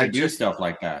learn to do stuff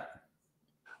like that?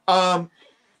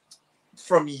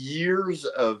 From years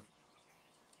of,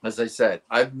 as I said,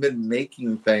 I've been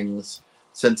making things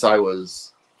since I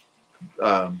was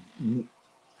 10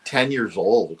 years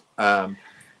old, and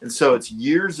so it's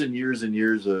years and years and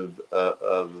years of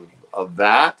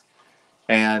that,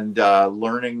 and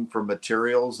learning from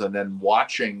materials, and then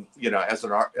watching. As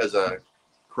a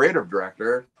creative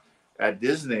director at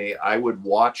Disney, I would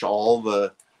watch all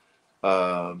the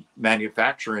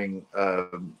manufacturing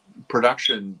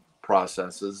production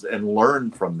processes and learn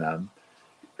from them.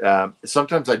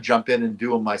 Sometimes I jump in and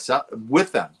do them myself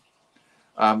with them.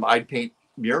 I'd paint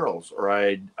murals, or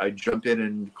I'd jump in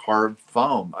and carve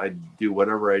foam. I'd do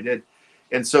whatever I did.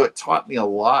 And so it taught me a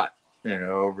lot,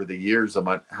 over the years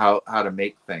about how to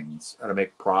make things, how to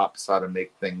make props, how to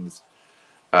make things.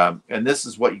 And this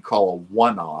is what you call a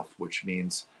one-off, which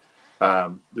means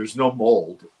there's no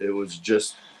mold. It was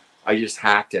just, I just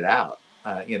hacked it out.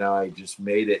 I just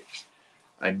made it.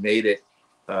 I made it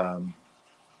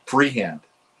freehand,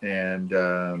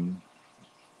 and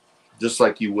just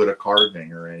like you would a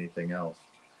carving or anything else.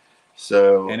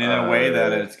 So, and in a way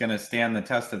that it's going to stand the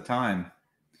test of time.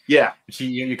 Yeah, which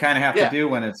you kind of have to do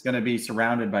when it's going to be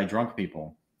surrounded by drunk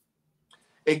people.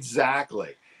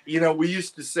 Exactly. We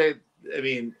used to say. I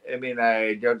mean,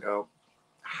 I don't know.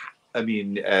 I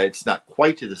mean, it's not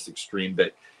quite to this extreme,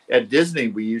 but at Disney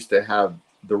we used to have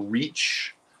the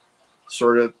reach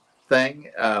sort of thing.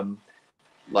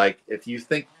 Like if you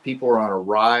think people are on a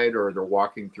ride or they're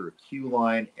walking through a queue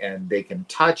line and they can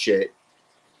touch it,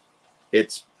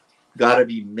 it's got to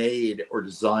be made or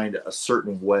designed a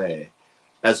certain way,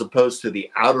 as opposed to the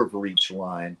out of reach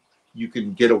line. You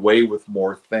can get away with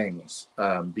more things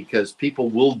because people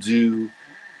will do,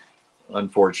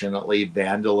 unfortunately,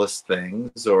 vandalous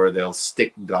things, or they'll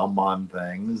stick gum on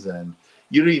things, and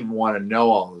you don't even want to know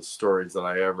all the stories that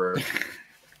I ever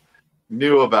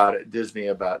knew about at Disney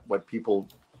about what people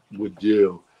would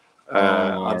do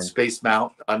on Space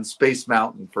Mountain,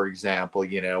 for example.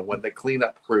 When the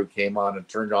cleanup crew came on and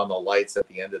turned on the lights at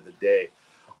the end of the day,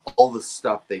 all the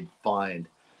stuff they'd find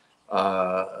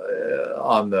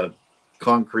on the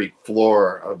concrete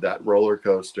floor of that roller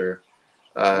coaster,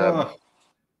 or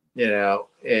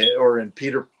in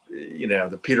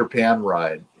the Peter Pan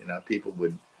ride, people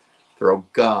would throw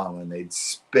gum and they'd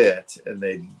spit and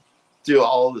they'd do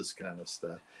all this kind of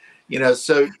stuff,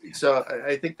 so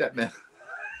I think that meant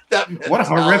what a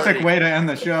horrific way to end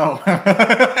the show.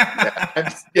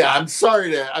 I'm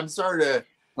sorry to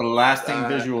a lasting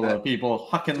visual of people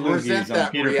hucking loogies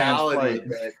on Peter Pan's flight.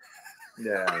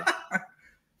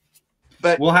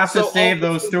 But we'll have to save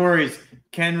those stories.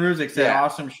 Ken Ruzick said,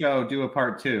 "Awesome show. Do a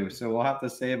part 2." So we'll have to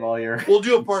save all your. We'll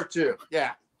do a part 2.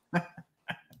 Yeah.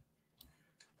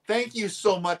 Thank you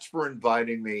so much for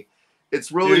inviting me.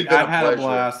 It's really been I've had a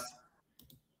blast.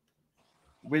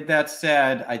 With that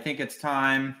said, I think it's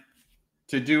time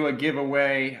to do a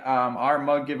giveaway. Our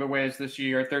mug giveaways this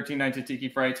year, 13 Nights of Tiki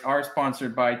Frights, are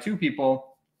sponsored by 2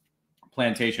 people: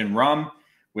 Plantation Rum,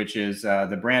 which is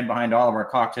the brand behind all of our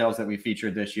cocktails that we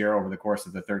featured this year over the course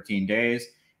of the 13 days.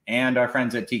 And our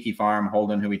friends at Tiki Farm,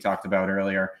 Holden, who we talked about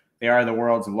earlier. They are the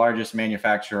world's largest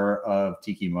manufacturer of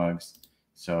tiki mugs.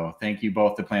 So thank you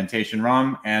both to Plantation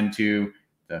Rum and to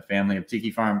the family of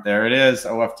Tiki Farm. There it is,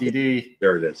 OFTD.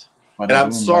 There it is. And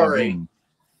I'm sorry,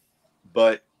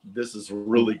 but this is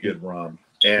really good rum.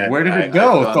 And where did it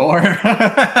go, Thor?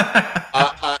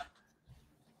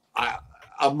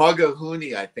 A mug of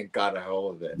Huni, I think, got a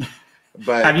hold of it.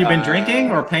 But have you been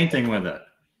drinking or painting with it?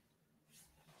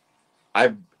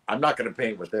 I'm not going to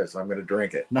paint with this. I'm going to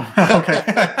drink it. No.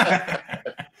 Okay.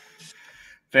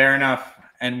 Fair enough.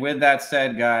 And with that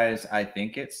said, guys, I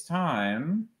think it's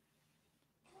time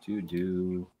to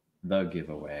do the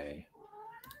giveaway.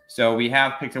 So we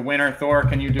have picked a winner. Thor,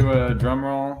 can you do a drum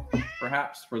roll,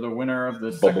 perhaps, for the winner of the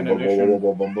second edition?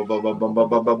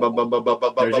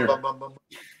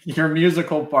 There's your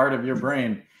musical part of your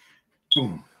brain.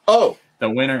 Boom. Oh, the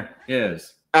winner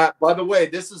is. By the way,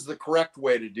 this is the correct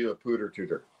way to do a pooter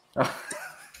tooter.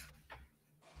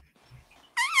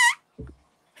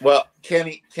 Well,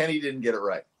 Kenny didn't get it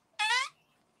right.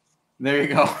 There you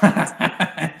go.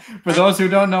 For those who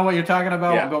don't know what you're talking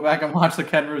about, we'll go back and watch the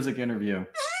Ken Ruzick interview.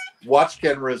 Watch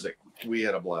Ken Ruzick. We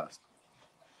had a blast.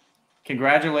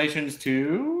 Congratulations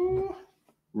to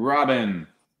Robin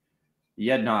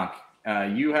Yednock.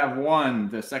 You have won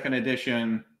the second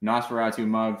edition Nosferatu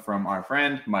mug from our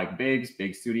friend Mike Biggs,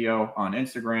 Big Studio on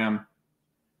Instagram.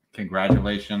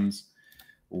 Congratulations.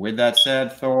 With that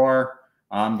said, Thor,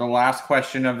 the last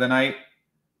question of the night.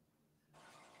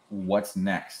 What's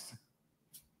next?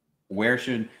 Where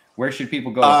should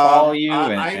people go to follow you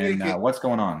and what's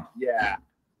going on? Yeah.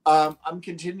 I'm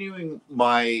continuing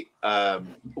my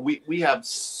we have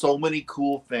so many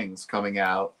cool things coming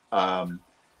out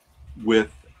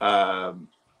with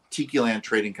Tiki Land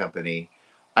Trading Company.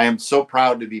 I am so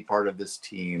proud to be part of this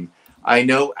team. I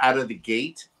know out of the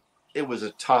gate it was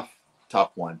a tough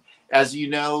one. As you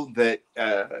know, that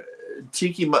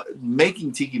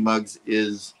making tiki mugs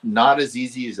is not as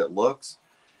easy as it looks,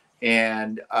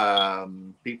 and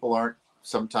people aren't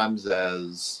sometimes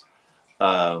as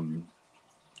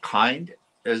kind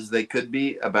as they could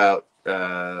be about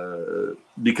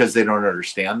because they don't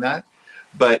understand that.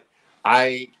 But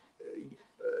I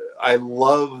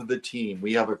love the team.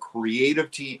 We have a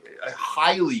creative team, a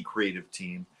highly creative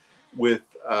team with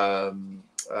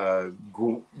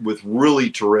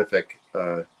really terrific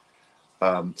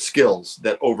skills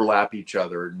that overlap each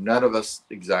other. None of us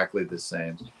exactly the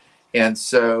same. And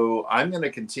so I'm going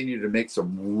to continue to make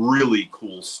some really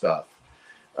cool stuff.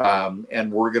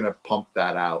 And we're going to pump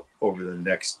that out over the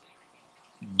next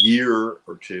year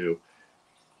or two.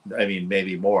 I mean,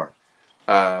 maybe more.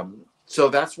 So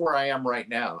that's where I am right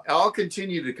now. I'll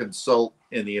continue to consult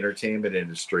in the entertainment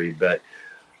industry, but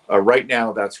right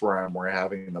now that's where we're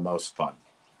having the most fun.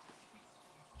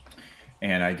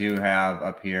 And I do have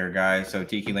up here, guys, so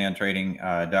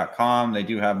tikilandtrading.com. They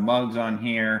do have mugs on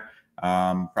here.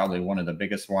 Probably one of the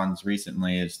biggest ones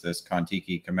recently is this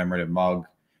Kon-Tiki commemorative mug,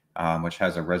 which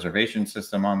has a reservation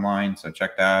system online. So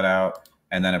check that out.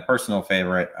 And then a personal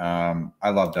favorite, I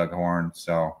love Doug Horn.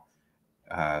 So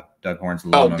Doug Horn's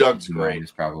Luna Doug's great.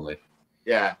 Is probably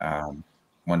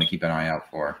one to keep an eye out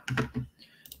for.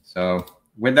 So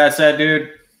with that said, dude,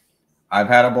 I've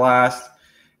had a blast.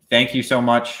 Thank you so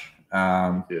much.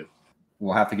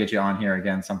 We'll have to get you on here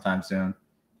again sometime soon.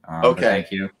 Okay.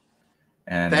 Thank you.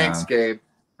 And thanks, Gabe.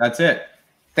 That's it.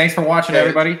 Thanks for watching,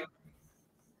 everybody.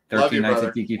 13 Love you, Nights brother.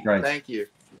 of Tiki Frights. Thank you.